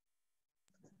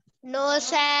 No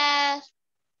sir.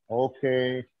 Okay.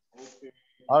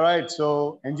 All right, so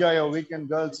enjoy your weekend,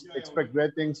 girls. Expect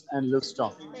great things and live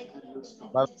strong.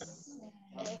 Bye.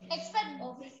 Expect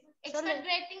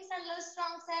great things and live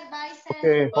strong, sir. Bye, sir.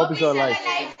 Okay, hope is our life.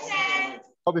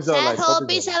 Hope is our Sir, life.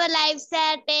 hope is our life, sir.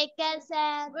 Take care, sir.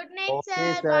 Good night, Okay, sir.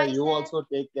 sir. Bye, You sir. also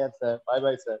take care, sir. Bye,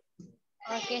 bye, sir.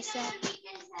 Okay, sir.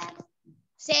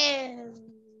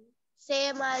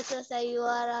 Same also, sir. You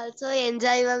are also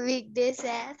enjoy your weekday,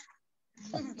 sir.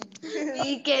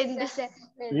 Weekend, sir.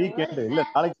 Weekend இல்ல,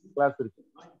 நாளைக்கு class இருக்கு.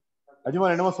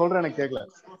 அஜ்மல் என்னமோ சொல்றேன், எனக்கு கேட்கல.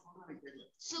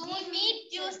 Soon meet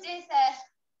Tuesday, sir.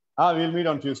 We'll meet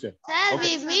on Tuesday. Sir,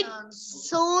 Okay. we meet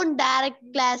soon. Direct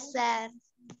class, sir.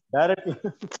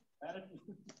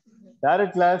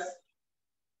 Direct class.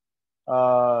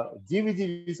 GVG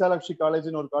Visalakshi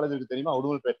காலேஜ்னு ஒரு college இருக்கு, தெரியுமா?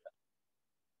 உடுமல்பேட்டை.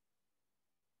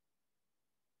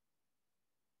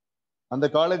 அந்த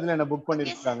காலேஜ்ல என்ன புக்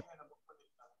பண்ணிருக்காங்க.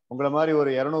 உங்களை மாதிரி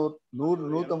ஒரு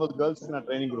 150 கேர்ள்ஸ்க்கு நான்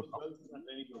ட்ரைனிங் கொடுப்பேன்.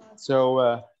 So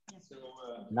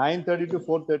 9:30 to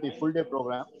 4:30 full day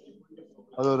program.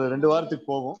 அது ஒரு 2 வாரத்துக்கு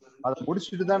போகும். அதை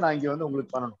முடிச்சுட்டு தான் நான் இங்க வந்து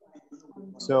உங்களுக்கு பண்ணணும்.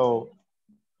 ஸோ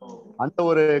அந்த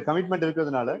ஒரு கமிட்மெண்ட்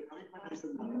இருக்கிறதுனால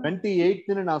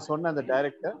 28th நான் சொன்ன அந்த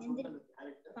டைரக்டர்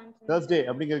Thursday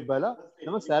அப்படிங்கிறதுக்கு பதிலா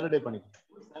நம்ம சாட்டர்டே பண்ணிக்கலாம்.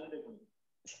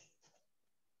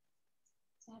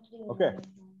 Okay,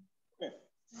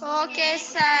 Okay,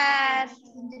 sir.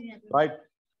 ரைட்,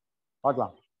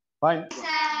 பார்க்கலாம். Fine.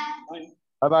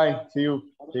 Bye bye. See you.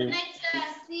 See you.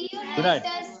 See you Good night.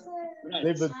 later, sir.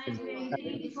 Sleep good.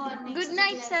 Good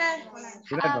night, sir.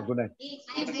 Good night, ma. Good night.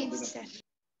 Good night, sir.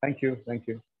 Thank you. Thank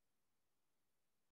you.